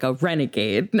such like a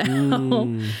renegade now,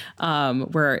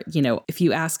 where, you know, if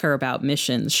you ask her about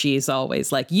missions, she's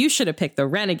always like, you should have picked the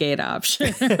renegade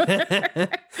option.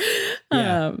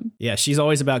 Yeah. She's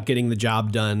always about getting the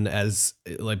job done as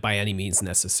like by any means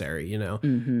necessary, you know?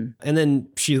 And then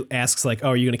she asks like, oh,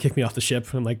 are you going to kick me off the ship?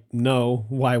 And I'm like, no,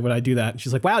 why would I do that? And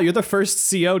she's like, wow, you're the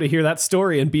first CO to hear that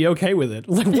story and be okay with it.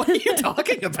 I'm like, what are you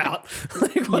talking about?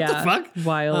 Like, what the fuck?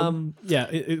 Wild.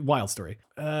 Wild story.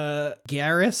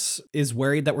 Garrus is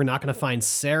worried that we're not going to find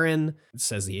Saren.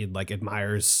 Says he like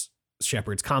admires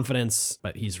Shepard's confidence,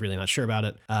 but he's really not sure about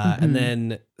it. And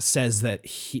then says that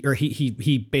he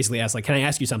basically asks like, can I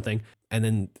ask you something? And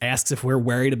then asks if we're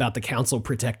worried about the council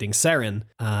protecting Saren,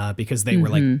 because they were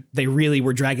like, they really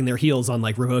were dragging their heels on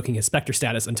like revoking his Spectre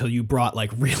status until you brought like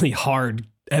really hard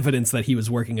evidence that he was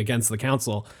working against the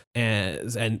council,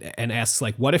 and asks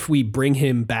like, what if we bring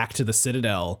him back to the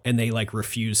Citadel and they like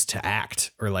refuse to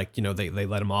act, or like, you know, they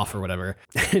let him off or whatever.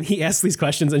 And he asks these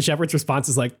questions and Shepard's response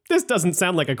is like, this doesn't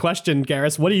sound like a question,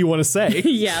 Garrus. What do you want to say?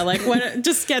 Yeah, like what?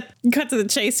 Just cut to the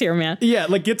chase here, man. Yeah,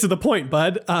 like get to the point,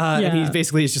 bud. And he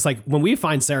basically is just like, when we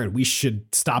find Saren, we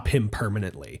should stop him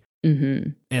permanently.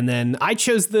 Mm-hmm. And then I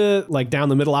chose the like down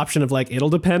the middle option of like, it'll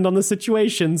depend on the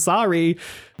situation. Sorry.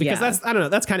 Because that's, I don't know,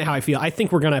 that's kind of how I feel. I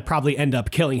think we're going to probably end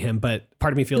up killing him, but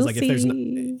part of me feels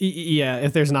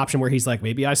if there's an option where he's like,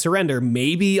 maybe I surrender,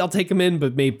 maybe I'll take him in,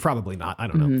 but probably not. I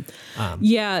don't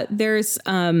know. There's,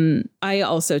 I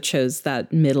also chose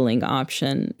that middling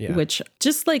option, which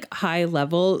just like high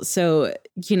level. So,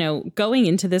 you know, going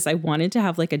into this, I wanted to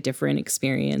have like a different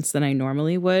experience than I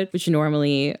normally would, which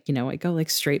normally, you know, I go like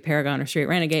straight Paragon or straight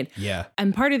Renegade. Yeah.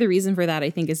 And part of the reason for that,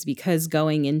 I think, is because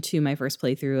going into my first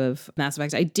playthrough of Mass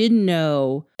Effect, I didn't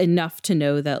know enough to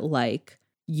know that like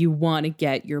you want to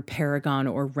get your Paragon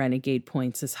or Renegade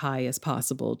points as high as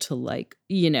possible to like,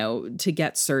 you know, to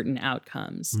get certain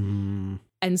outcomes.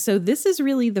 And so this is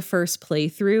really the first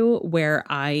playthrough where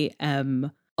I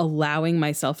am allowing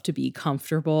myself to be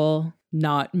comfortable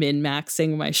not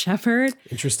min-maxing my Shepard.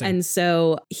 Interesting. And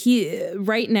so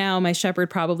right now, my Shepard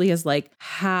probably has like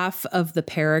half of the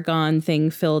Paragon thing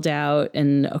filled out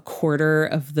and a quarter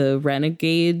of the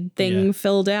Renegade thing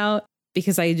filled out.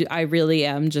 Because I really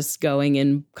am just going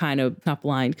in kind of not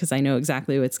blind because I know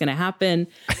exactly what's going to happen.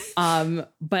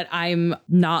 But I'm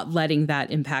not letting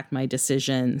that impact my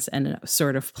decisions and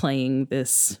sort of playing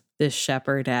this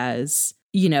Shepard as,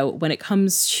 you know, when it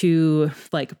comes to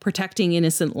like protecting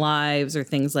innocent lives or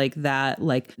things like that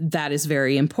is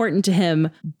very important to him,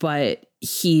 but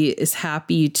he is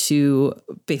happy to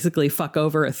basically fuck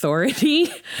over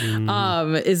authority,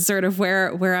 is sort of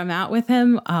where I'm at with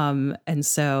him. And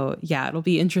so, yeah, it'll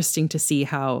be interesting to see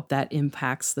how that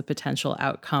impacts the potential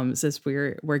outcomes as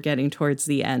we're getting towards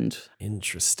the end.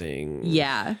 Interesting.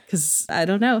 Yeah, because I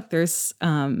don't know. There's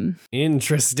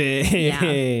interesting.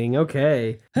 Yeah.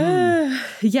 Okay.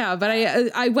 Yeah, but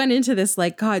I went into this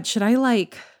like, God, should I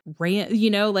like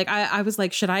I was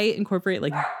like, should I incorporate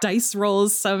like dice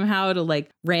rolls somehow to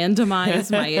like randomize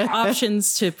my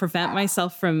options to prevent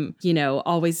myself from, you know,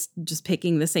 always just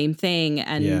picking the same thing.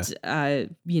 And,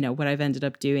 what I've ended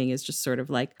up doing is just sort of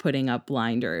like putting up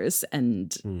blinders.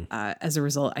 And as a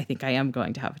result, I think I am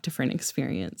going to have a different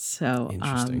experience. So,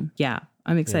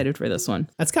 I'm excited for this one.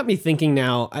 That's got me thinking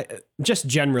now, just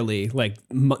generally, like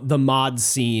the mod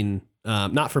scene.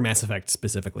 Not for Mass Effect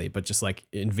specifically, but just like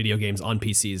in video games on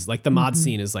PCs, like the mod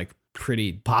scene is like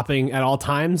pretty popping at all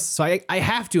times. So I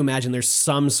have to imagine there's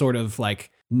some sort of like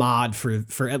mod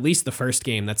for at least the first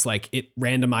game that's like it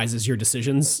randomizes your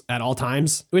decisions at all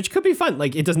times, which could be fun.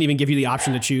 Like it doesn't even give you the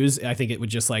option to choose. I think it would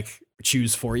just like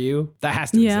choose for you. That has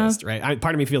to exist, right?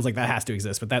 Part of me feels like that has to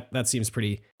exist, but that seems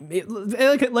pretty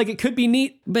like it could be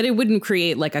neat, but it wouldn't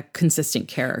create like a consistent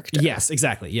character. Yes,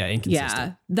 exactly. Yeah,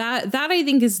 inconsistent. Yeah, that I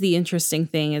think is the interesting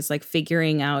thing, is like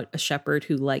figuring out a Shepard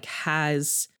who like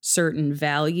has certain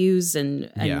values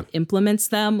and implements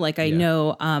them. Like I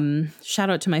know,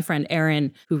 shout out to my friend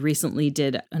Aaron, who recently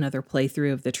did another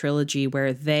playthrough of the trilogy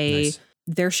where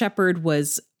their Shepard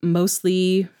was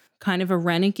mostly kind of a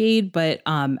renegade, but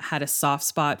had a soft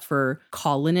spot for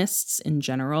colonists in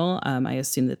general. I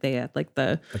assume that they had like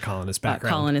the colonist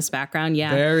background. Yeah.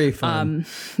 Very fun.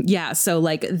 So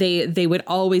like they would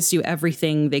always do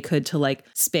everything they could to like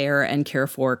spare and care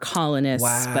for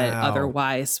colonists, but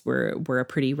otherwise were a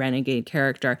pretty renegade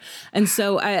character. And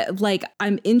so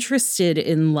I'm interested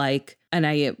in like, and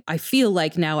I feel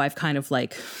like now I've kind of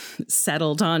like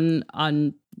settled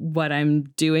on what I'm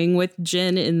doing with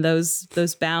Jin in those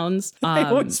bounds. I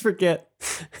always forget.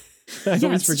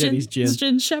 He's Jin. It's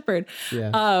Jin Shepard.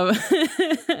 Yeah.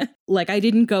 Like I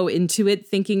didn't go into it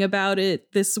thinking about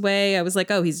it this way. I was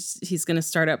like, oh, he's going to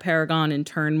start out Paragon and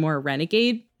turn more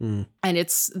renegade. And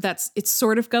it's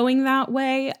sort of going that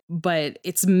way, but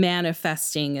it's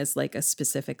manifesting as like a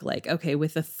specific, like, okay,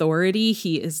 with authority,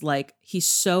 he's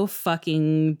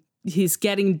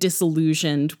getting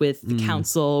disillusioned with the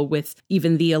council, with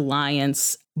even the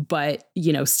alliance, but,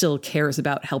 you know, still cares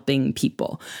about helping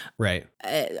people. Right.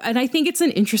 And I think it's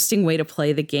an interesting way to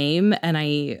play the game. And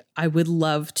I would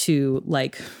love to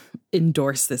like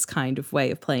endorse this kind of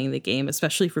way of playing the game,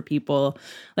 especially for people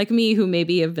like me who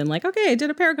maybe have been like, okay, I did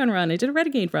a Paragon run, I did a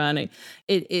Renegade run.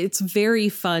 It's very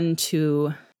fun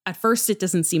to, at first it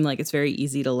doesn't seem like it's very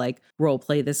easy to like role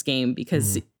play this game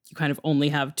because you kind of only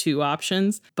have two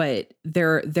options. But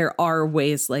there are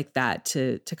ways like that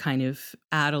to kind of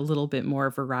add a little bit more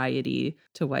variety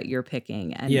to what you're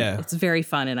picking. And it's very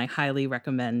fun. And I highly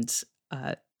recommend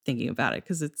thinking about it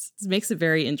because it makes it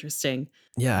very interesting.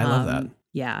 Yeah, I love that.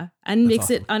 Yeah. And makes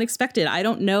it unexpected. I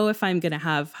don't know if I'm going to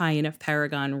have high enough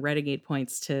Paragon Renegade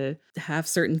points to have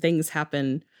certain things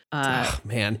happen.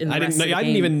 Man, I didn't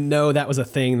even know that was a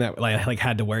thing that like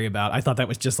had to worry about. I thought that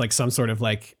was just like some sort of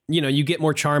like, you get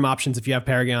more charm options if you have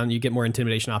Paragon, you get more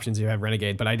intimidation options if you have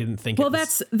Renegade, but I didn't think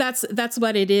that's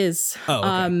what it is.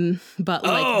 Oh, okay. But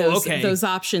like those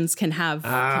options can have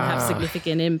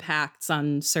significant impacts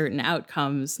on certain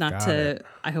outcomes.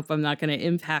 I hope I'm not going to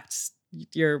impact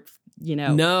your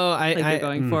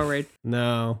going forward.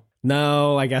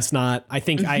 No, I guess not. I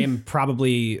think I am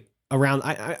probably around,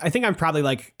 I think I'm probably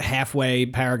like halfway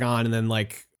Paragon and then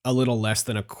like a little less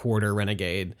than a quarter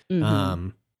Renegade.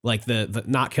 Like the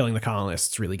not killing the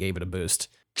colonists really gave it a boost.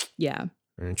 Yeah.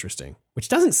 Interesting. Which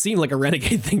doesn't seem like a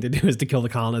Renegade thing to do, is to kill the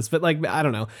colonists, but like, I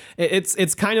don't know.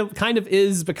 It's kind of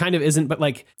is, but kind of isn't. But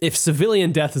like, if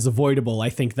civilian death is avoidable, I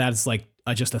think that's like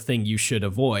just a thing you should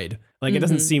avoid. Like, it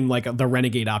doesn't seem like the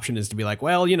Renegade option is to be like,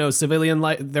 well,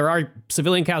 there are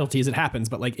civilian casualties, it happens,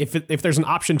 but like if there's an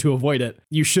option to avoid it,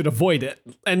 you should avoid it,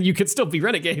 and you could still be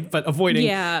Renegade, but avoiding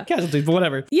casualties, but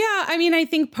whatever. Yeah, I mean, I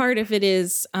think part of it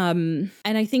is, and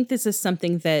I think this is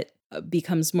something that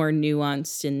becomes more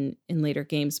nuanced in later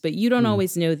games, but you don't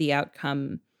always know the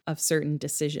outcome of certain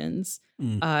decisions.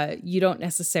 You don't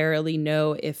necessarily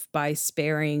know if by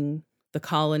sparing the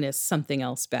colonists something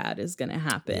else bad is going to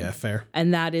happen. Yeah, fair.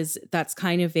 And that's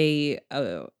kind of a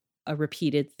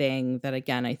repeated thing that,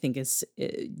 again, I think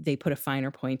they put a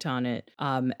finer point on it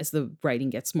as the writing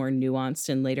gets more nuanced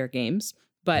in later games.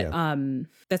 But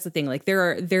that's the thing. Like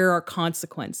there are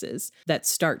consequences that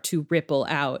start to ripple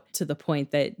out to the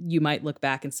point that you might look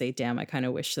back and say, damn, I kind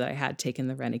of wish that I had taken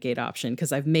the Renegade option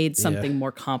because I've made something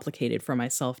more complicated for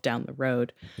myself down the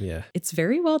road. Yeah. It's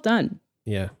very well done.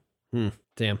 Yeah.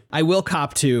 Damn. I will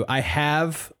cop to, I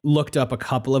have looked up a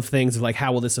couple of things of like,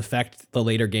 how will this affect the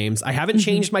later games? I haven't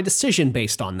changed my decision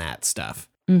based on that stuff.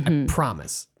 I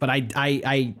promise. But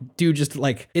I do just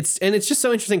like, it's just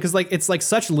so interesting because like, it's like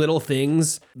such little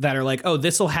things that are like, oh,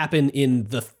 this will happen in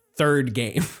the third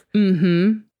game.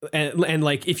 And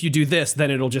like, if you do this,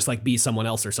 then it'll just like be someone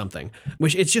else or something,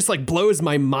 which it's just like blows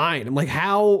my mind. I'm like,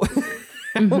 how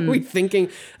are we thinking?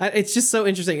 It's just so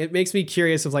interesting. It makes me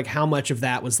curious of like how much of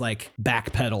that was like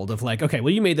backpedaled of like, okay,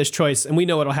 well, you made this choice and we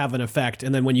know it'll have an effect.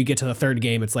 And then when you get to the third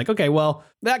game, it's like, okay, well,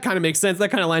 that kind of makes sense.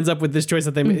 That kind of lines up with this choice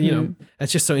that they made,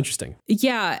 that's just so interesting.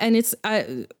 Yeah. And it's,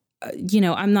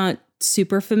 I'm not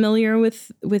super familiar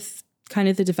with kind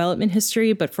of the development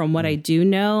history, but from what I do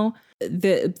know,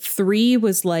 the 3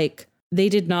 was like, they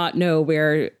did not know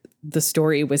where the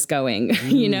story was going,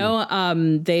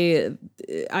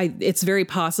 it's very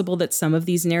possible that some of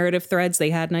these narrative threads, they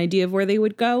had an idea of where they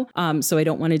would go. So I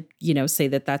don't want to, say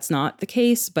that that's not the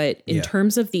case, but in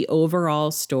terms of the overall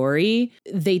story,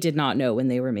 they did not know when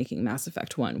they were making Mass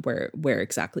Effect 1 where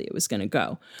exactly it was going to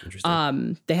go.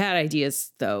 They had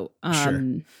ideas though.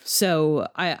 So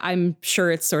I'm sure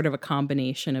it's sort of a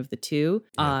combination of the two.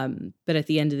 But at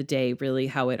the end of the day, really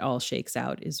how it all shakes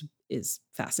out is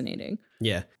fascinating.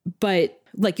 Yeah. But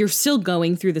like you're still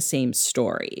going through the same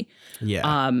story.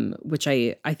 Yeah. Which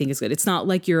I think is good. It's not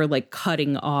like you're like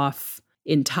cutting off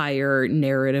entire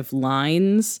narrative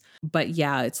lines, but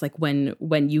yeah, it's like when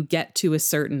you get to a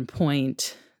certain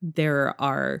point, there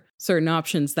are certain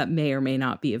options that may or may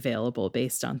not be available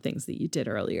based on things that you did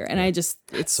earlier. And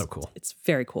it's so cool. It's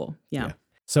very cool. Yeah.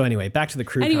 So anyway, back to the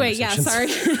crew. Anyway, yeah, sorry.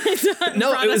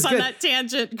 No, it was on good. That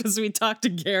tangent because we talked to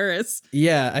Garrus.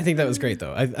 Yeah, I think that was great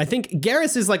though. I think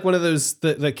Garrus is like one of those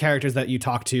the characters that you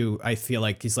talk to. I feel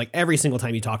like he's like every single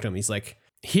time you talk to him, he's like,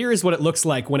 here is what it looks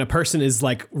like when a person is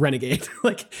like renegade.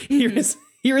 Like here is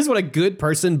what a good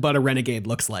person but a renegade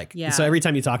looks like. Yeah. So every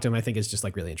time you talk to him, I think it's just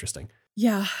like really interesting.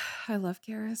 Yeah, I love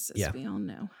Garrus, as we all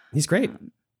know. He's great.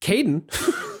 Kaidan.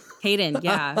 Kaidan,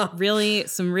 yeah.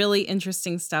 Some really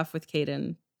interesting stuff with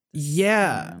Kaidan.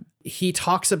 Yeah. He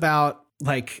talks about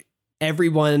like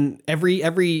everyone,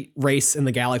 every race in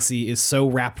the galaxy is so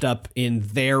wrapped up in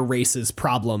their race's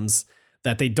problems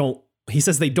that he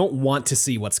says they don't want to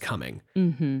see what's coming.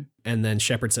 And then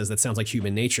Shepard says, that sounds like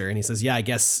human nature. And he says, yeah, I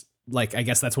guess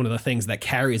that's one of the things that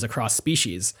carries across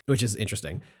species, which is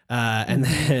interesting. And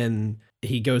then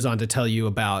he goes on to tell you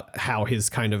about how his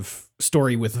kind of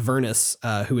story with Vernus,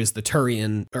 who is the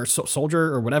Turian or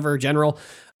soldier or whatever, general.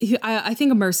 I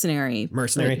think a mercenary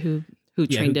who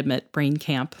trained him at Brain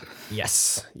Camp.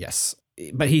 Yes.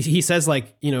 But he says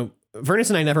like, Vernus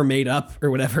and I never made up or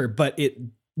whatever, but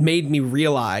made me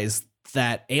realize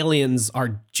that aliens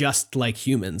are just like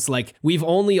humans. Like we've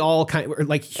only all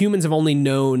humans have only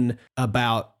known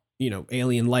about,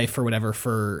 alien life or whatever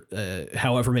for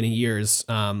however many years,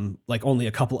 like only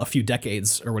a few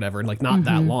decades or whatever, and like not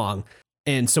that long.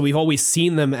 And so we've always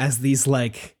seen them as these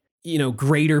like,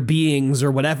 greater beings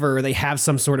or whatever. They have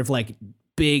some sort of like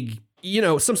big,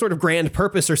 some sort of grand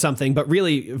purpose or something. But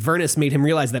really, Vernus made him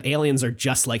realize that aliens are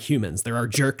just like humans. There are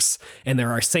jerks and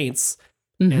there are saints.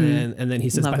 And then he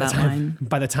says,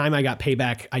 by the time I got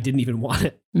payback, I didn't even want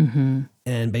it.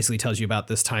 And basically tells you about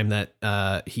this time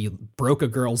that he broke a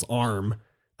girl's arm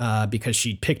because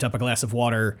she picked up a glass of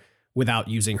water without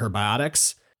using her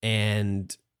biotics.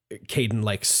 And Kaidan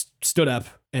like stood up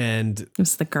and it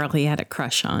was the girl he had a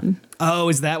crush on. Oh,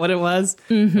 is that what it was?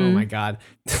 Oh my God.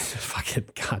 This fucking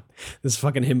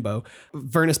himbo.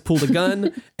 Vernus pulled a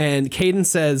gun and Kaidan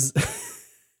says,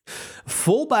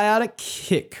 full biotic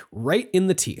kick right in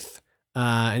the teeth.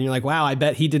 And you're like, wow, I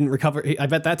bet he didn't recover. I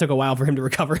bet that took a while for him to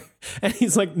recover. And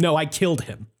he's like, no, I killed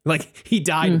him. Like he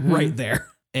died right there.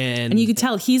 And you can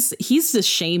tell he's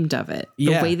ashamed of it.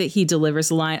 The way that he delivers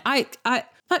the line.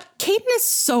 But Kaidan is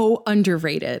so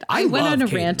underrated. I went on a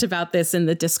rant about this in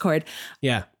the Discord.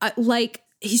 Yeah.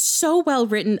 He's so well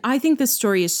written. I think this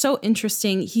story is so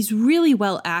interesting. He's really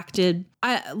well acted.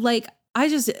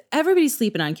 Everybody's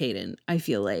sleeping on Kaidan. I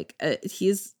feel like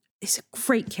he's a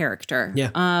great character. Yeah.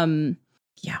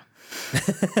 Yeah.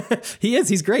 He is.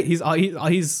 He's great. He's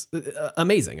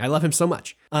amazing. I love him so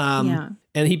much. And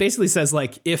he basically says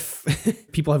like if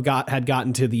people had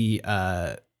gotten to the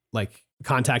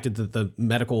contacted the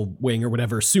medical wing or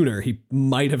whatever sooner, he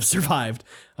might have survived.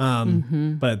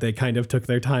 But they kind of took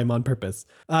their time on purpose.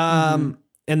 And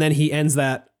then he ends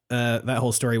that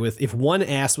whole story with, if one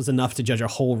ass was enough to judge a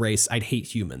whole race, I'd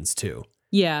hate humans too.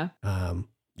 Yeah.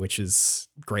 Which is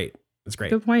great. It's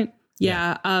great. Good point.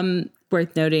 Yeah.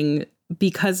 Worth noting,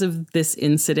 because of this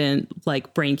incident,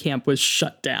 like Brain Camp was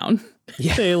shut down.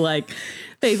 Yeah.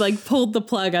 they pulled the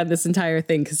plug on this entire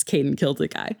thing because Kaidan killed a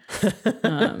guy.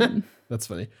 That's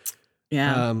funny.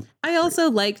 Yeah. I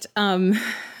also liked,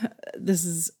 this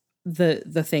is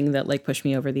the thing that like pushed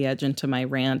me over the edge into my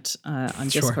rant on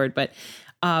Discord, but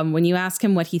when you ask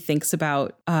him what he thinks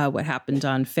about what happened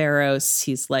on Pharos,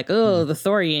 he's like, oh, the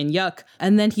Thorian, yuck.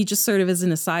 And then he just sort of as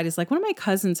an aside is like, one of my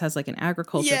cousins has like an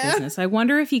agriculture business. I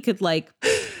wonder if he could like,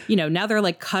 now they're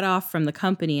like cut off from the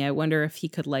company. I wonder if he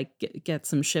could like get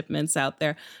some shipments out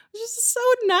there, which is so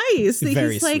nice.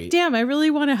 Very he's like, sweet. damn, I really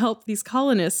want to help these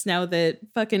colonists now that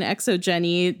fucking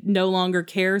Exogeny no longer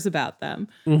cares about them.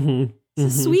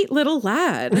 It's a sweet little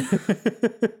lad.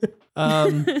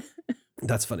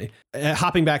 That's funny.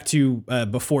 Hopping back to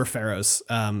before Pharos,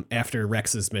 after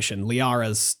Rex's mission,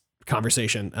 Liara's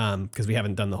conversation, because we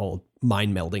haven't done the whole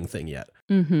mind melding thing yet.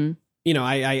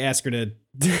 I asked her to,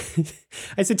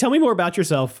 I said, tell me more about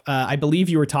yourself. I believe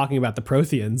you were talking about the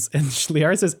Protheans. And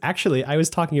Liara says, actually, I was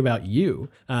talking about you.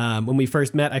 When we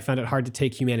first met, I found it hard to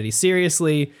take humanity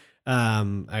seriously.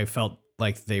 I felt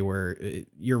like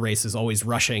your race is always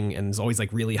rushing and is always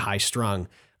like really high strung.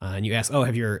 And you ask, oh,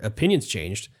 have your opinions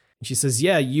changed? And she says,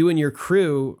 yeah, you and your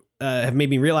crew have made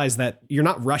me realize that you're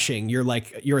not rushing.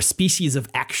 You're a species of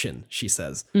action, she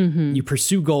says. You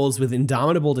pursue goals with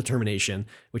indomitable determination,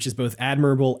 which is both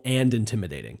admirable and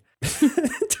intimidating.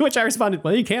 To which I responded,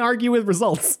 well, you can't argue with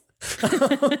results.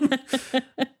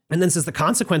 And then says the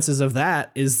consequences of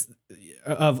that is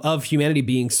of humanity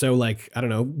being so like, I don't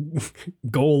know,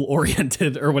 goal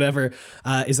oriented or whatever,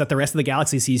 is that the rest of the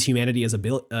galaxy sees humanity as a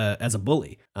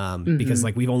bully. Because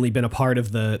like we've only been a part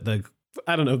of the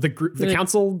I don't know, the group, the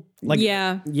council, like,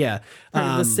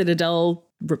 the Citadel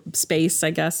space,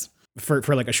 I guess, for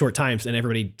like a short time. And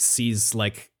everybody sees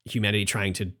like humanity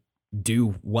trying to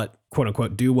do what, quote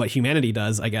unquote, do what humanity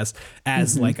does, I guess,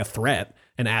 as like a threat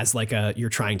and as like you're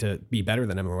trying to be better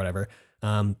than them or whatever.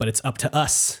 But it's up to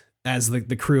us as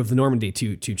the crew of the Normandy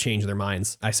to change their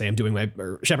minds. I say I'm doing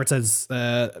Shepard says,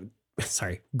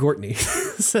 Gortney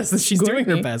says that she's doing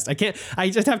her best. I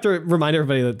just have to remind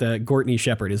everybody that Gortney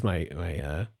Shepard is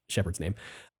my Shepard's name.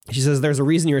 She says there's a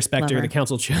reason you're a Spectre. The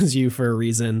council chose you for a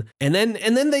reason. And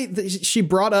then she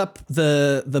brought up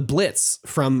the Blitz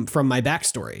from my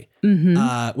backstory,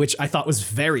 which I thought was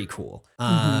very cool,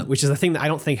 which is a thing that I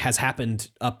don't think has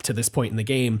happened up to this point in the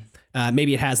game.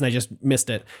 Maybe it has and I just missed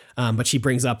it. But she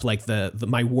brings up like the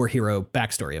my war hero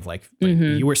backstory of like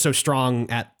you were so strong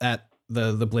at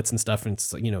the Blitz and stuff, and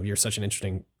it's, you're such an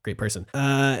interesting, great person.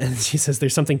 And she says,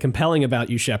 there's something compelling about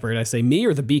you, Shepard. I say, me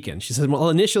or the beacon? She says, well,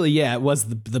 initially, yeah, it was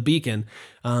the beacon,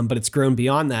 but it's grown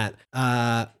beyond that.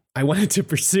 I wanted to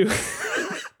pursue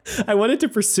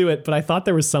it, but I thought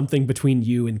there was something between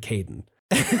you and Kaidan.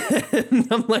 And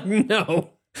I'm like,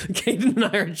 no, Caden and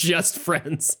I are just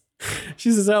friends.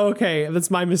 She says, oh, okay,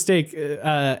 that's my mistake.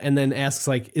 And then asks,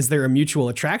 like, is there a mutual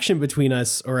attraction between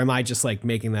us, or am I just like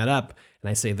making that up? And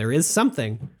I say, there is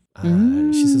something.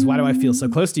 She says, why do I feel so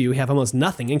close to you? We have almost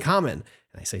nothing in common.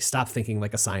 And I say, stop thinking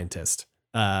like a scientist.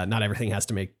 Not everything has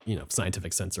to make,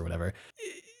 scientific sense or whatever.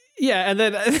 Yeah. And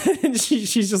then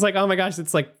she's just like, oh my gosh,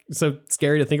 it's like so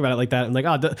scary to think about it like that. I'm like,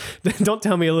 oh, don't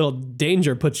tell me a little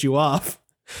danger puts you off.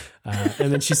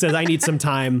 And then she says, I need some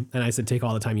time. And I said, take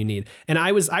all the time you need. And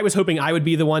I was hoping I would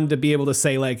be the one to be able to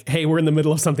say like, hey, we're in the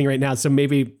middle of something right now. So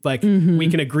maybe like we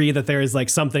can agree that there is like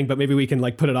something, but maybe we can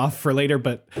like put it off for later.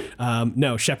 But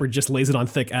no, Shepard just lays it on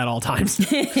thick at all times.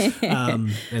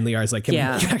 And Liara's like, can we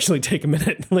actually take a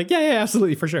minute? I'm like, yeah,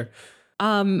 absolutely. For sure.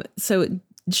 So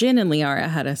Jin and Liara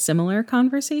had a similar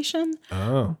conversation.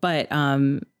 Oh, but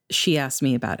she asked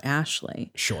me about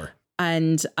Ashley. Sure.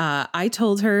 And I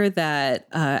told her that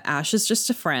Ash is just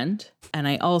a friend. And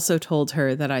I also told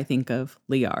her that I think of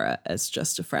Liara as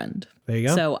just a friend. There you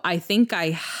go. So I think I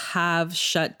have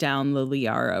shut down the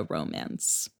Liara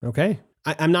romance. Okay.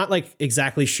 I'm not like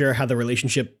exactly sure how the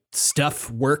relationship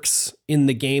stuff works in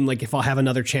the game. Like if I'll have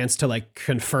another chance to like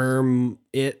confirm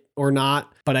it or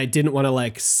not. But I didn't want to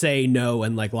like say no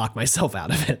and like lock myself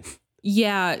out of it.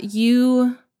 Yeah.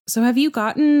 So have you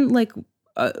gotten like...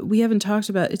 we haven't talked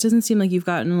about, it doesn't seem like you've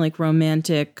gotten like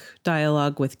romantic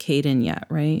dialogue with Caden yet,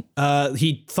 right?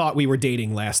 He thought we were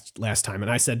dating last time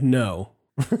and I said no.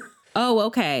 Oh,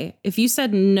 okay. If you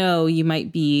said no,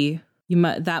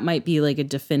 that might be like a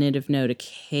definitive no to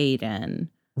Caden.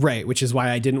 Right, which is why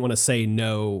I didn't want to say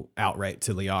no outright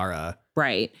to Liara.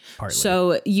 Right. Partly.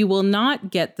 So you will not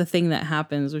get the thing that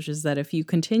happens, which is that if you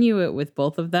continue it with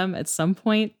both of them, at some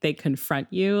point they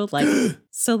confront you like,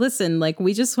 so listen, like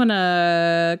we just want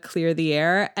to clear the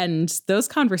air. And those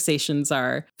conversations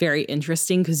are very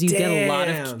interesting because you get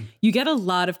a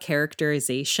lot of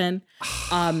characterization.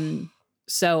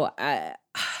 So I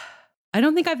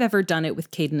don't think I've ever done it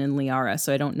with Caden and Liara,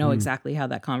 so I don't know exactly how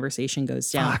that conversation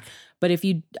goes down. Fuck. But if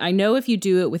you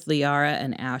do it with Liara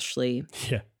and Ashley,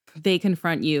 they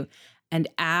confront you, and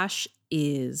Ash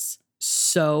is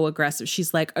so aggressive.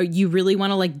 She's like, "Oh, you really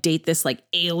want to like date this like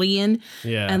alien?"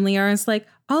 Yeah. And Liara's like,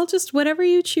 "I'll just whatever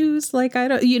you choose." Like, I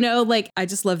don't, like I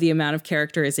just love the amount of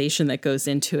characterization that goes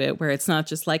into it, where it's not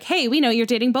just like, "Hey, we know you're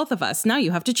dating both of us. Now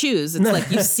you have to choose." It's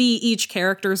like you see each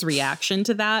character's reaction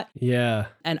to that. Yeah.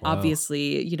 And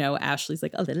obviously, Ashley's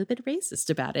like a little bit racist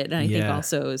about it. And I think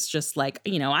also it's just like,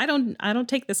 I don't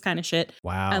take this kind of shit.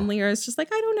 Wow. And Liara's just like,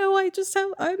 I don't know.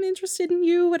 I'm interested in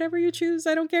you. Whatever you choose.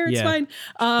 I don't care. It's fine.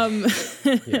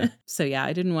 So yeah,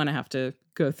 I didn't want to have to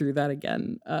go through that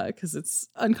again because it's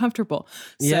uncomfortable.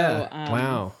 Yeah. So,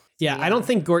 wow. Yeah, I don't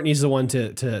think Gortney's the one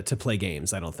to play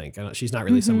games. I don't think. She's not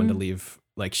really someone to leave.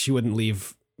 Like she wouldn't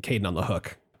leave Caden on the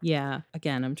hook. Yeah.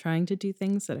 Again, I'm trying to do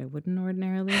things that I wouldn't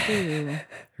ordinarily do.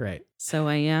 Right. So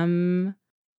I am.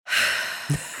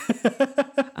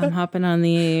 I'm hopping on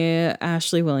the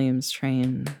Ashley Williams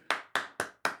train.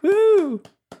 Woo!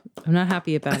 I'm not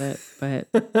happy about it, but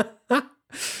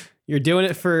you're doing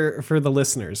it for the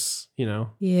listeners,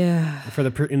 Yeah.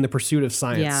 In the pursuit of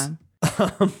science. Yeah.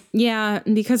 Yeah,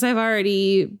 because I've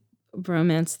already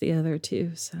romanced the other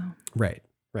two, so. Right.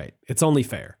 It's only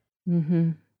fair.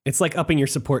 Mm-hmm. It's like upping your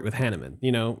support with Hanneman,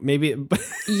 maybe.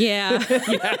 Yeah.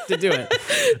 You have to do it.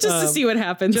 Just to see what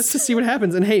happens. Just to see what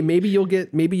happens. And hey, maybe you'll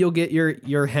get your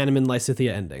Hanneman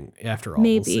Lysithea ending after all.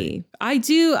 Maybe.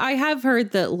 We'll I have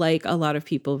heard that like a lot of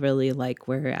people really like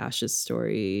where Ash's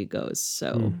story goes.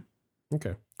 So.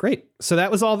 Okay, great. So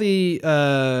that was all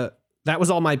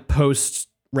my post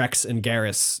Rex and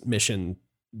Garrus mission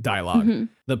dialogue. Mm-hmm.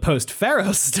 The post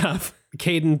Pharaoh stuff.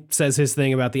 Caden says his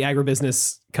thing about the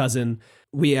agribusiness cousin.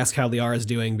 We ask how Liara's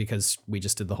doing because we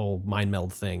just did the whole mind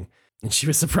meld thing. And she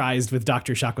was surprised with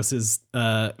Dr. Shakwas's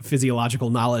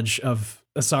physiological knowledge of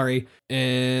Asari.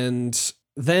 And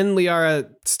then Liara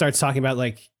starts talking about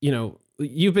like,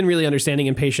 you've been really understanding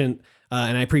and patient.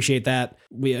 And I appreciate that.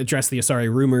 We address the Asari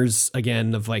rumors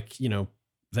again of like,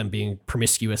 them being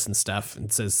promiscuous and stuff, and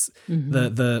says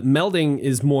the melding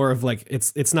is more of like,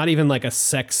 it's not even like a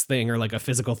sex thing or like a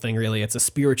physical thing, really. It's a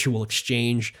spiritual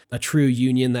exchange, a true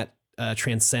union that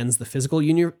transcends the physical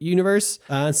universe.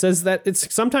 Says that it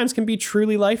sometimes can be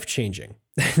truly life-changing.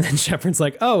 And then Shepard's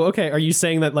like, oh, okay. Are you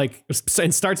saying that like,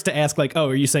 and starts to ask like, oh,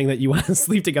 are you saying that you want to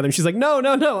sleep together? And she's like, no.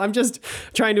 I'm just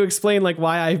trying to explain like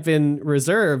why I've been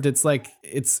reserved. It's like,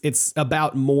 it's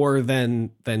about more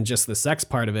than just the sex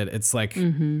part of it. It's like,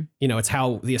 you know, it's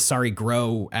how the Asari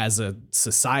grow as a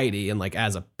society and like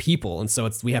as a people. And so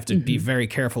we have to be very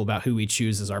careful about who we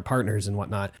choose as our partners and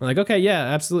whatnot. I'm like, okay, yeah,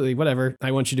 absolutely. Whatever.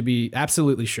 I want you to be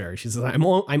absolutely sure. She says, I'm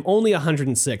only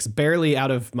 106, barely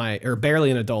an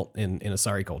adult in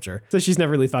Asari culture. So she's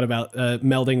never really thought about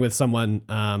melding with someone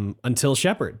until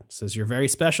Shepard says, you're very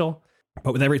special.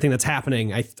 But with everything that's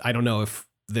happening, I don't know if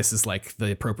this is like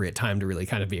the appropriate time to really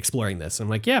kind of be exploring this. I'm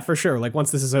like, yeah, for sure. Like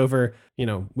once this is over, you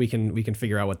know, we can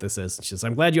figure out what this is. She says,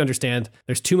 I'm glad you understand.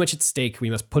 There's too much at stake. We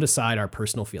must put aside our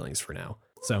personal feelings for now.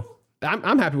 So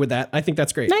I'm happy with that. I think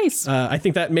that's great. Nice. I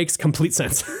think that makes complete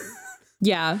sense.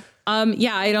 Yeah.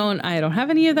 I don't have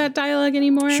any of that dialogue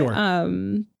anymore. Sure.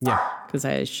 Yeah. Because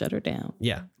I shut her down.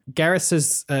 Yeah. Garrus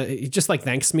says, he just like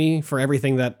thanks me for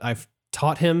everything that I've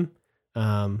taught him.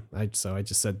 I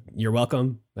just said, you're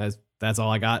welcome. That's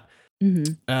all I got.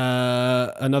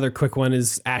 Another quick one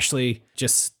is Ashley.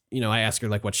 Just, you know, I asked her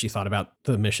like what she thought about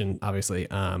the mission, obviously.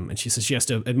 And she says she has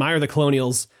to admire the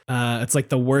colonials. It's like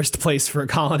the worst place for a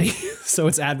colony. So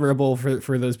it's admirable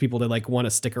for those people to like want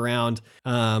to stick around.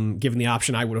 Given the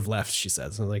option, I would have left, she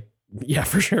says. I'm like, yeah,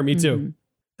 for sure. Me too.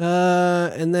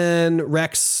 And then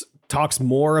Rex talks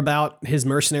more about his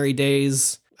mercenary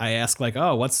days. I ask like,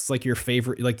 oh, what's like your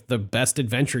favorite, like the best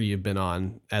adventure you've been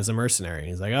on as a mercenary? And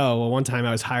he's like, oh, well, one time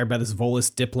I was hired by this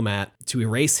Volus diplomat to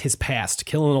erase his past,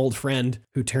 kill an old friend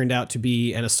who turned out to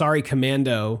be an Asari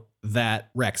commando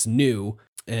that Rex knew.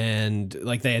 And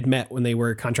like they had met when they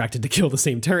were contracted to kill the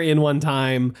same Turian one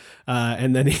time.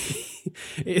 And then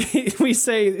we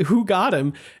say, who got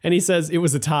him? And he says, it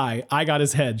was a tie. I got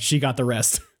his head. She got the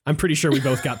rest. I'm pretty sure we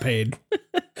both got paid.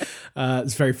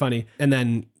 It's very funny. And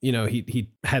then, you know,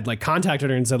 he had like contacted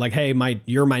her and said like, hey,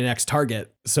 you're my next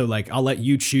target. So like, I'll let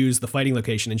you choose the fighting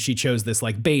location. And she chose this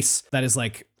like base that is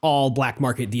like all black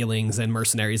market dealings and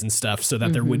mercenaries and stuff so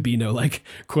that there would be no like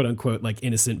quote unquote like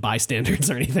innocent bystanders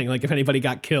or anything. Like if anybody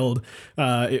got killed,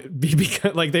 it'd be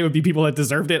because, like they would be people that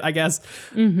deserved it, I guess.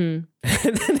 And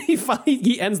then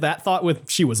he ends that thought with,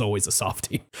 she was always a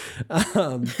softie,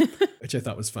 which I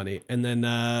thought was funny. And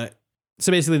then,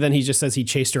 so basically then he just says he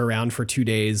chased her around for 2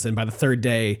 days. And by the third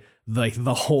day, like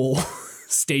the whole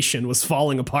station was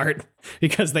falling apart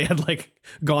because they had like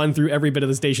gone through every bit of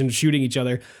the station shooting each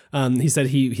other. He said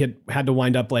he had to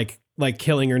wind up like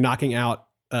killing or knocking out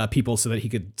people so that he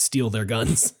could steal their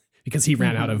guns because he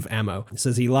ran out of ammo. He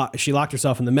says she locked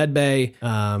herself in the med bay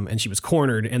and she was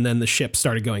cornered, and then the ship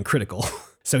started going critical.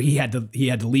 So he had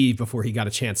to leave before he got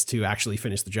a chance to actually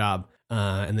finish the job.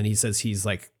 And then he says he's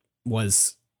like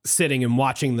was sitting and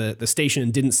watching the station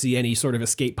and didn't see any sort of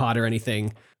escape pod or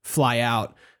anything fly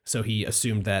out. So he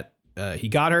assumed that he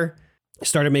got her,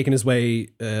 started making his way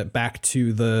back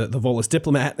to the Volus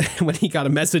diplomat when he got a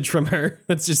message from her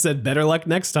that just said, better luck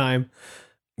next time.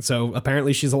 So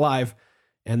apparently she's alive.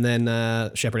 And then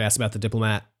Shepard asks about the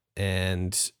diplomat,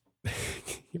 and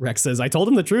Rex says, I told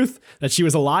him the truth, that she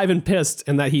was alive and pissed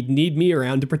and that he'd need me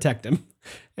around to protect him.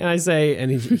 And I say,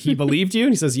 and he believed you?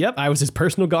 And he says, yep, I was his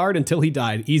personal guard until he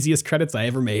died. Easiest credits I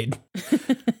ever made.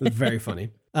 It's very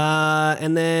funny.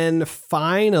 And then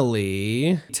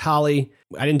finally, Tali.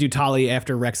 I didn't do Tali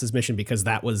after Rex's mission because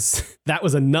that was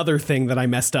another thing that I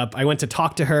messed up. I went to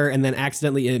talk to her and then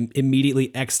accidentally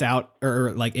immediately X'd out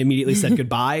or like immediately said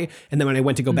goodbye. And then when I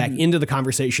went to go back into the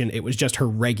conversation, it was just her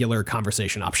regular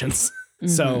conversation options.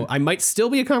 So I might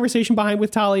still be a conversation behind with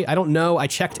Tali. I don't know. I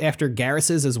checked after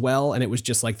Garrus's as well, and it was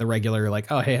just like the regular,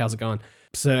 like, oh, hey, how's it going?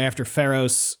 So after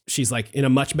Pharos, she's like in a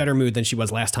much better mood than she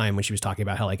was last time when she was talking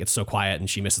about how like it's so quiet and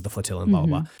she misses the flotilla and blah,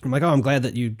 blah, blah. I'm like, oh, I'm glad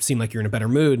that you seem like you're in a better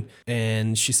mood.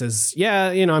 And she says,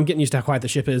 yeah, you know, I'm getting used to how quiet the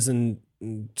ship is, and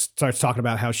starts talking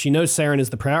about how she knows Saren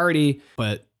is the priority,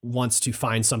 but wants to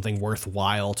find something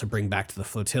worthwhile to bring back to the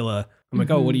flotilla. I'm like,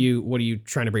 oh, what are you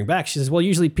trying to bring back? She says, well,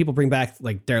 usually people bring back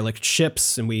like derelict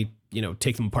ships and we, you know,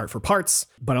 take them apart for parts,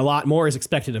 but a lot more is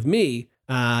expected of me.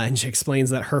 And she explains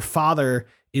that her father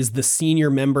is the senior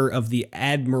member of the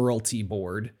Admiralty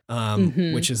Board,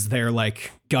 which is their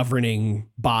like governing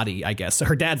body, I guess. So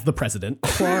her dad's the president.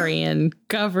 Quarian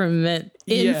government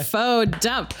info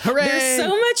dump. Hooray! There's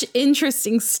so much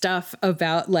interesting stuff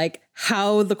about like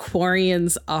how the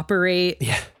Quarians operate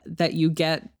that you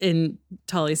get in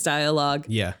Tali's dialogue.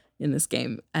 Yeah. in this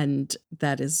game. And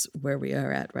that is where we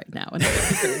are at right now. And I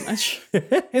love it very much.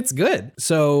 It's good.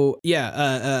 So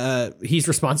yeah, she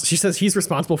says he's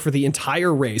responsible for the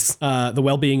entire race, the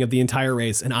well-being of the entire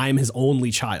race, and I am his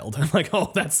only child. I'm like,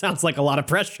 oh, that sounds like a lot of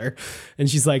pressure. And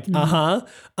she's like, and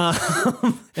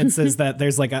says that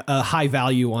there's like a high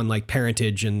value on like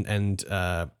parentage and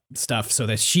stuff, so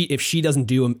that if she doesn't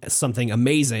do something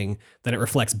amazing, then it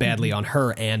reflects badly on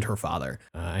her and her father.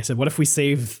 I said, what if we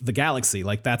save the galaxy?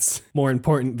 Like, that's more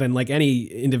important than like any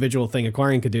individual thing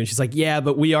Aquarian could do. And she's like, yeah,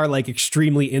 but we are like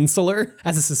extremely insular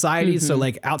as a society. So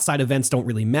like outside events don't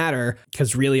really matter,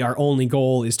 because really our only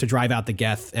goal is to drive out the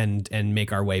Geth and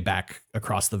make our way back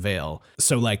across the Veil.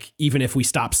 So like, even if we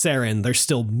stop Saren, there's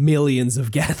still millions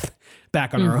of Geth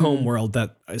back on our home world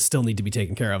that still need to be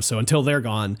taken care of. So until they're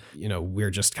gone, we're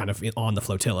just kind of on the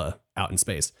flotilla out in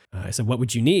space. I said, what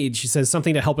would you need? She says,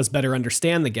 something to help us better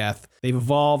understand the Geth. They've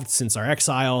evolved since our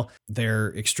exile.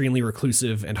 They're extremely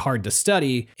reclusive and hard to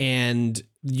study. And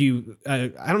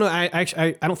I don't know,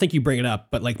 I don't think you bring it up,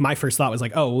 but like my first thought was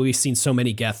like, oh, well, we've seen so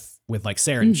many Geth with like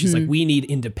Saren. She's like, we need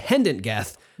independent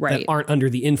Geth that aren't under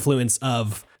the influence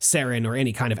of Saren or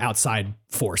any kind of outside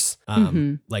force.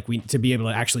 Like to be able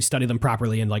to actually study them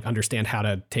properly and like understand how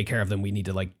to take care of them, we need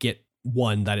to like get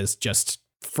one that is just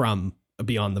from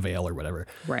beyond the Veil or whatever.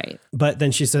 Right. But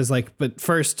then she says like, but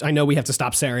first I know we have to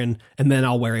stop Saren, and then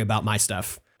I'll worry about my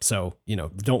stuff. So,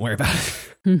 don't worry about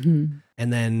it.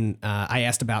 And then I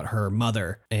asked about her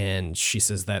mother, and she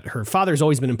says that her father's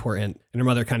always been important, and her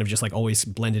mother kind of just like always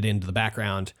blended into the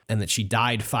background, and that she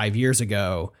died 5 years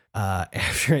ago.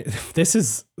 After this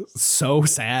is so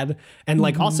sad, and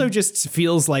like also just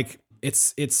feels like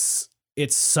it's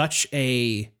such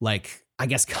a like, I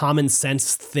guess, common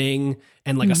sense thing,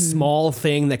 and like a small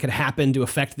thing that could happen to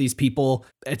affect these people.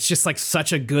 It's just like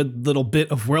such a good little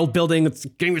bit of world building. It's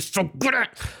game is so good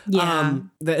at. Yeah.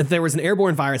 There was an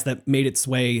airborne virus that made its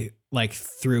way like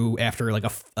through after like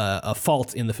a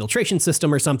fault in the filtration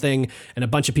system or something, and a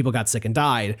bunch of people got sick and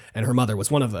died, and her mother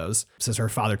was one of those. Says her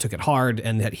father took it hard,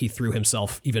 and that he threw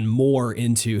himself even more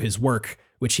into his work,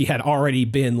 which he had already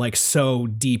been like so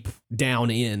deep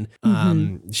down in.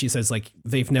 She says like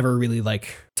they've never really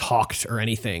like talked or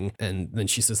anything. And then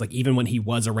she says like even when he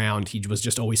was around, he was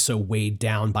just always so weighed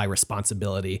down by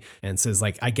responsibility, and says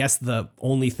like, I guess the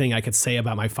only thing I could say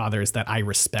about my father is that I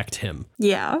respect him.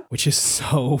 Yeah. Which is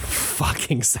so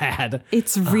fucking sad.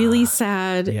 It's really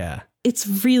sad. Yeah. It's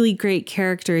really great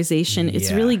characterization.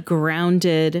 It's really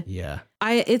grounded. Yeah.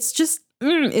 It's just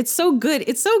it's so good.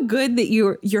 It's so good that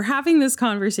you're having this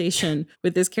conversation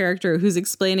with this character who's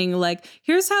explaining like,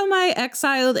 here's how my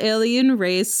exiled alien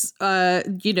race,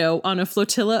 on a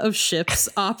flotilla of ships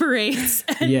operates.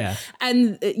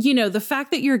 And the fact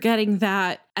that you're getting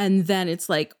that, and then it's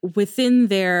like within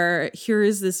there, here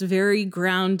is this very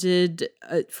grounded,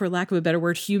 for lack of a better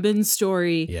word, human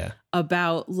story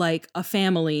about like a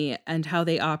family and how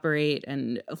they operate,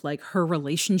 and like her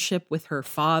relationship with her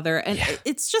father. And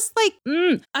it's just like,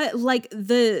 like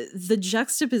the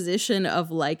juxtaposition of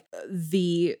like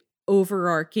the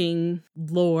overarching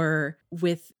lore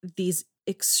with these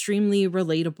extremely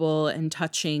relatable and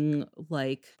touching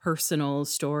like personal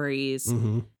stories.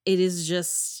 It is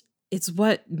just, it's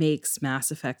what makes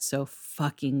Mass Effect so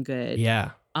fucking good.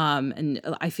 Yeah. And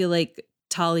I feel like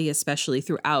Tali, especially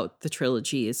throughout the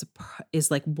trilogy,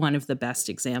 is like one of the best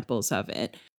examples of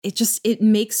it. It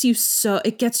makes you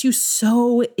it gets you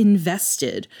so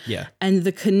invested. Yeah. And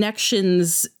the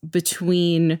connections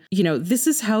between, this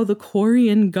is how the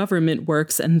Quarian government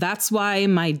works, and that's why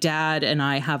my dad and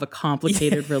I have a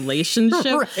complicated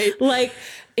relationship. Right. Like,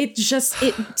 it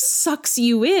sucks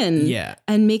you in. Yeah.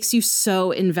 And makes you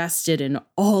so invested in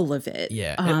all of it.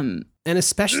 Yeah. And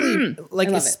especially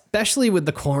with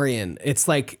the Quarian, it's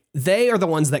like they are the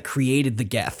ones that created the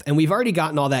Geth, and we've already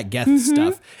gotten all that Geth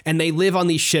stuff, and they live on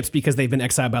these ships because they've been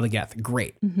exiled by the Geth.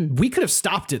 Great. We could have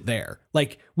stopped it there.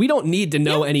 Like, we don't need to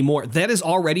know anymore. That is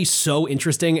already so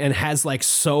interesting and has like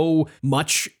so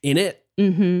much in it.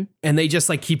 And they just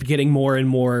like keep getting more and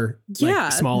more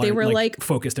smaller. They were like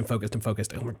focused and focused and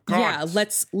focused. Oh my God. Yeah,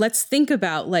 let's think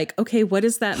about like, okay, what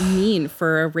does that mean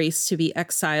for a race to be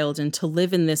exiled and to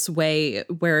live in this way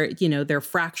where, they're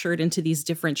fractured into these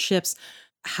different ships?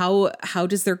 How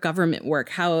does their government work?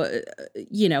 How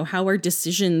are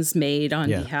decisions made on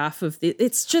behalf of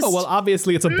it's just,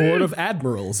 obviously it's a board of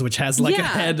admirals, which has like a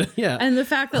head. Yeah. And the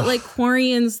fact that like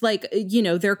Quarians, like,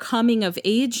 their coming of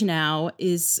age now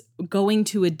is going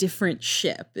to a different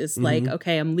ship is like,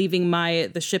 okay, I'm leaving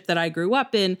the ship that I grew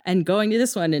up in and going to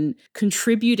this one and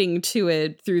contributing to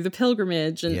it through the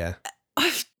pilgrimage. And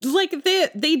like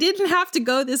they didn't have to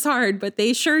go this hard, but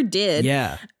they sure did.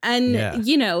 Yeah. And,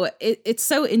 you know, it's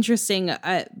so interesting.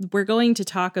 We're going to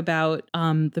talk about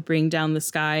the Bring Down the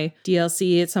Sky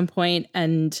DLC at some point,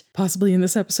 and possibly in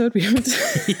this episode. We haven't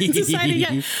decided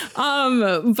yet.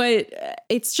 But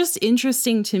it's just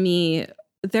interesting to me.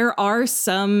 There are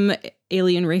some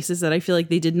alien races that I feel like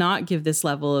they did not give this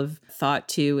level of thought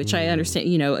to, which I understand.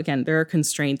 You know, again, there are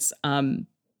constraints.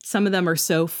 Some of them are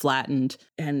so flattened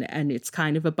and it's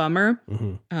kind of a bummer.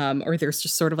 Or there's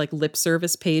just sort of like lip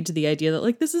service paid to the idea that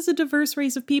like this is a diverse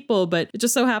race of people, but it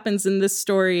just so happens in this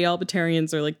story,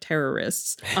 Albatarians are like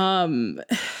terrorists.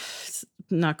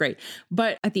 Not great.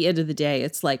 But at the end of the day,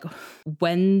 it's like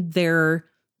when they're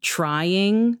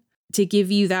trying to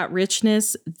give you that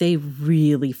richness, they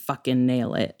really fucking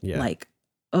nail it. Yeah. Like,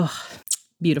 oh,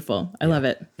 beautiful. I love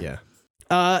it. Yeah.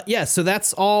 So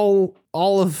that's all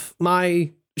of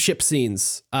my ship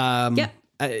scenes. Does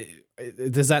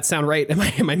that sound right?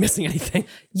 Am I missing anything?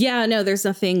 Yeah, no, there's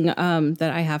nothing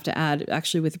that I have to add.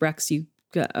 Actually, with Rex, you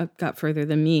got further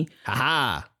than me.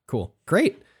 Haha. Cool.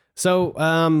 Great.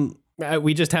 So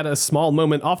we just had a small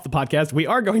moment off the podcast. We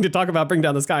are going to talk about Bring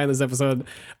Down the Sky in this episode.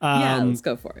 Yeah, let's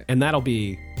go for it. And that'll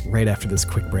be right after this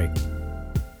quick break.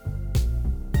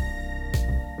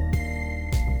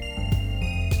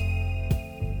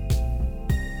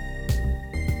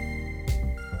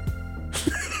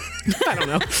 I don't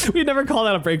know. We've never called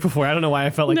out a break before. I don't know why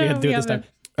I felt like we had to do it this time.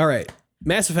 All right.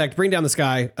 Mass Effect, Bring Down the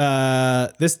Sky.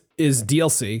 This is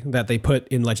DLC that they put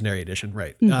in Legendary Edition,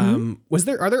 right?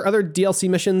 Are there other DLC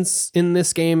missions in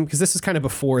this game? Because this is kind of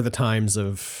before the times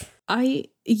of. I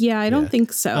don't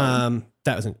think so.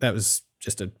 That was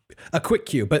just a quick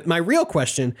cue. But my real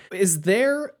question is: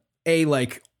 there a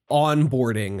like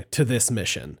onboarding to this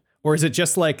mission, or is it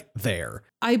just like there?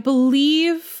 I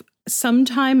believe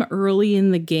sometime early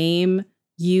in the game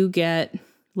you get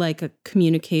like a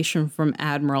communication from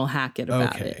Admiral Hackett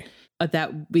about it.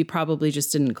 That we probably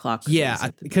just didn't clock.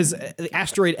 Yeah, because the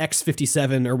asteroid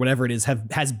X-57 or whatever it is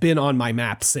has been on my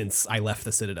map since I left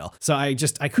the Citadel. So I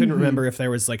couldn't remember if there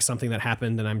was like something that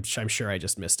happened, and I'm sure I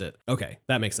just missed it. Okay,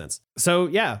 that makes sense. So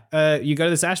yeah, you go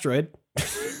to this asteroid,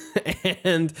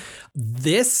 and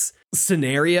this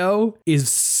scenario is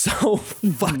so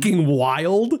fucking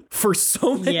wild for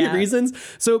so many reasons.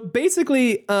 So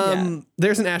basically,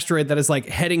 there's an asteroid that is like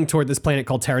heading toward this planet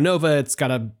called Terra Nova. It's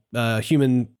got a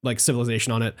human like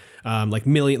civilization on it.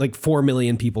 Like 4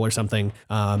 million people or something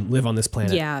live on this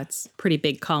planet. Yeah, it's a pretty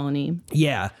big colony.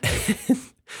 Yeah.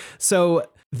 So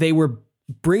they were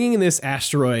bringing this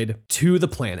asteroid to the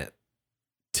planet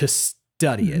to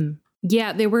study it.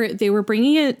 Yeah, they were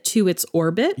bringing it to its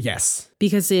orbit. Yes.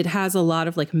 Because it has a lot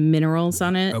of like minerals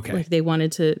on it. Okay. Like they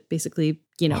wanted to basically,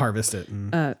 harvest it.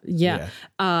 And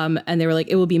they were like,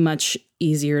 it will be much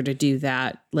easier to do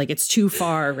that. Like it's too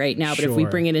far right now, but if we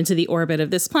bring it into the orbit of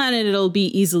this planet, it'll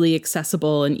be easily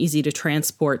accessible and easy to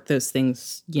transport those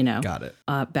things, Got it.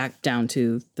 Back down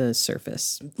to the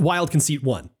surface. Wild Conceit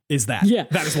 1 is that. Yeah.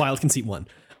 That is Wild Conceit 1.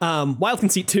 Wild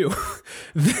Conceit 2,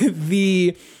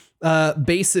 the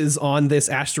bases on this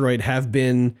asteroid have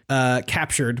been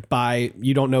captured by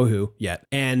you don't know who yet,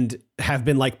 and have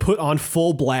been like put on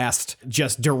full blast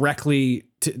just directly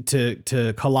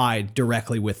to collide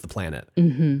directly with the planet.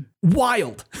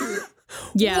 Wild.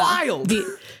 Yeah. Wild.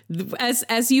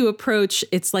 As you approach,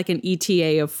 it's like an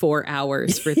ETA of 4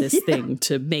 hours for this thing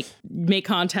to make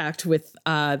contact with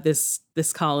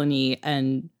this colony,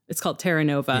 and it's called Terra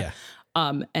Nova. Yeah.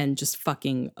 And just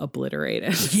fucking obliterate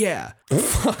it. Yeah.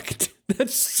 Fucked.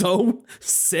 That's so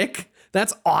sick.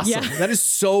 That's awesome. Yeah. That is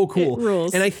so cool. It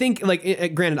rules. And I think,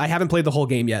 like, granted, I haven't played the whole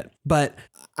game yet, but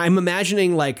I'm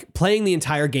imagining, like, playing the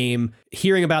entire game,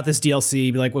 hearing about this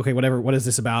DLC, be like, okay, whatever, what is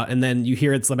this about? And then you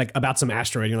hear it's like about some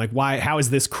asteroid. And you're like, why? How is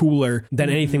this cooler than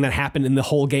anything that happened in the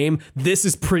whole game? This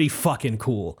is pretty fucking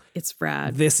cool. It's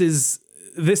rad. This is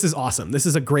awesome. This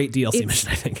is a great DLC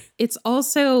mission, I think. It's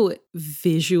also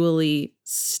visually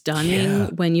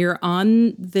stunning when you're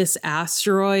on this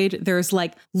asteroid. There's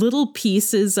like little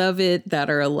pieces of it that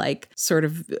are like sort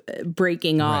of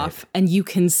breaking off, and you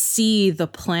can see the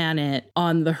planet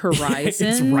on the horizon.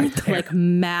 It's right there. Like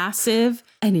massive,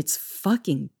 and it's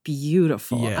fucking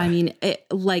beautiful. Yeah. I mean,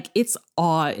 it's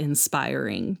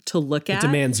awe-inspiring to look at. It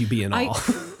demands you be in awe.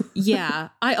 Yeah,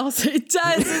 it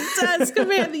does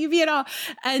command that you be in awe.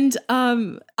 And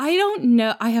I don't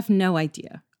know. I have no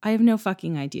idea. I have no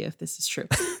fucking idea if this is true.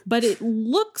 But it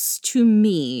looks to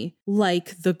me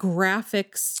like the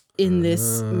graphics in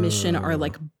this mission are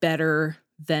like better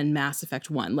than Mass Effect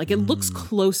 1. Like, it looks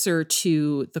closer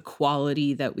to the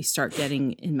quality that we start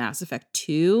getting in Mass Effect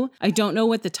 2. I don't know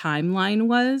what the timeline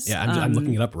was. Yeah, I'm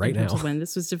looking it up right now. When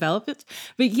this was developed.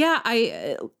 But yeah,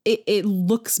 it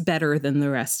looks better than the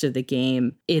rest of the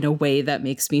game in a way that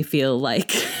makes me feel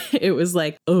like it was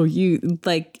like, oh, you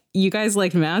guys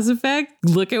like Mass Effect?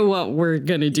 Look at what we're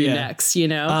going to do next, you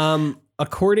know?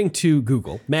 According to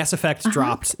Google, Mass Effect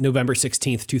dropped November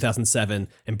 16th, 2007,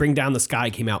 and Bring Down the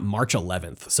Sky came out March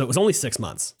 11th. So it was only 6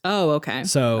 months. Oh, okay.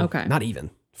 So not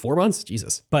even 4 months.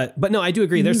 Jesus. But no, I do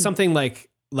agree. There's something like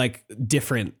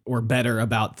different or better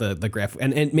about the graph.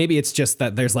 And maybe it's just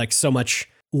that there's like so much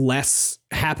less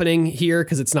happening here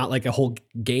because it's not like a whole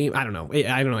game. I don't know.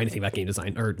 I don't know anything about game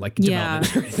design or like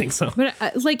development or anything. So, but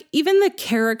like even the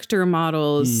character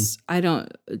models, I don't,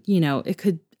 it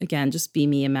could again just be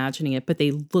me imagining it, but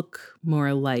they look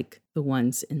more like the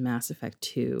ones in Mass Effect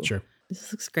 2. Sure.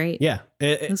 This looks great. Yeah.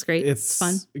 It looks great. It's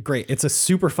fun. Great. It's a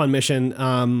super fun mission.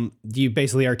 You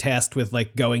basically are tasked with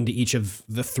like going to each of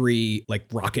the 3 like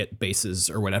rocket bases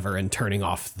or whatever and turning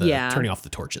off the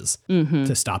torches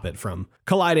to stop it from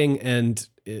colliding and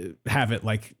have it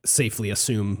like safely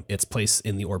assume its place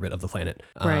in the orbit of the planet.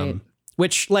 Right.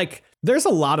 Which like there's a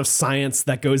lot of science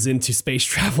that goes into space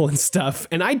travel and stuff.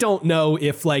 And I don't know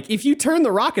if like if you turn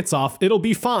the rockets off, it'll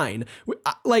be fine.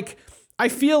 Like I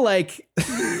feel like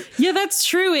yeah, that's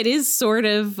true. It is sort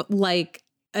of like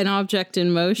an object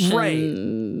in motion.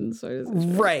 Right. Sort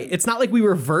of right. It's not like we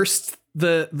reversed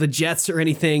the jets or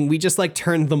anything. We just like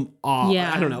turned them off.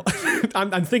 Yeah. I don't know.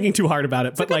 I'm thinking too hard about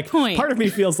it. But like part of me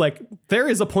feels like there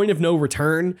is a point of no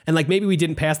return. And like maybe we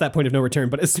didn't pass that point of no return.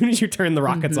 But as soon as you turn the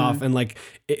rockets off and like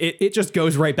it just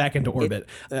goes right back into orbit.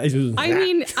 I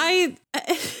mean,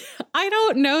 I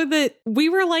don't know that we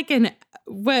were like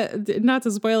not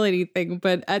to spoil anything,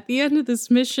 but at the end of this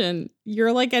mission,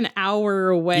 you're like an hour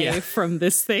away from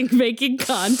this thing making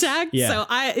contact. Yeah.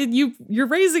 So you're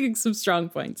raising some strong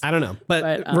points. I don't know,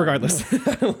 but regardless.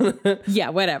 Yeah,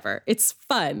 whatever. It's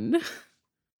fun.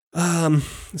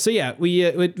 So yeah,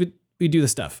 we do the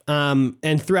stuff.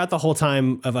 And throughout the whole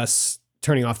time of us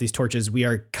turning off these torches, we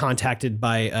are contacted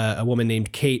by a woman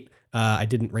named Kate. I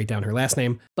didn't write down her last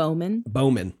name.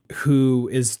 Bowman, who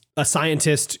is a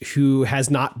scientist who has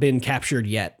not been captured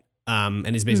yet.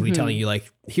 And is basically telling you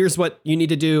like, here's what you need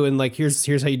to do. And like, here's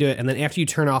how you do it. And then after you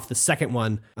turn off the second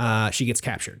one, she gets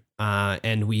captured.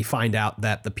 And we find out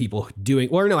that the people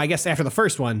I guess after the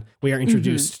first one, we are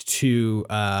introduced to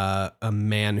a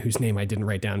man whose name I didn't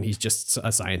write down. He's just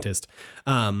a scientist,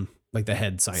 like the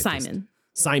head scientist.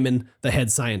 Simon, the head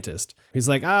scientist. He's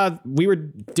like, we were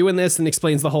doing this, and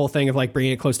explains the whole thing of like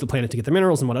bringing it close to the planet to get the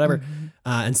minerals and whatever.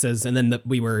 And then that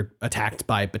we were attacked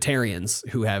by Batarians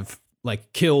who have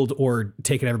like killed or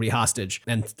taken everybody hostage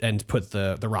and put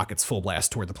the rockets full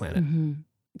blast toward the planet.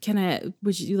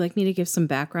 Would you like me to give some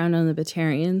background on the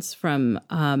Batarians from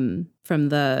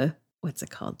the, what's it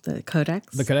called? The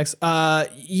Codex? The Codex?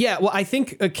 Yeah. Well, I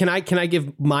think, can I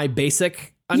give my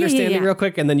basic understanding real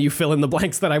quick, and then you fill in the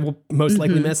blanks that I will most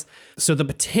likely miss. So the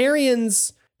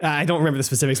Batarians, I don't remember the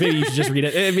specifics. Maybe you should just read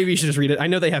it. I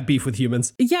know they have beef with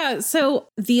humans. Yeah. So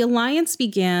the Alliance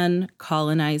began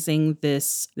colonizing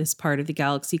this part of the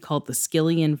galaxy called the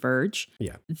Skyllian Verge.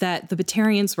 Yeah. That the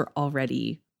Batarians were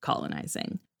already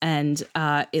colonizing. And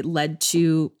it led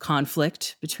to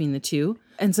conflict between the two.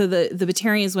 And so the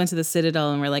Batarians went to the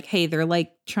Citadel and were like, hey, they're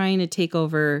like trying to take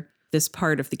over this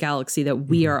part of the galaxy that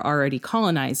we are already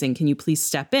colonizing. Can you please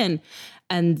step in?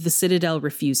 And the Citadel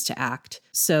refused to act.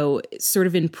 So sort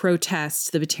of in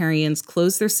protest, the Batarians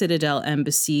closed their Citadel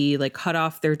embassy, like cut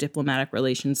off their diplomatic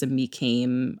relations and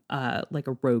became like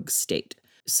a rogue state.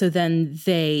 So then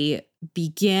they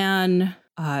began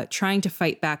trying to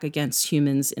fight back against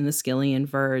humans in the Skyllian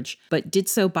Verge, but did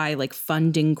so by like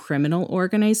funding criminal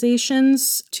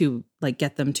organizations to like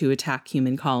get them to attack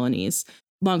human colonies.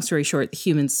 Long story short, the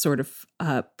humans sort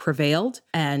of prevailed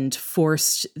and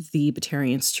forced the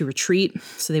Batarians to retreat.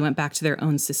 So they went back to their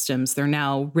own systems. They're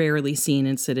now rarely seen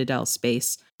in Citadel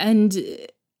space. And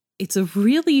it's a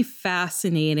really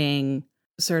fascinating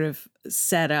sort of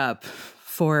setup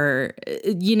for,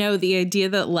 the idea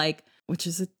that like, which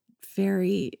is a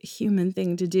very human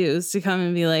thing to do, is to come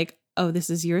and be like, oh, this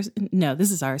is yours? No,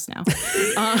 this is ours now.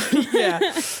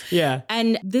 Yeah.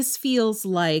 And this feels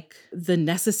like the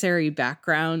necessary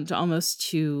background almost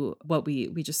to what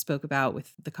we just spoke about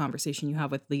with the conversation you have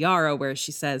with Liara, where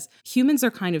she says humans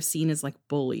are kind of seen as like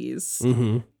bullies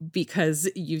because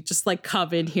you just like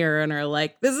come in here and are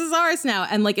like, this is ours now.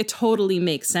 And like, it totally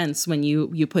makes sense when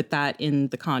you put that in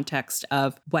the context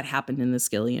of what happened in the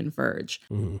Skyllian Verge.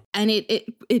 And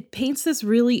it paints this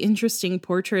really interesting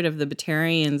portrait of the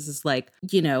Batarians as was like,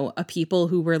 you know, a people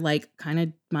who were like kind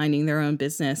of minding their own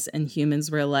business, and humans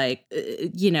were like,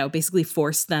 you know, basically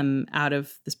forced them out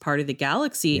of this part of the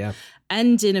galaxy. Yeah.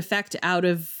 And in effect out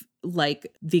of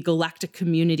like the galactic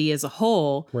community as a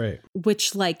whole. Right.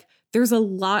 Which like there's a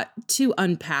lot to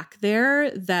unpack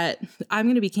there that I'm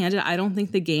going to be candid, I don't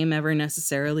think the game ever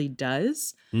necessarily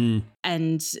does.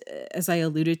 And as I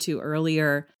alluded to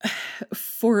earlier,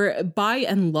 for by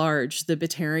and large, the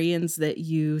Batarians that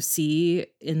you see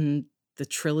in the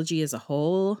trilogy as a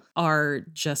whole are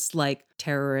just like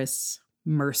terrorists,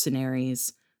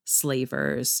 mercenaries,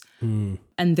 slavers. And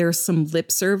there's some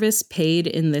lip service paid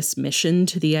in this mission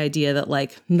to the idea that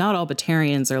like not all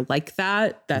Batarians are like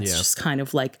that. That's just kind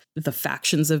of like the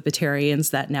factions of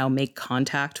Batarians that now make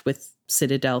contact with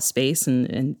Citadel space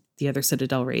and the other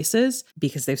Citadel races,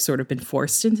 because they've sort of been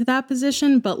forced into that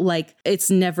position. But like it's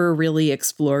never really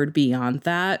explored beyond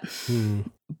that.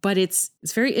 But it's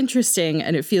very interesting,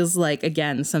 and it feels like,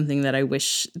 again, something that I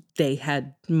wish they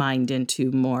had mined into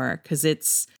more, because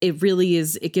it really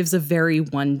is, it gives a very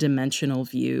one-dimensional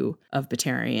view of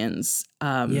Batarians.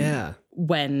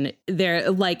 When they're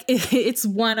like, it's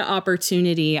one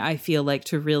opportunity, I feel like,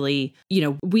 to really, you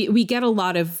know, we get a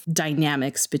lot of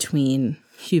dynamics between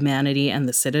humanity and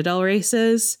the Citadel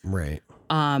races. Right.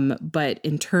 But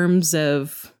in terms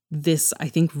of this, I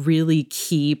think, really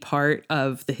key part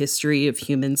of the history of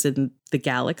humans in the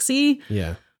galaxy.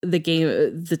 Yeah.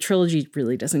 The trilogy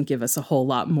really doesn't give us a whole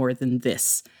lot more than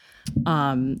this,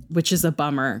 which is a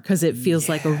bummer, because it feels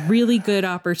like a really good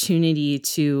opportunity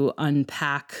to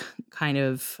unpack kind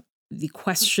of the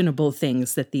questionable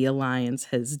things that the Alliance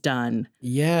has done.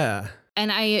 Yeah.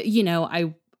 And I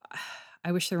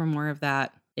wish there were more of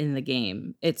that in the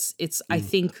game. It's I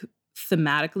think,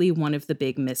 thematically one of the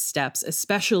big missteps,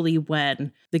 especially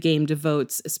when the game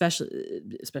devotes,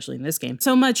 especially in this game,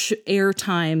 so much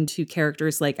airtime to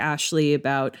characters like Ashley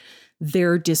about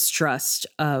their distrust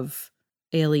of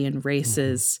alien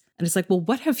races. And it's like, well,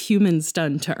 what have humans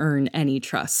done to earn any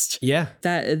trust? Yeah.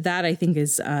 That I think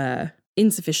is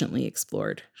insufficiently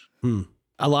explored.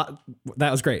 A lot.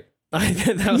 That was great.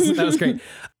 that was great.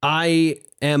 I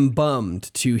am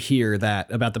bummed to hear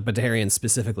that about the Batarians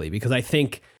specifically, because I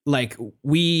think like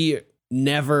we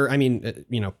never, I mean,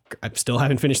 you know, I still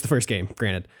haven't finished the first game,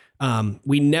 granted.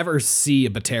 We never see a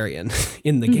Batarian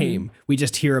in the game. We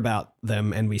just hear about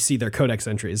them and we see their codex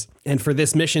entries. And for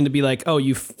this mission to be like, oh,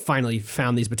 you finally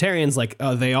found these Batarians, like,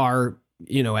 oh, they are,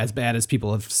 you know, as bad as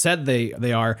people have said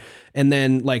they are. And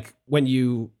then like when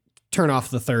you turn off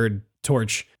the third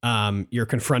torch, you're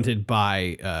confronted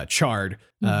by Chard,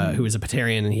 who is a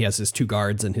Batarian, and he has his two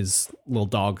guards and his little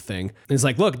dog thing. And he's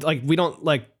like, look, like, we don't,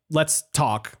 like, let's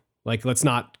talk, like, let's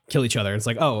not kill each other. It's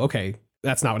like, oh, okay,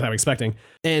 that's not what I'm expecting.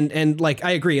 And like,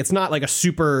 I agree, it's not like a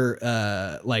super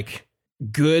like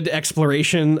good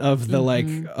exploration of the like,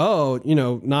 oh, you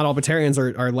know, not all Batarians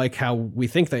are like how we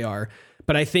think they are.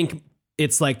 But I think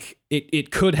it's like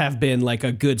it could have been like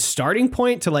a good starting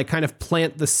point to like kind of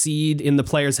plant the seed in the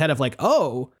player's head of like,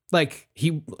 oh, like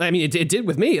it did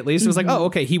with me at least. It was like, oh,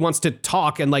 okay, he wants to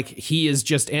talk, and like he is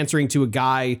just answering to a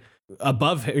guy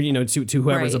above, you know, to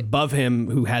whoever's above him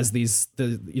who has this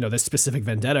specific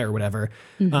vendetta or whatever.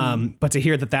 But to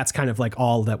hear that that's kind of like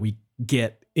all that we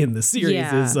get in the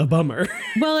series is a bummer.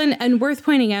 Well, and worth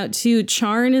pointing out too,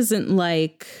 Charn isn't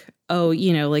like, oh,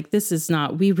 you know, like this is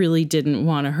not, we really didn't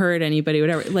want to hurt anybody,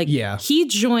 whatever. Like he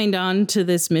joined on to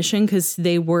this mission because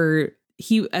they were,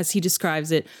 as he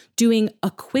describes it, doing a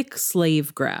quick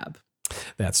slave grab.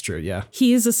 That's true. Yeah.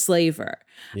 He is a slaver.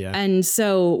 Yeah. And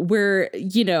so we're,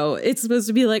 you know, it's supposed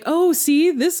to be like, oh,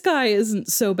 see, this guy isn't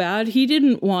so bad. He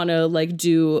didn't want to like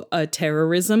do a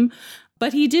terrorism,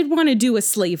 but he did want to do a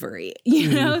slavery, you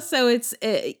know? So it's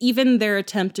even their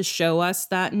attempt to show us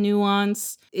that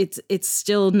nuance, it's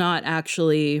still not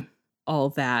actually all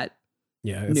that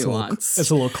nuance.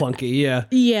 It's a little clunky. Yeah.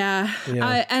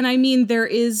 Yeah. And I mean, there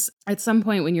is at some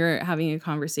point when you're having a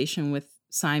conversation with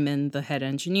Simon, the head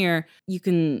engineer, you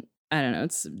can, I don't know,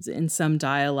 it's in some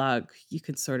dialogue, you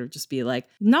can sort of just be like,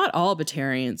 not all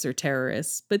Batarians are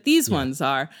terrorists, but these ones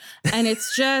are. And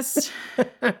it's just,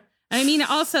 I mean,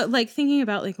 also like thinking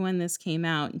about like when this came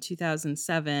out in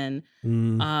 2007,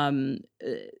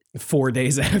 4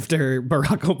 days after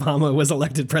Barack Obama was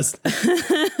elected president.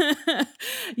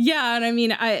 Yeah. And I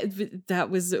mean,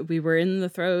 we were in the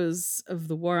throes of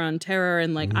the war on terror.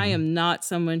 And like, I am not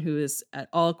someone who is at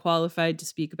all qualified to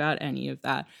speak about any of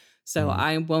that. So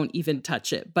I won't even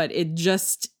touch it, but it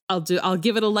just, I'll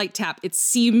give it a light tap. It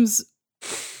seems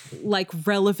like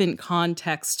relevant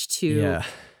context to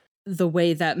the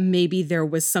way that maybe there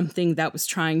was something that was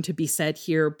trying to be said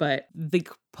here, but the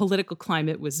political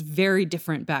climate was very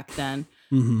different back then.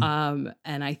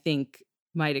 And I think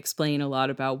might explain a lot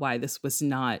about why this was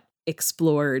not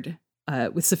explored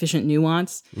with sufficient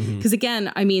nuance. Because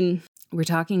again, I mean, we're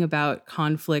talking about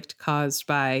conflict caused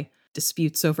by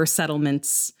disputes over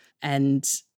settlements and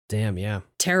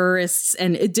terrorists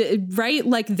and right,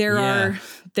 like there are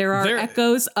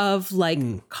echoes of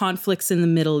like conflicts in the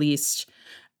Middle East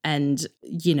and,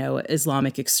 you know,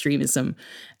 Islamic extremism.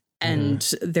 And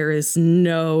there is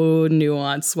no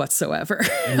nuance whatsoever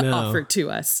offered to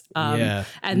us.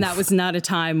 And that was not a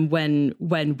time when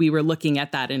we were looking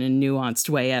at that in a nuanced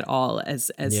way at all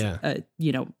as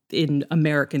you know, in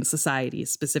American society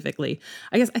specifically.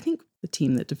 I think the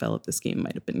team that developed this game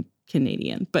might have been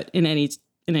Canadian, but in any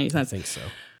sense. I think so.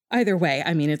 Either way,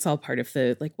 I mean, it's all part of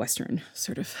the like Western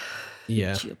sort of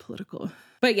geopolitical.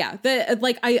 But yeah,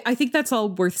 I think that's all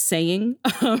worth saying.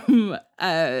 But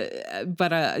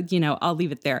you know, I'll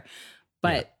leave it there.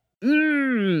 But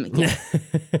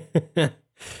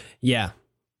yeah.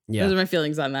 Those are my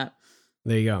feelings on that.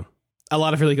 There you go. A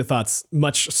lot of really good thoughts.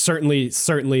 Much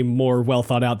certainly more well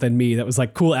thought out than me. That was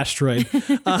like, cool asteroid.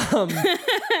 But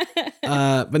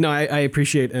no, I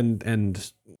appreciate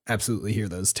and absolutely hear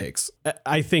those takes.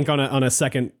 I think on a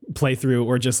second playthrough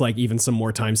or just like even some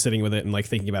more time sitting with it and like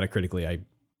thinking about it critically,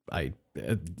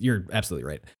 you're absolutely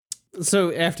right.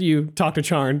 So after you talk to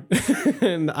Charn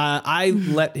and I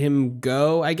let him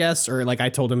go, I guess, or like I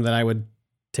told him that I would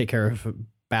take care of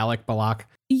Balak.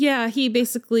 Yeah,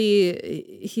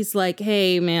 he's like,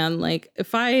 hey man, like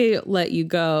if I let you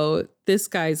go, this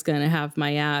guy's gonna have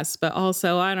my ass, but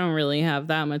also I don't really have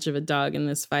that much of a dog in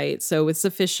this fight. So with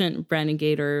sufficient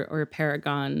renegade or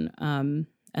paragon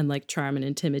and like charm and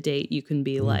intimidate, you can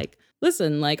be like,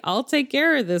 listen, like I'll take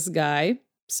care of this guy,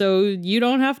 so you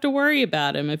don't have to worry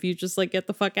about him if you just like get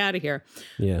the fuck out of here.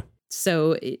 Yeah.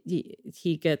 So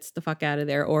he gets the fuck out of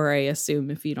there, or I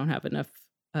assume if you don't have enough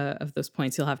of those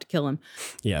points, you'll have to kill him.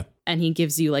 Yeah. And he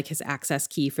gives you like his access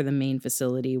key for the main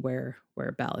facility where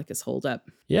Balak is holed up.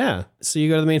 Yeah. So you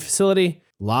go to the main facility.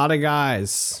 A lot of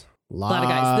guys.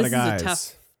 This is a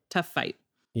tough fight.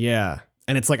 Yeah.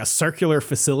 And it's like a circular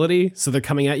facility. So they're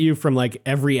coming at you from like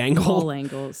every angle. All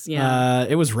angles. Yeah.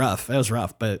 It was rough.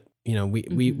 But you know,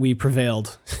 we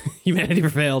prevailed. Humanity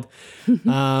prevailed.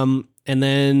 And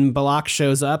then Balak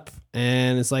shows up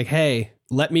and it's like, hey,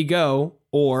 let me go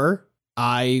or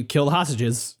I kill the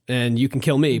hostages and you can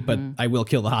kill me, but I will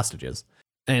kill the hostages.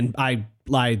 And I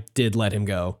did let him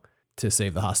go to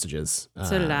save the hostages.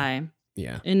 So did I.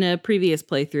 Yeah. In a previous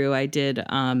playthrough, I did.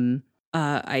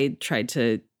 I tried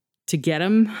to get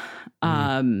him,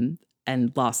 and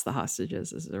lost the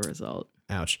hostages as a result.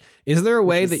 Ouch. Is there a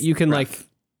way that you can rough.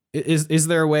 Is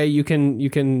there a way you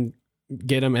can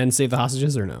get him and save the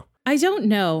hostages or no? I don't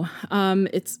know.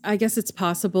 I guess it's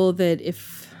possible that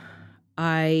if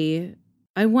I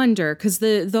wonder, because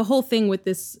the whole thing with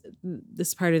this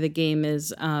part of the game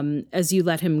is as you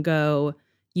let him go,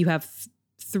 you have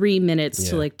 3 minutes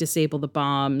to like disable the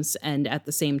bombs, and at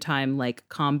the same time like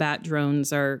combat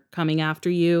drones are coming after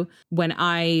you. When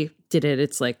I did it,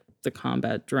 it's like the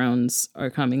combat drones are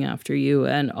coming after you,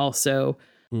 and also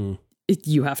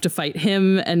you have to fight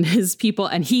him and his people,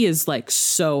 and he is like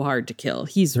so hard to kill.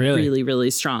 He's really, really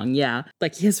strong. Yeah,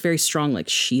 like he has very strong like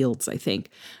shields, I think.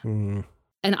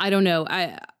 And I don't know,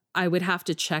 I would have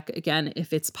to check again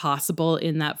if it's possible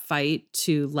in that fight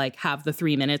to like have the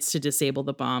 3 minutes to disable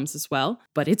the bombs as well.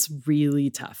 But it's really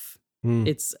tough.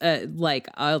 It's like,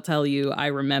 I'll tell you, I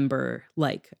remember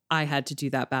like I had to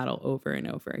do that battle over and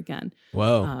over again.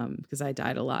 Whoa. Because I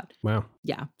died a lot. Wow.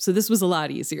 Yeah. So this was a lot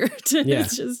easier to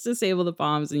just disable the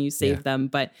bombs and you save them.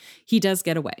 But he does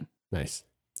get away. Nice.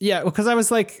 Yeah, well, because I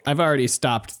was like, I've already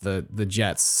stopped the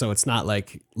jets, so it's not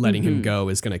like letting him go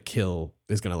is gonna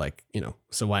like, you know,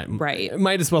 so why? Right. I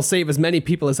might as well save as many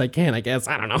people as I can, I guess.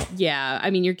 I don't know. Yeah,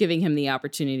 I mean, you're giving him the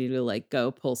opportunity to like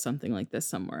go pull something like this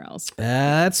somewhere else.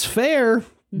 That's fair,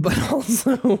 but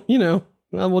also, you know,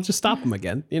 well, we'll just stop him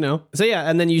again, you know. So yeah,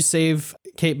 and then you save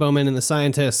Kate Bowman and the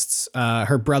scientists.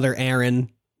 Her brother Aaron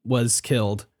was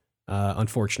killed,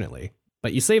 unfortunately.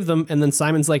 But you save them, and then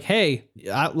Simon's like, hey,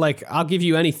 I'll give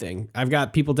you anything. I've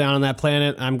got people down on that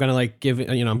planet. I'm going to like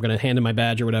I'm going to hand him my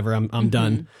badge or whatever. I'm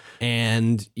done.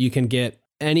 And you can get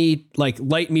any like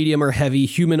light, medium, or heavy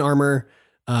human armor,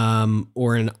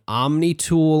 or an Omni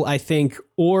tool, I think,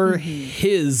 or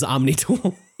his Omni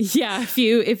tool. Yeah, if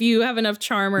you have enough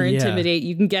charm or intimidate,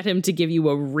 you can get him to give you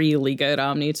a really good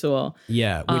Omni tool.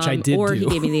 Yeah, which I did or do. He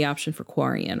gave me the option for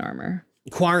Quarian armor.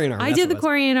 Quarian armor. I did the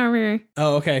Quarian armor.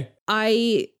 Oh, okay.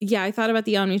 I thought about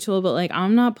the Omni tool, but like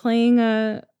I'm not playing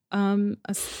a an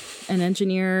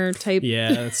engineer type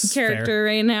character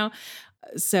right now.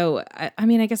 So, I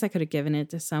mean, I guess I could have given it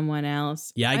to someone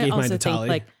else. Yeah, I gave mine to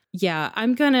Tali.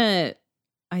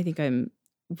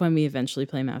 When we eventually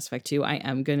play Mass Effect 2, I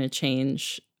am going to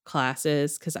change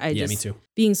classes because me too.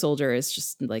 Being soldier is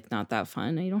just like not that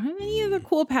fun. I don't have any other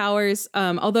cool powers.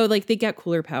 Although like they get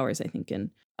cooler powers, I think,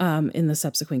 in the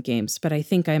subsequent games. But I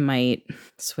think I might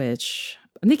switch.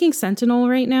 I'm thinking Sentinel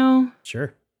right now.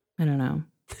 Sure. I don't know.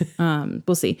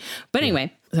 We'll see. But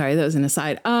anyway, sorry, that was an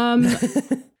aside.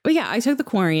 But yeah, I took the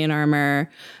Quarian armor.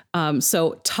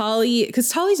 So Tali, because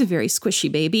Tali's a very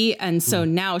squishy baby. And so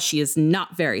now she is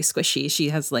not very squishy. She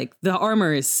has like, the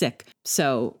armor is sick.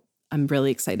 So I'm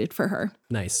really excited for her.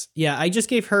 Nice. Yeah, I just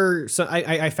gave her, so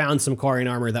I found some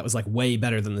Quarian armor that was like way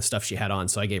better than the stuff she had on.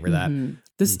 So I gave her that.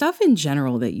 The stuff in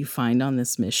general that you find on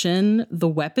this mission, the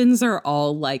weapons are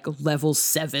all like level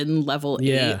 7, level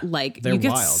 8. Like you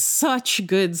get wild. Such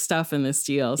good stuff in this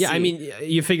DLC. Yeah, I mean,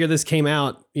 you figure this came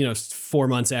out, 4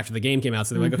 months after the game came out.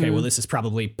 So they're like, okay, well, this is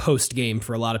probably post game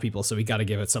for a lot of people. So we got to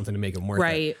give it something to make it worth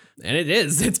it. And it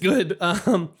is. It's good.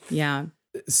 Yeah.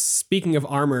 Speaking of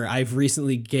armor, I've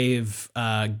recently gave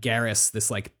Garrus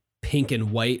this like pink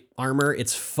and white armor.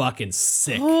 It's fucking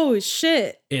sick. Oh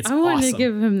shit. I wanted to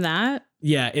give him that.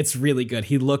 Yeah, it's really good.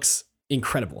 He looks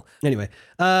incredible. Anyway,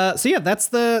 so yeah, that's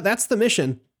the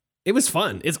mission. It was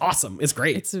fun. It's awesome. It's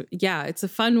great. It's a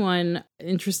fun one.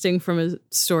 Interesting from a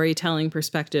storytelling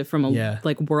perspective, from a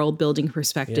like world building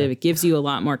perspective. Yeah. It gives you a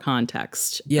lot more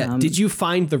context. Yeah. Did you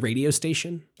find the radio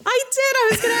station? I did. I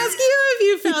was going to ask you if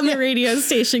you found the radio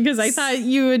station because I thought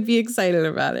you would be excited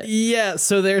about it. Yeah.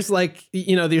 So there's like,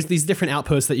 there's these different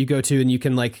outposts that you go to, and you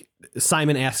can like,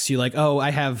 Simon asks you like, oh,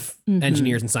 I have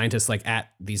engineers and scientists like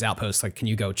at these outposts. Like, can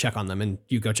you go check on them? And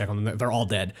you go check on them. They're all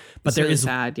dead. But there is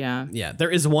sad. Yeah. Yeah. There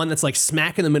is one that's like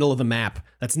smack in the middle of the map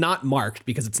that's not marked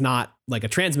because it's not like a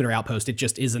transmitter outpost. It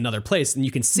just is another place. And you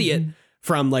can see it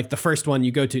from like the first one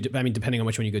you go to. I mean, depending on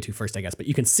which one you go to first, I guess, but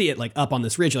you can see it like up on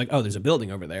this ridge. You're like, oh, there's a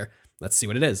building over there. Let's see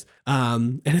what it is.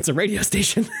 And it's a radio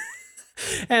station.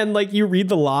 And like you read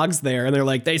the logs there and they're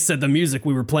like, they said the music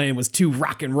we were playing was too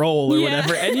rock and roll or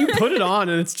whatever. And you put it on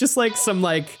and it's just like some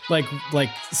like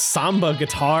samba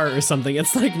guitar or something.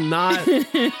 It's like not,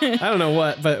 I don't know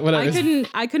what, but whatever.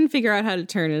 I couldn't figure out how to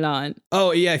turn it on.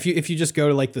 Oh yeah. If you just go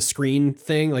to like the screen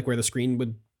thing, like where the screen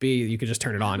would be, you could just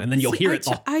turn it on and then you'll hear it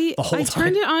the whole time. I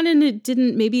turned it on and it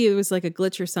didn't, maybe it was like a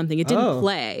glitch or something. It didn't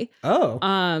play. Oh,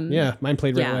 yeah. Mine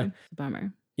played right away.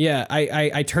 Bummer. Yeah,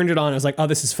 I turned it on. I was like, oh,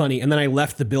 this is funny. And then I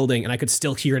left the building and I could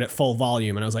still hear it at full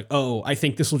volume. And I was like, oh, I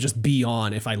think this will just be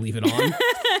on if I leave it on.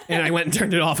 And I went and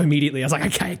turned it off immediately. I was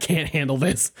like, I can't handle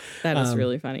this. That is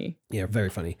really funny. Yeah, very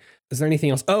funny. Is there anything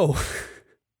else? Oh,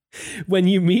 when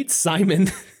you meet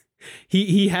Simon,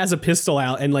 he has a pistol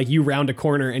out and like you round a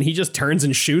corner and he just turns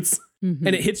and shoots and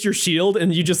it hits your shield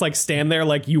and you just like stand there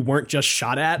like you weren't just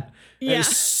shot at. Yeah.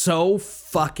 It's so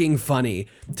fucking funny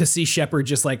to see Shepard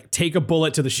just like take a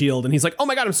bullet to the shield and he's like, oh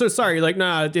my God, I'm so sorry. You're like,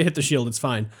 nah, it hit the shield. It's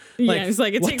fine. Like, yeah, it's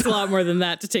like, it takes a lot more than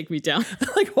that to take me down.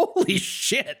 Like, holy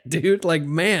shit, dude. Like,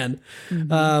 man,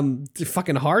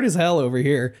 fucking hard as hell over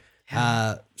here.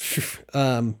 I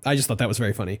just thought that was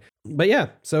very funny. But yeah,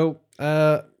 so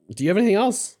do you have anything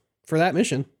else for that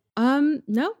mission?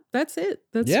 No, that's it.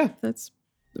 That's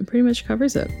pretty much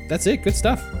covers it. That's it. Good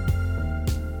stuff.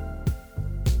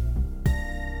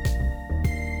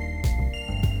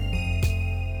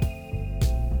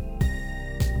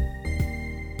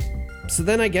 So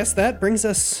then I guess that brings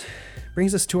us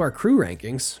to our crew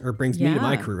rankings, or brings me to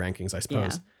my crew rankings, I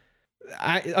suppose.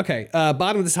 Yeah.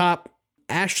 Bottom to top,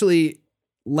 Ashley,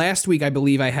 last week I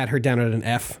believe I had her down at an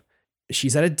F.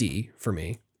 She's at a D for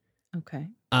me. Okay.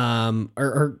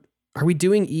 Are we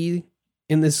doing E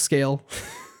in this scale?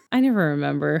 I never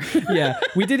remember. Yeah,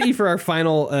 we did E for our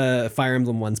final Fire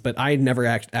Emblem ones, but I never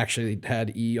actually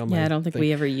had E on my Yeah, I don't think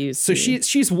we ever used So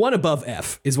she's one above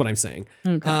F is what I'm saying.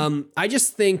 Okay. I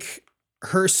just think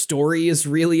her story is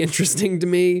really interesting to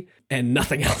me and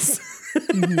nothing else.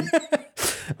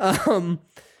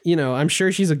 I'm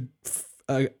sure she's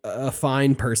a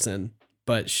fine person,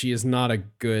 but she is not a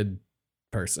good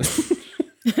person.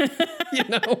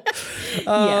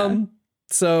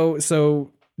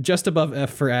 So just above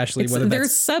F for Ashley.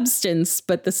 There's substance,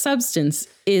 but the substance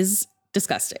is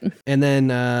disgusting. And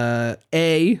then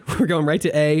A, we're going right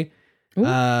to A.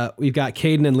 We've got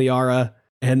Kaidan and Liara.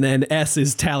 And then S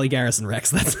is Tali, Garrus, and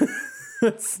Wrex.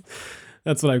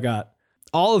 That's what I've got.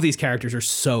 All of these characters are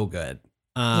so good.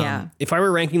 If I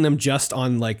were ranking them just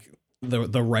on like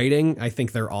the writing, I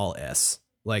think they're all S.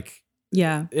 Like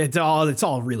Yeah. It's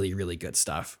all really, really good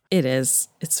stuff. It is.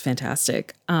 It's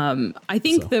fantastic. I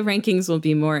think the rankings will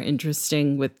be more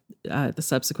interesting with the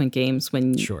subsequent games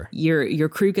when your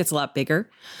crew gets a lot bigger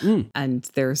and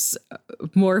there's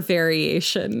more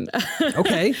variation.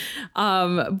 Okay.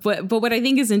 But what I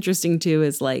think is interesting too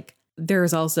is like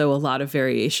there's also a lot of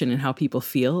variation in how people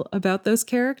feel about those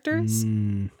characters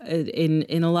in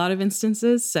a lot of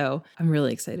instances. So I'm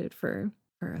really excited for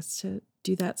us to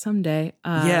do that someday.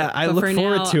 I look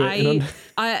forward to it.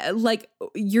 I like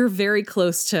you're very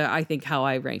close to, I think, how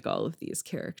I rank all of these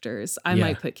characters. I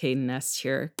might put Caden S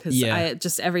tier because I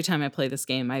just every time I play this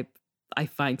game, I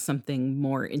find something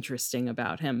more interesting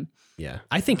about him. Yeah,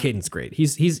 I think Caden's great.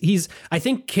 He's. I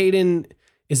think Caden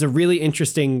is a really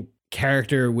interesting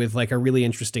character with like a really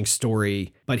interesting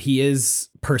story, but he is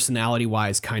personality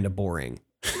wise kind of boring.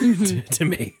 to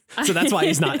me. So that's why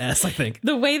he's not S, I think.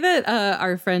 The way that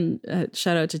our friend,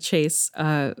 shout out to Chase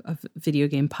of Video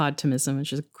Game Podtimism,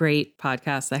 which is a great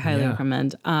podcast I highly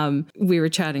recommend. We were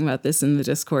chatting about this in the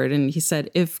Discord and he said,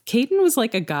 if Caden was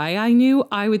like a guy I knew,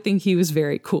 I would think he was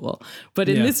very cool. But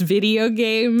in this video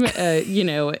game,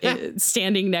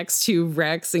 standing next to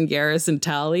Rex and Garrus and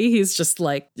Tali, he's just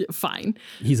like, fine.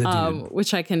 He's a dude.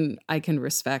 Which I can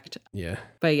respect. Yeah.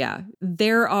 But yeah,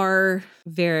 there are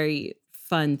very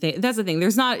fun thing. That's the thing.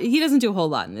 He doesn't do a whole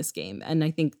lot in this game. And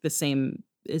I think the same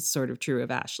is sort of true of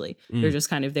Ashley. They're just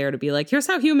kind of there to be like, here's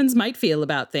how humans might feel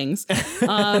about things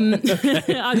on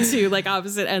two like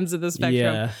opposite ends of the spectrum.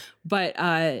 Yeah. But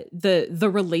the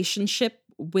relationship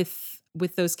with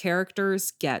those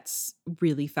characters gets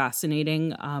really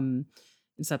fascinating in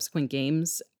subsequent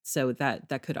games. So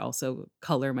that could also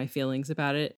color my feelings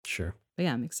about it. Sure. But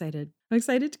yeah, I'm excited. I'm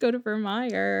excited to go to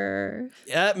Virmire.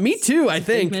 Yeah, me too, I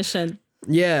think. Big mission.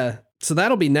 Yeah. So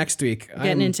that'll be next week.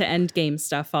 Getting into end game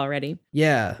stuff already.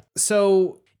 Yeah.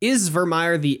 So is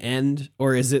Virmire the end,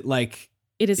 or is it like...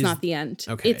 It is not the end.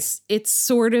 Okay. It's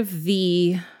sort of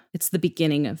the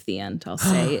beginning of the end, I'll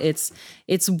say.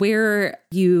 It's where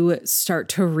you start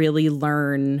to really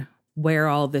learn where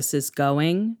all this is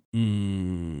going.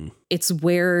 It's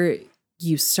where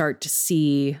you start to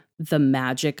see the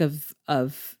magic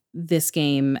of this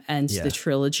game and the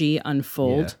trilogy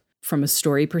unfold from a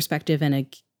story perspective and a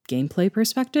gameplay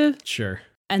perspective. Sure.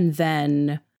 And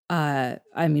then,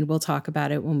 we'll talk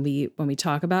about it when we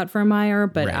talk about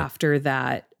Virmire, but after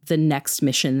that, the next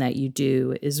mission that you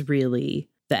do is really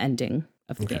the ending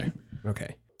of the game.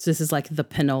 Okay. So this is like the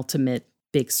penultimate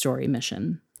big story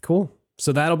mission. Cool.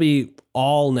 So that'll be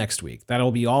all next week.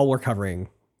 That'll be all we're covering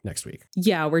next week.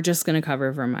 Yeah, we're just going to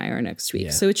cover Virmire next week.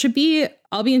 Yeah. So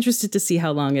I'll be interested to see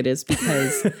how long it is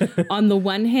because on the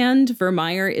one hand,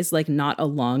 Virmire is like not a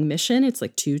long mission. It's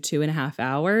like 2.5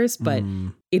 hours, but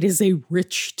it is a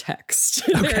rich text.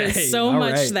 There is so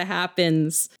much that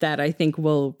happens that I think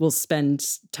we'll spend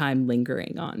time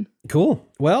lingering on. Cool.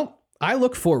 Well, I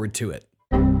look forward to it.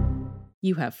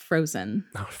 You have frozen.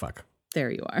 Oh, fuck.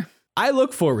 There you are. I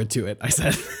look forward to it, I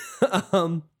said.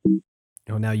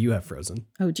 Oh, now you have frozen.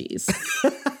 Oh, geez.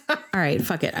 All right,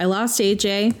 fuck it. I lost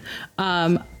AJ.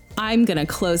 I'm going to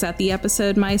close out the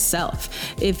episode myself.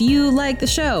 If you like the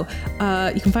show,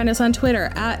 you can find us on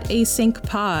Twitter at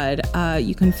AsyncPod.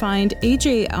 You can find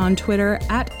AJ on Twitter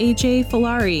at AJ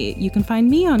Filari. You can find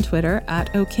me on Twitter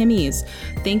at Okimmies.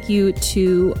 Thank you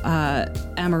to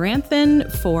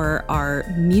Amaranthin for our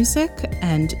music,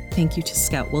 and thank you to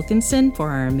Scout Wilkinson for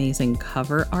our amazing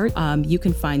cover art. You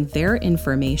can find their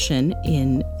information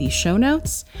in the show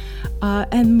notes.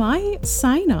 And my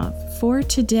sign off for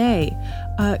today.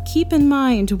 Keep in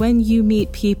mind when you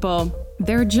meet people,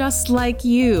 they're just like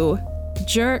you,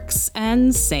 jerks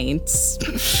and saints.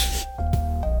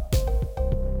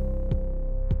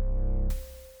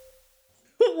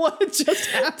 What just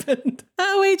happened?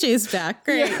 Oh, AJ's back.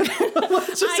 Great. Yeah,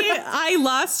 I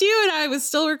lost you and I was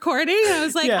still recording. I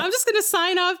was like, I'm just going to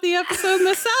sign off the episode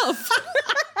myself.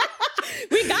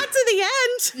 We got to the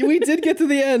end. We did get to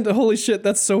the end. Holy shit,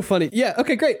 that's so funny. Yeah,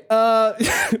 okay, great.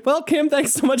 Well, Kim,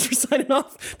 thanks so much for signing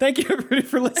off. Thank you, everybody,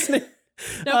 for listening.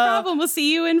 No problem. We'll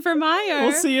see you in Virmire.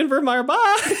 We'll see you in Virmire. Bye.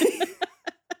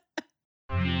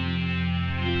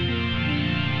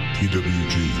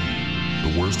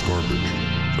 TWG, the worst garbage.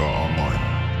 Online.